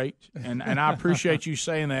wonderful trait, and I appreciate you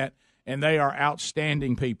saying that. And they are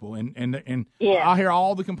outstanding people. And I hear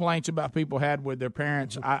all the complaints about people had with their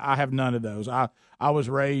parents. I have none of those. I was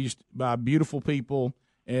raised by beautiful people,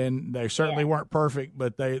 and they certainly weren't perfect,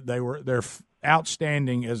 but they're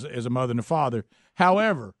outstanding as a mother and a father.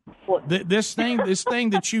 However, this thing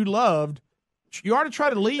that you loved, you ought to try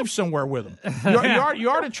to leave somewhere with them. You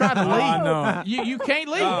ought to try to leave. No. You can't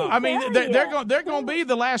leave. I mean, they're going to be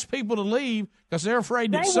the last people to leave because they're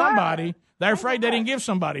afraid that they're afraid they didn't give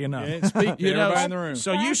somebody enough. Speak to everybody in the room.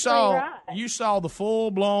 So you saw the full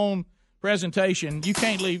blown presentation. You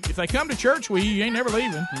can't leave. If they come to church with you ain't never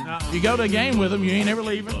leaving. You go to a game with them, you ain't never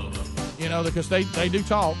leaving. Because they do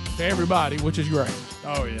talk to everybody, which is great.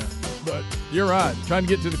 Oh yeah, but you're right. Trying to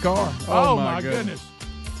get to the car. Oh my goodness.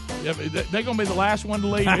 Yeah, they're going to be the last one to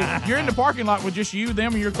leave. You're in the parking lot with just you,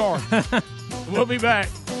 them, and your car. We'll be back.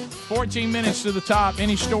 14 minutes to the top.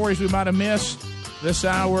 Any stories we might have missed this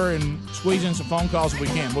hour, and squeeze in some phone calls if we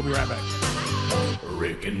can. We'll be right back.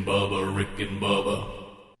 Rick and Bubba, Rick and Bubba.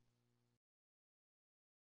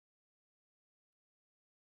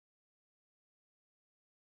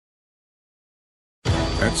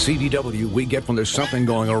 At CDW, we get when there's something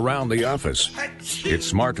going around the office. It's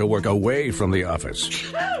smart to work away from the office.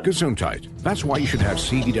 Gesundheit. That's why you should have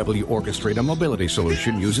CDW orchestrate a mobility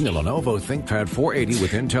solution using the Lenovo ThinkPad 480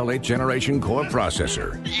 with Intel 8th Generation Core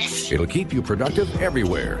processor. It'll keep you productive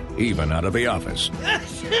everywhere, even out of the office.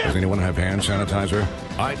 Does anyone have hand sanitizer?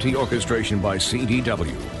 IT orchestration by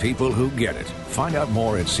CDW. People who get it. Find out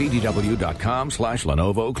more at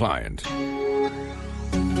cdw.com/Lenovo Client.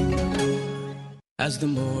 As the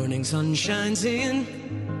morning sun shines in,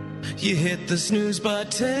 you hit the snooze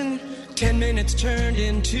button. 10 minutes turned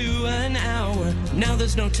into an hour. Now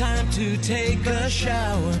there's no time to take a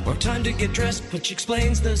shower or time to get dressed, which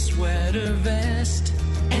explains the sweater vest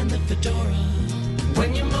and the fedora.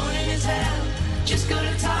 When your morning is hell, just go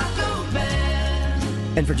to Taco Bell.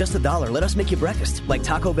 And for just $1, let us make you breakfast, like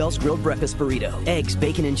Taco Bell's grilled breakfast burrito. Eggs,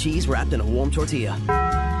 bacon, and cheese wrapped in a warm tortilla.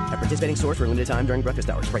 At participating stores for a limited time during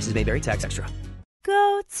breakfast hours. Prices may vary. Tax extra.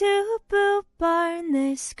 Go to Boot Barn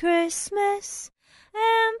this Christmas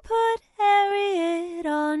and put Harriet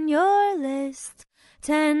on your list.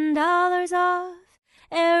 $10 off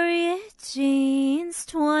Harriet jeans,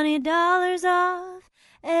 $20 off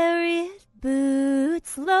Harriet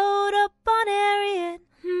boots. Load up on Harriet.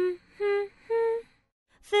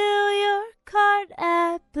 Fill your cart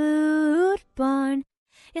at Boot Barn.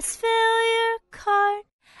 Yes, fill your cart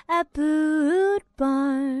at Boot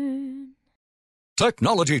Barn.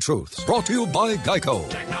 Technology Truths, brought to you by Geico.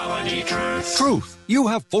 Technology Truths. Truth, you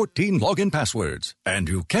have 14 login passwords, and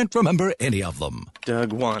you can't remember any of them.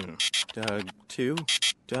 Doug 1, Doug 2,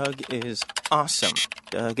 Doug is awesome.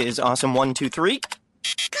 Doug is awesome 1, 2, 3.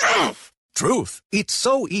 Truth, it's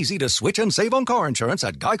so easy to switch and save on car insurance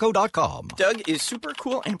at geico.com. Doug is super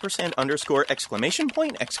cool &% exclamation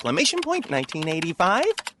point 1985.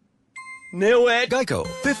 Knew it. Geico,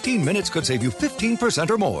 15 minutes could save you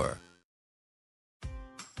 15% or more.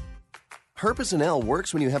 Herpes L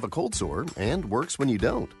works when you have a cold sore and works when you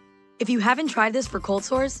don't. If you haven't tried this for cold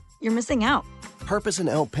sores, you're missing out. Herpes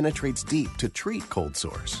L penetrates deep to treat cold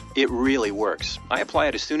sores. It really works. I apply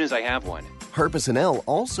it as soon as I have one. Herpes-L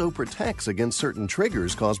also protects against certain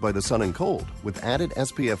triggers caused by the sun and cold with added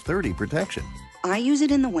SPF 30 protection. I use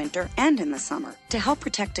it in the winter and in the summer to help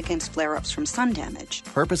protect against flare-ups from sun damage.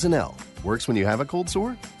 Herpes-L works when you have a cold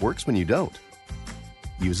sore, works when you don't.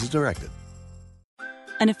 Use as directed.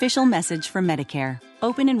 An official message from Medicare.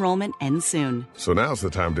 Open enrollment ends soon. So now's the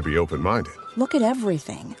time to be open-minded. Look at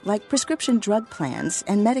everything, like prescription drug plans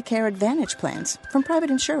and Medicare Advantage plans from private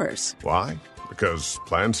insurers. Why? Because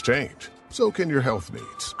plans change. So can your health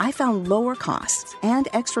needs. I found lower costs and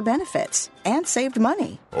extra benefits and saved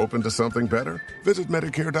money. Open to something better? Visit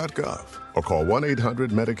Medicare.gov or call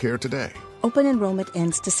 1-800-MEDICARE today. Open enrollment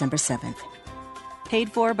ends December 7th.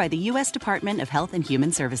 Paid for by the U.S. Department of Health and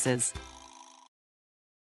Human Services.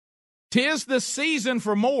 'Tis the season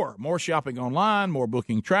for more. More shopping online, more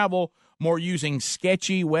booking travel, more using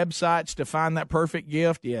sketchy websites to find that perfect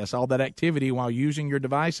gift. Yes, all that activity while using your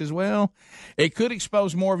device as well. It could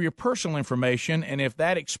expose more of your personal information, and if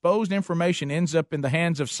that exposed information ends up in the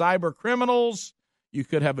hands of cyber criminals, you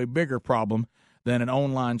could have a bigger problem than an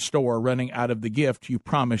online store running out of the gift you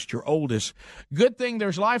promised your oldest. Good thing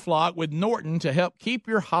there's LifeLock with Norton to help keep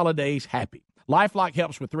your holidays happy. LifeLock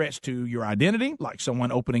helps with threats to your identity, like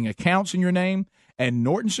someone opening accounts in your name, and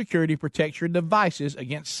Norton Security protects your devices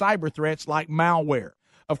against cyber threats like malware.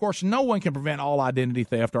 Of course, no one can prevent all identity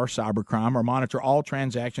theft or cybercrime or monitor all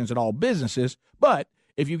transactions at all businesses, but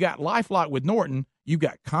if you got LifeLock with Norton, you've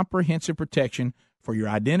got comprehensive protection for your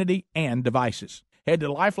identity and devices. Head to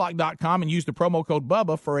LifeLock.com and use the promo code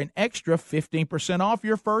BUBBA for an extra 15% off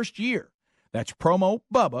your first year. That's promo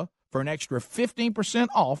BUBBA for an extra 15%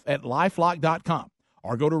 off at LifeLock.com.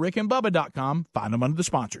 Or go to RickandBubba.com, find them under the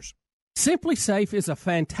sponsors. Simply Safe is a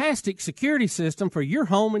fantastic security system for your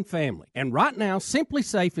home and family. And right now, Simply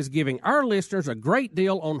Safe is giving our listeners a great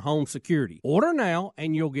deal on home security. Order now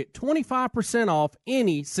and you'll get 25% off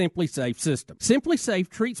any Simply Safe system. Simply Safe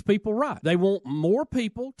treats people right. They want more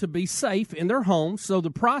people to be safe in their homes, so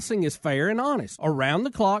the pricing is fair and honest.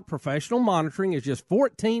 Around-the-clock professional monitoring is just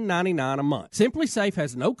 $14.99 a month. Simply Safe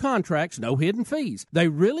has no contracts, no hidden fees. They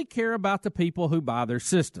really care about the people who buy their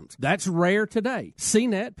systems. That's rare today.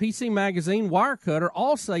 CNET, PC Magazine, Wirecutter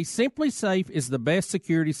all say Simply Safe is the best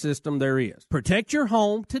security system there is. Protect your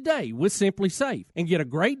home today with Simply Safe and get a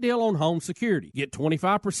great deal on home security. Get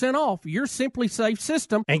 25% off your Simply Safe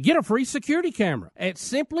system and get a free security camera at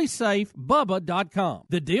simplysafebubba.com.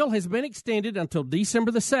 The deal has been extended until December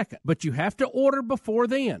the 2nd, but you have to order before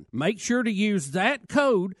then. Make sure to use that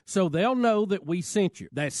code so they'll know that we sent you.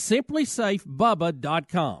 That's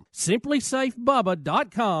simplysafebubba.com.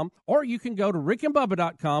 simplysafebubba.com, or you can go to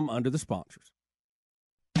rickandbubba.com under the sponsors.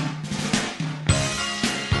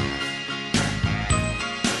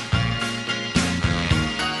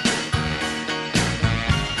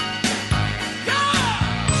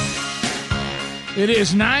 It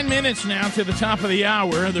is 9 minutes now to the top of the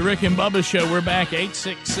hour. The Rick and Bubba Show. We're back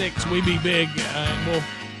 866 We Be Big. We'll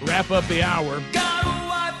wrap up the hour. Got a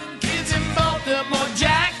wife and kids in Baltimore,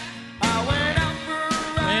 Jack. I went out for a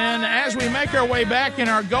ride. And as we make our way back in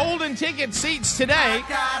our golden ticket seats today,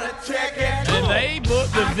 they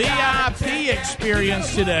booked the VIP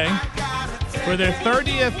experience today for their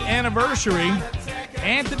 30th anniversary.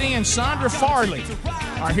 Anthony and Sandra Farley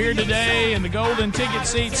are here today in the golden ticket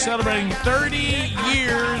seats celebrating 30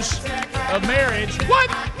 years of marriage. 1,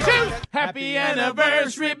 2, happy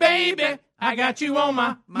anniversary, baby. I got you on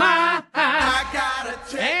my mind.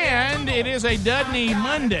 And it is a Dudney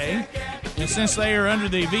Monday. And since they are under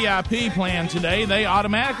the VIP plan today, they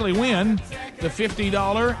automatically win the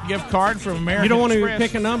 $50 gift card from American Express. You don't want to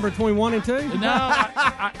pick a number between 1 and 2? No,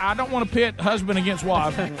 I don't want to pit husband against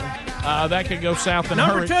wife. That could go south in a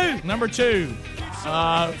hurry. Number two.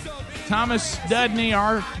 Thomas Dudney,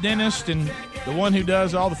 our dentist, and the one who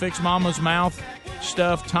does all the Fix Mama's Mouth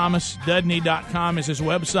stuff, ThomasDudney.com is his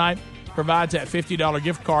website. Provides that $50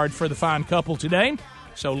 gift card for the fine couple today.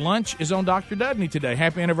 So lunch is on Dr. Dudney today.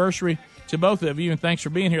 Happy anniversary to both of you, and thanks for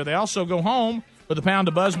being here. They also go home with a pound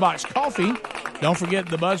of BuzzBox coffee. Don't forget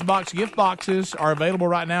the BuzzBox gift boxes are available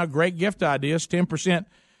right now. Great gift ideas. 10%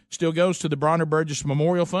 still goes to the Bronner Burgess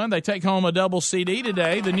Memorial Fund. They take home a double CD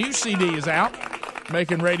today. The new CD is out,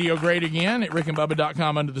 Making Radio Great Again, at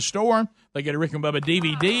rickandbubba.com under the store. They get a Rick and Bubba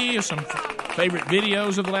DVD of some favorite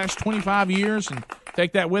videos of the last 25 years and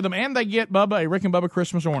take that with them. And they get Bubba a Rick and Bubba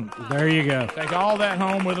Christmas ornament. There you go. Take all that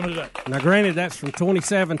home with them today. Now, granted, that's from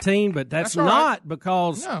 2017, but that's not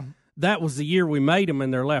because that was the year we made them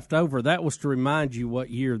and they're left over. That was to remind you what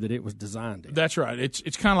year that it was designed in. That's right.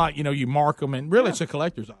 It's kind of like, you mark them, and really it's a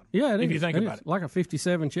collector's item. Yeah, it is. If you think about it. Like a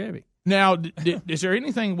 57 Chevy. Now, is there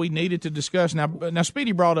anything we needed to discuss? Now,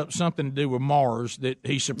 Speedy brought up something to do with Mars that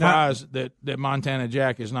he's surprised that Montana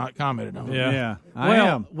Jack has not commented on. Yeah. I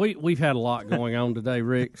am. We've had a lot going on today,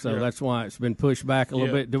 Rick, so that's why it's been pushed back a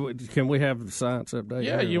little bit. Can we have the science update?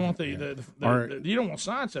 Yeah, you want the you don't want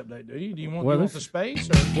science update, do you? Do you want, the space?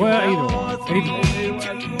 Or either one.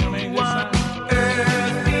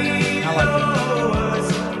 I like that.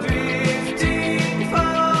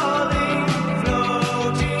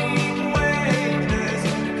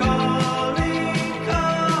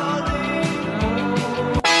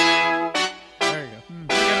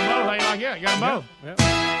 Got them both. Yep.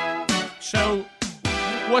 So,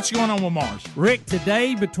 what's going on with Mars? Rick,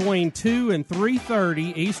 today between 2 and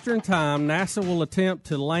 3:30 Eastern Time, NASA will attempt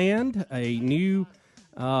to land a new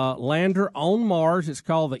lander on Mars. It's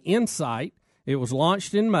called the InSight. It was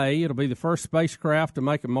launched in May. It'll be the first spacecraft to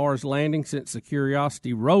make a Mars landing since the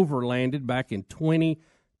Curiosity rover landed back in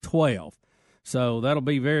 2012. So that'll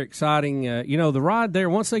be very exciting. The ride there,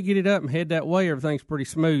 once they get it up and head that way, everything's pretty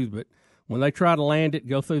smooth, but when they try to land it,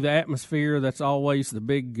 go through the atmosphere, that's always the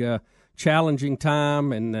big challenging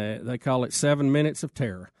time, and they call it 7 minutes of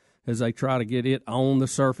terror as they try to get it on the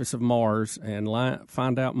surface of Mars and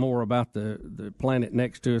find out more about the planet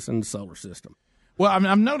next to us in the solar system. Well,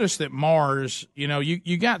 I've noticed that Mars,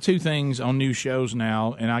 you got two things on new shows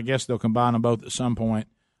now, and I guess they'll combine them both at some point,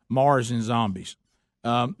 Mars and zombies.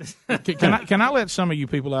 Can I let some of you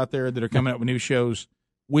people out there that are coming up with new shows,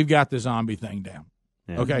 we've got the zombie thing down.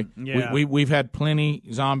 Okay, yeah. We've had plenty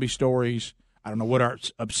zombie stories. I don't know what our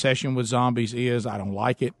obsession with zombies is. I don't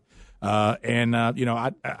like it. I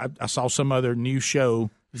saw some other new show.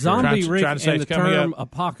 Zombie Rick trying to say and it's the coming term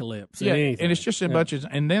up. apocalypse. Yeah, and it's just a bunch of.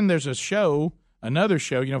 And then there's another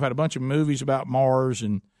show. I've had a bunch of movies about Mars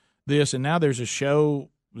and this, and now there's a show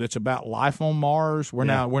that's about life on Mars. We're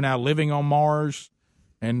now living on Mars,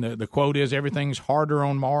 and the quote is everything's harder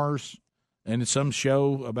on Mars. And it's some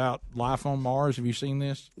show about life on Mars. Have you seen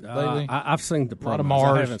this lately? I've seen the lot of promos.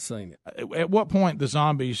 Mars. I haven't seen it. At what point the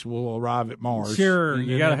zombies will arrive at Mars? Sure,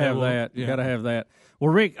 you got to have that. Yeah. You got to have that.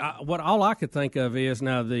 Well, Rick, all I could think of is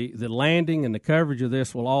now the landing and the coverage of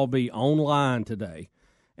this will all be online today,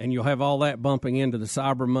 and you'll have all that bumping into the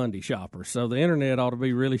Cyber Monday shoppers. So the internet ought to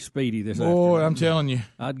be really speedy this afternoon. Boy, I'm telling you,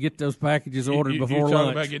 I'd get those packages ordered before you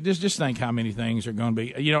lunch. Just think how many things are going to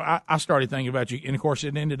be. I started thinking about you, and of course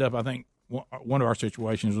it ended up. I think one of our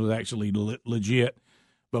situations was actually legit,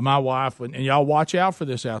 but my wife and y'all watch out for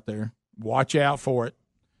this out there. Watch out for it.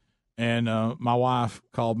 And my wife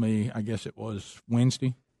called me. I guess it was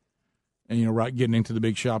Wednesday, and right getting into the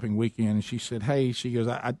big shopping weekend. And she said, "Hey," she goes,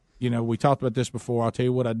 "I we talked about this before. I'll tell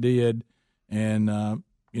you what I did, and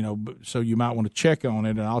so you might want to check on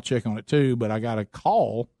it, and I'll check on it too. But I got a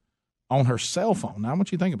call on her cell phone. Now, I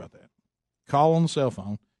want you to think about that. Call on the cell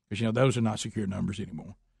phone because those are not secure numbers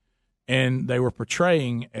anymore." And they were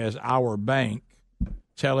portraying as our bank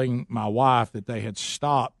telling my wife that they had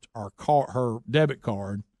stopped her debit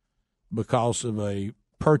card because of a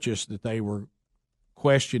purchase that they were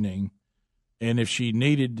questioning. And if she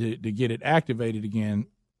needed to get it activated again,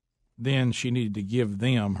 then she needed to give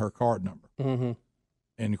them her card number. Mm-hmm.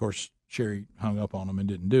 And, of course, Sherry hung up on them and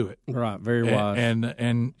didn't do it. Right, very wise.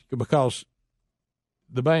 And because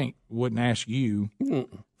the bank wouldn't ask you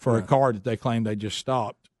for a card that they claimed they just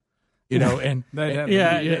stopped. And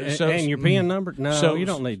and your PIN number? No, you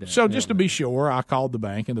don't need that. So just to be sure, I called the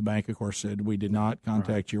bank, and the bank, of course, said we did not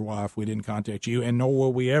contact your wife. We didn't contact you, and nor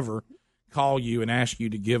will we ever call you and ask you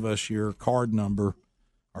to give us your card number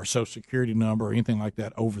or Social Security number or anything like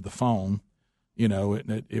that over the phone. It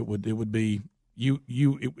would be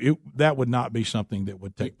that would not be something that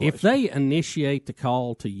would take place. If they initiate the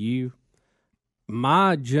call to you,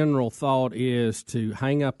 my general thought is to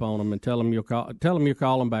hang up on them and tell them you'll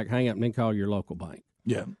call them back, hang up, and then call your local bank.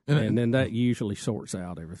 Yeah, and then that usually sorts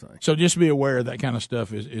out everything. So just be aware that kind of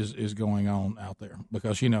stuff is going on out there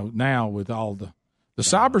because now with all the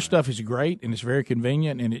cyber stuff is great and it's very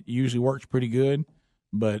convenient and it usually works pretty good,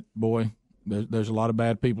 but boy, there's a lot of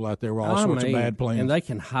bad people out there with all sorts of bad plans, and they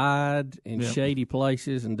can hide in shady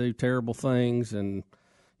places and do terrible things, and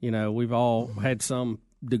we've all had some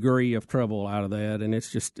degree of trouble out of that, and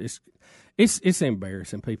it's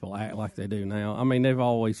embarrassing. People act like they do now. I mean, they've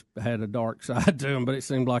always had a dark side to them, but it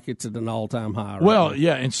seems like it's at an all-time high. Well,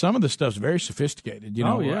 yeah, and some of the stuff's very sophisticated.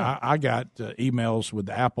 I got emails with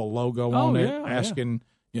the Apple logo on it asking,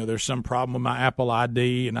 there's some problem with my Apple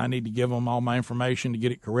ID, and I need to give them all my information to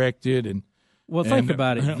get it corrected. And think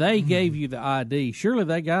about it. They gave you the ID. Surely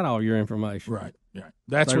they got all your information. Right.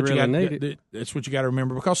 That's what you got. That's what you got to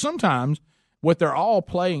remember, because sometimes what they're all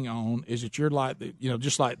playing on is that you're like,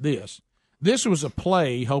 just like this. this was a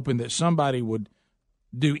play hoping that somebody would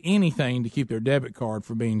do anything to keep their debit card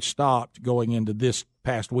from being stopped going into this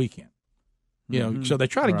past weekend. You know, so they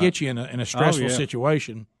try to get you in a stressful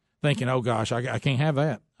situation, thinking, "Oh gosh, I can't have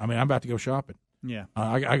that. I mean, I'm about to go shopping. Yeah,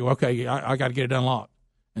 I got to get it unlocked."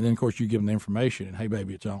 And then, of course, you give them the information, and hey,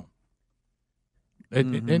 baby, it's on.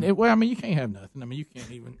 Well, I mean, you can't have nothing. I mean, you can't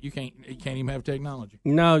even have technology.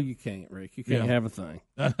 No, you can't, Rick. You can't have a thing.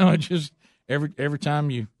 No, it's just every time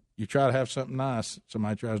you try to have something nice,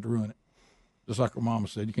 somebody tries to ruin it. Just like her mama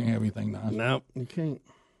said, you can't have anything nice. No, you can't.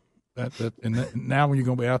 Now when you're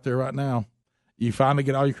going to be out there right now, you finally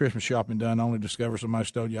get all your Christmas shopping done, only to discover somebody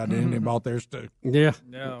stole your identity and bought theirs too. Yeah,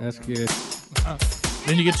 that's good.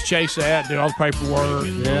 Then you get to chase that, do all the paperwork.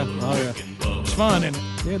 Yeah, it's fun, isn't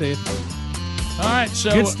it? It is. All right,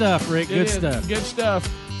 so good stuff, Rick. Good stuff. Good stuff.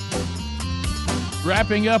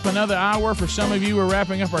 Wrapping up another hour. For some of you, we're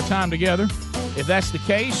wrapping up our time together. If that's the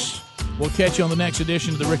case, we'll catch you on the next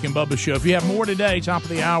edition of the Rick and Bubba Show. If you have more today, top of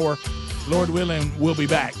the hour, Lord willing, we'll be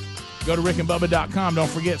back. Go to rickandbubba.com. Don't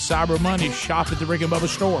forget Cyber Monday. Shop at the Rick and Bubba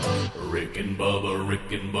store. Rick and Bubba,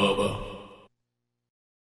 Rick and Bubba.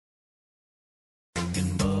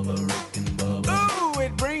 Ooh,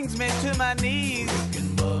 it brings me to my knees.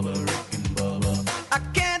 I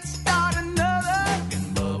can't start another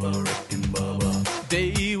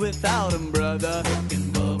day without him, brother. Ooh,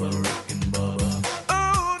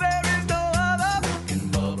 there is no other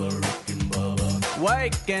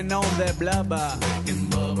waking on their blubber.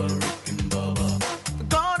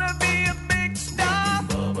 Gonna be a big star.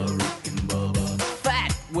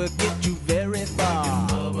 Fat will get you very far.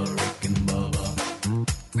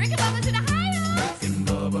 Rick and Bubba's in the house.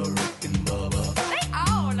 They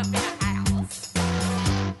all up in the house.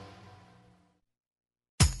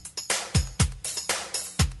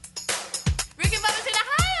 Rick and Bubba's in the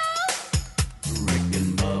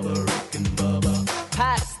house.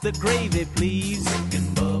 Pass the gravy, please.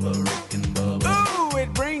 Ooh,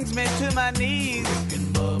 it brings me to my knees.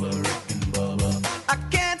 I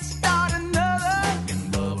can't start another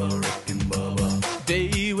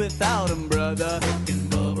day without him, brother.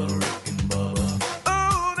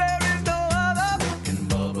 Ooh, there is no other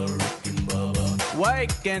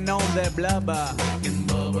waking on their blubber.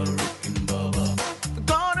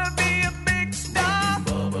 Gonna be a big star.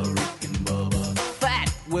 Fat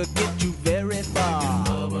will get you very far.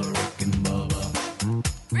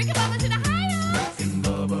 Rick and Bubba's in the house.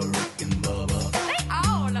 They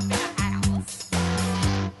all up in the house.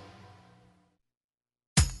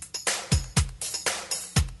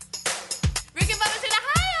 Rick and Bubba's in the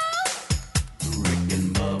house.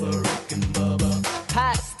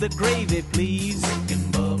 Pass the gravy, please.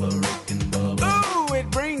 Ooh, it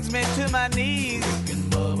brings me to my knees.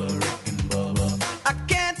 I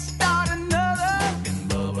can't start another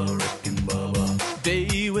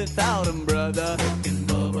day without him, brother.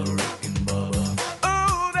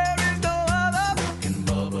 Ooh, there is no other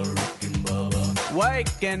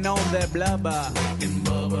waking on their blubber.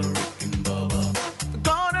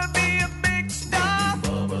 Gonna be a big star.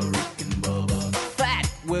 Fat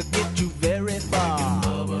will get you very far.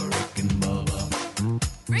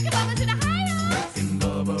 Rick and Bubba's in the house.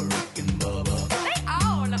 They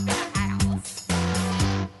all up in the house.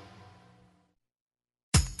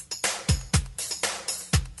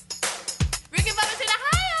 Rick and Bubba's in the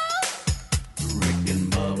house.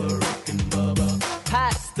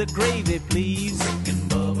 Pass the gravy, please.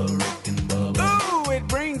 Ooh, it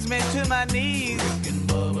brings me to my knees.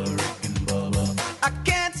 I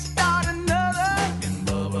can't start another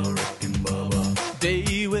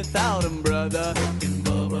day without him, brother.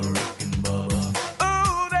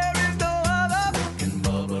 Ooh, there is no other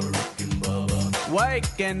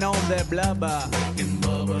waking on their blubber.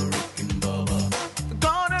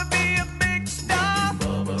 Gonna be a big star.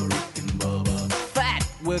 Fat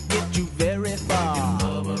will get you very far.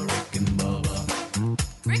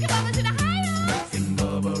 Rick and Bubba's in the house.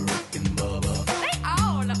 They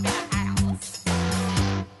all up in the house.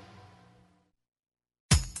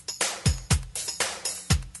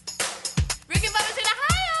 Rick and Bubba's in the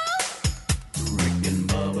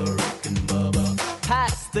house.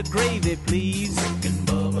 Pass the gravy, please.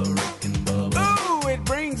 Ooh, it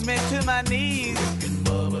brings me to my knees.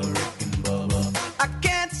 I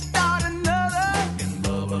can't start another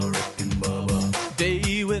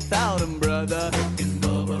day without him, brother. Ooh,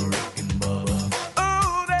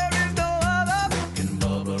 there is no other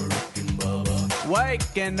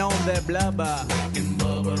waking on their blubber.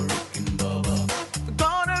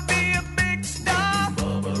 Gonna be a big star.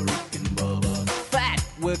 Fat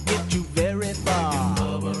will get you very far.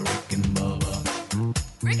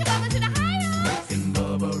 Rick and Bubba's in the house.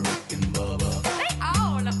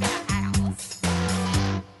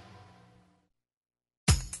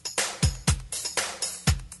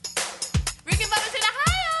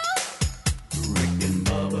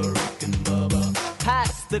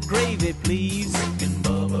 the gravy, please. Rick and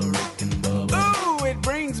Bubba, Rick and Bubba. Ooh, it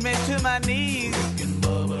brings me to my knees. Rick and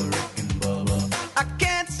Bubba, Rick and Bubba. I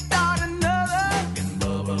can't start another Rick and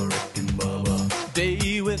Bubba, Rick and Bubba.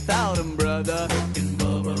 day without 'em, brother. Rick and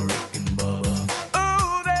Bubba, Rick and Bubba.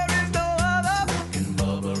 Ooh, there is no other Rick and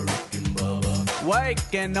Bubba, Rick and Bubba.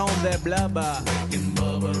 waking on their blubber. Rick and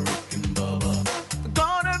Bubba, Rick and Bubba.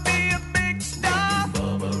 Gonna be a big star. Rick and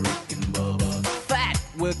Bubba, Rick and Bubba. Fat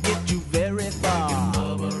will get you very far.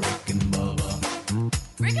 Rick and Bubba.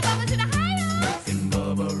 Rick and Bubba's in the house. Rick and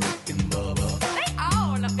Bubba, Rick and Bubba. They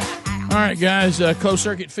all up in the house. All right, guys, closed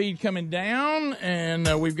circuit feed coming down,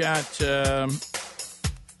 and we've got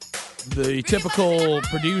the typical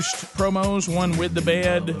produced promos, one with the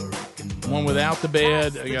bed, one without the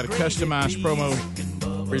bed. I got a customized promo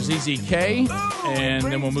for ZZK, and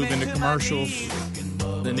then we'll move into commercials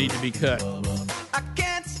that need to be cut. I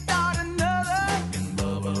can't start another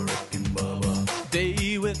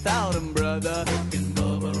day without 'em, brother. Ooh,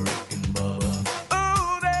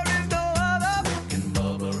 there is no other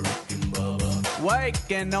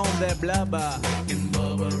waking on their blubber.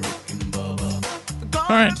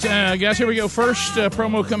 All right, guys, here we go. First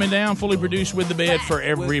promo coming down, fully produced with the bed for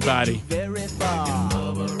everybody. Very far.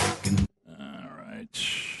 All right.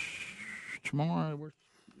 Tomorrow,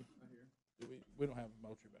 we don't have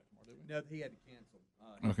Moultrie back tomorrow, do we? No, he had to cancel.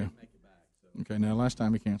 Okay. Make it back, so. Okay, now last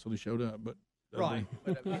time he canceled, he showed up, but Right.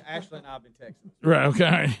 But Ashley and I have been texting. right.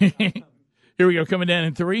 Okay. Here we go. Coming down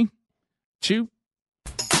in 3, 2.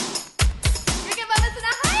 Rick and Bubba's in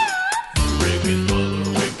the house. Rick and Bubba,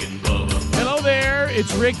 Rick and Bubba. Hello there.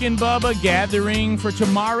 It's Rick and Bubba gathering for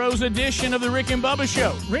tomorrow's edition of the Rick and Bubba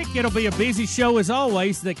Show. Rick, it'll be a busy show as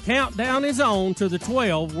always. The countdown is on to the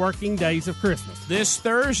 12 working days of Christmas. This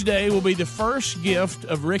Thursday will be the first gift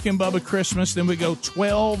of Rick and Bubba Christmas. Then we go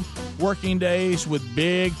 12 working days with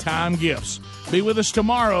big-time gifts. Be with us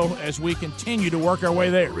tomorrow as we continue to work our way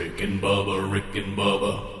there. Rick and Bubba, Rick and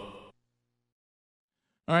Bubba.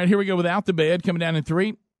 All right, here we go without the bed. Coming down in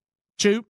 3, 2.